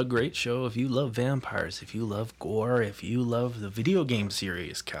a great show if you love vampires, if you love gore, if you love the video game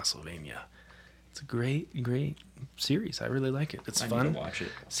series Castlevania. It's a great, great series. I really like it. It's I fun. need to watch it.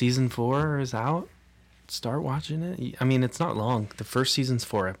 Season 4 is out. Start watching it. I mean, it's not long. The first season's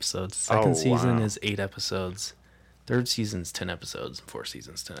 4 episodes. Second Oh, season wow. is 8 episodes. Third season's 10 episodes. And 4th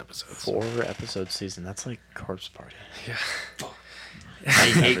season's 10 episodes. 4 episode season. That's like Corpse Party. Yeah. I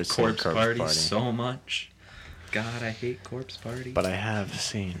never hate seen Corpse Corpse Party Party. so much. God, I hate Corpse Party. But I have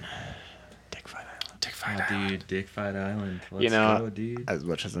seen Dick Fight Island. Dick Fight Oh, Island. dude, Dick Fight Island. Let's You know, go, dude. as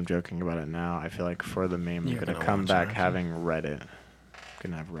much as I'm joking about it now, I feel like for the meme, I'm You're gonna gonna come watch back it, aren't having read it.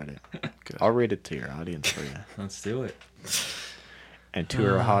 Gonna have read it. Good. I'll read it to your audience for you. Let's do it. And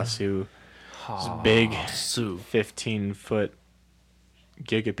Turuhasu, big Sue. 15-foot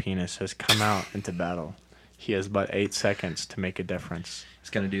gigapenis has come out into battle. He has but 8 seconds to make a difference. He's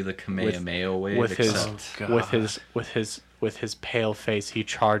gonna do the Kamehameha wave, with his except God. with his pale face, he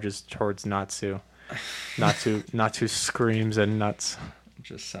charges towards Natsu. Natsu screams and nuts. it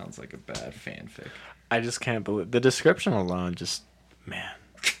just sounds like a bad fanfic. I just can't believe the description alone. Just man,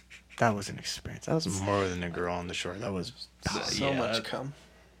 that was an experience. That was more than a girl on the shore. That was. So Yeah. much cum.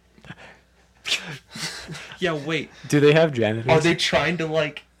 Yeah, wait. Do they have janitors? Are they trying to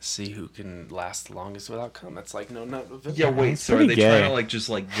like See who can last the longest without cum. It's like no. Yeah, wait. So are pretty they gay. trying to like just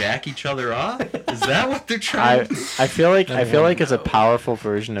like jack each other off? Is that what they're trying? I feel like it's a no. powerful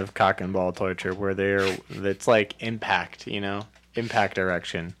version of cock and ball torture where it's like impact, impact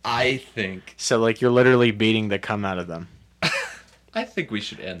erection. I think So like you're literally beating the cum out of them. we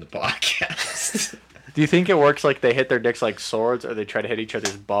should end the podcast. Do you think it works like they hit their dicks like swords, or they try to hit each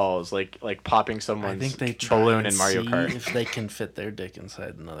other's balls, like popping I someone's think they try balloon and in Mario see Kart, if they can fit their dick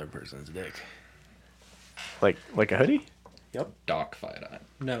inside another person's dick. like a hoodie? Yep. Dogfight on.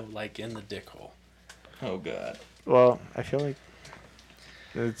 No, like in the dick hole. Oh god. Well, I feel like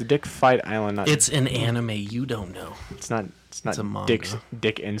it's Dick Fight Island. Not, It's an anime you don't know. It's not a manga.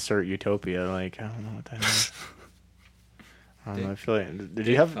 Dick Insert Utopia. Like I don't know what that is. I don't know. I feel like did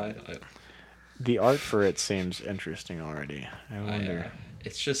you have the art for it seems interesting already. I wonder.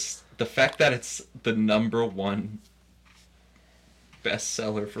 It's just the fact that it's the #1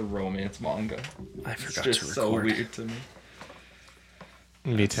 bestseller for romance manga. I It's forgot just to record. so weird to me.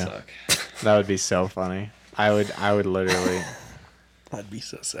 Me too. Suck. That would be so funny. I would literally. I'd be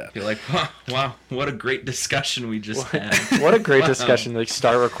so sad. You're like, wow, what a great discussion we just had. What a great Wow. discussion! Like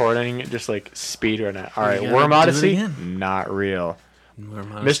start recording, just like speed run it. All right, gotta Worm do it Odyssey, again. not real.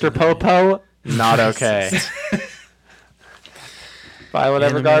 Mr. Mr. Popo, not okay. Violet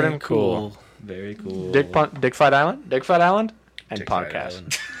Evergarden, cool. Very cool. Dick Fight Island, and Dick Fight podcast.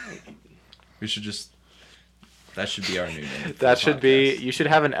 Island. We should just. That should be our new name. for That the should be. podcast. You should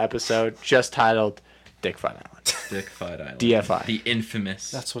have an episode just titled Dick Fight Island. Dick Fight Island. DFI. The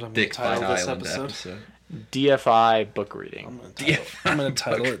infamous. That's what I'm Dick gonna Fight title this Island episode. DFI book reading. I'm gonna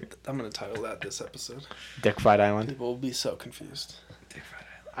title it. I'm gonna title that this episode. Dick Fight Island. People will be so confused. Dick Fight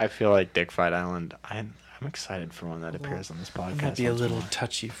Island. I feel like Dick Fight Island. I'm excited for when that appears on this podcast. It might be a once little more.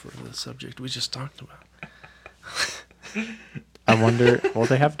 touchy for the subject we just talked about. I wonder. Well,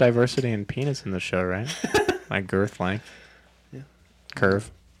 they have diversity in penis in the show, right? Like girth, length, Yeah.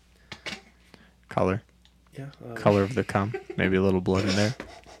 curve, color, Yeah. color of the cum. Maybe a little blood in there.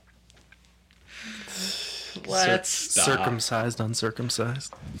 Let's stop. Circumcised,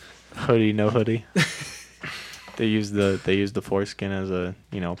 uncircumcised. Hoodie, no hoodie. They use the foreskin as a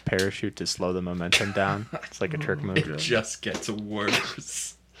parachute to slow the momentum down. It's like a trick move. It just gets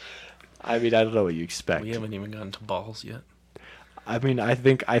worse. I mean, I don't know what you expect. We haven't even gotten to balls yet. I mean, I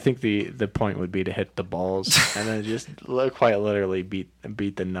think the point would be to hit the balls and then just quite literally beat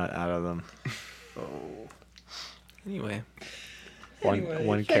the nut out of them. Oh. Anyway. One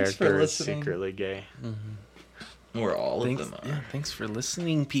thanks for character is listening. secretly gay. Or all Thanks, of them are. yeah, thanks for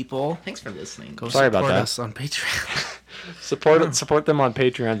listening, people. Thanks for listening. Go Sorry support about that. us on Patreon. Support them on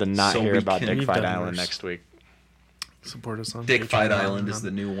Patreon to not So hear we about can- Dick We've Fight done Island worse. next week. Support us on Dick Patreon. Fight Island is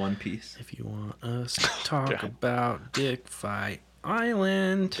the new One Piece. If you want us to talk God. about Dick Fight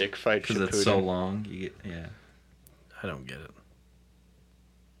Island. Dick Fight Because it's so Shippuden. long. You get, yeah. I don't get it.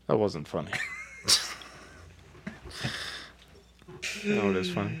 That wasn't funny. No, it is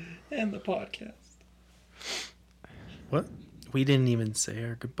funny. And the podcast. What? We didn't even say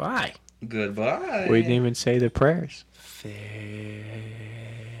our goodbye. Goodbye. We didn't even say the prayers.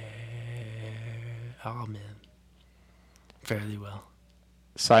 Amen. Fairly well.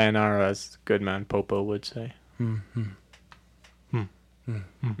 Sayonara, as Goodman Popo would say.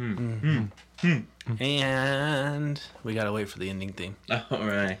 And we gotta wait for the ending theme. All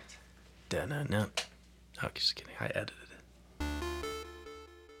right. No. Oh, just kidding. I edited it.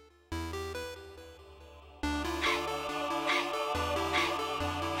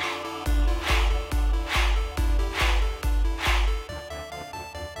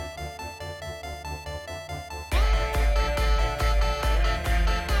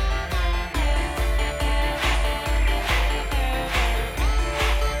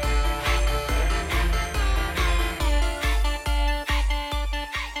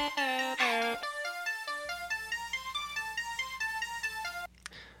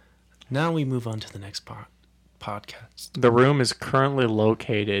 Now we move on to the next podcast. The room is currently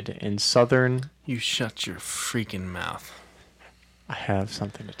located in southern. You shut your freaking mouth. I have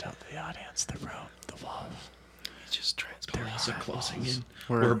something to tell the audience. The room, the walls. You just transport Doors are closing in.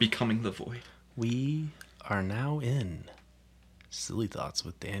 We're- We're becoming the void. We are now in Silly Thoughts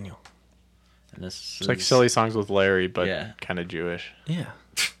with Daniel. And this It's like silly songs with Larry, but Yeah. kind of Jewish. Yeah.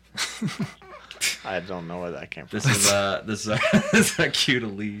 I don't know where that came from. This is our cue to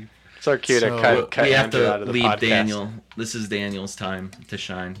leave. It's our cue So, to cut We have Andrew to out of the leave podcast. Daniel. This is Daniel's time to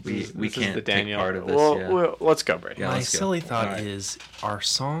shine. We This is can't the take Daniel. part of this. Well, yeah. well, let's go, Brady. Yeah, My let's go. silly thought Alright. is,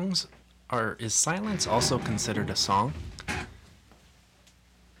 is silence also considered a song?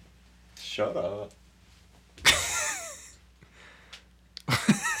 Shut up.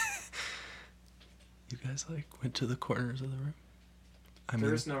 guys like went to the corners of the room? I mean,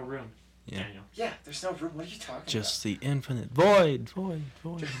 There's no room, yeah. Daniel. Yeah, there's no room. What are you talking Just the infinite void.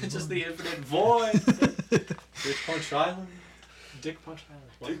 Just the infinite void. Dick Punch Island. Dick Punch Island.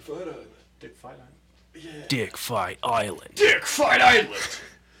 about? Dick Fight Island. Dick Fight Island. Yeah. Dick Fight Island. Dick Fight Island.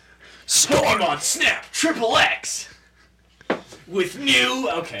 Star Pokemon Snap Triple X. With new.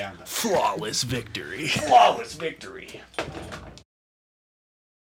 Okay, I'm done. flawless victory. Flawless victory.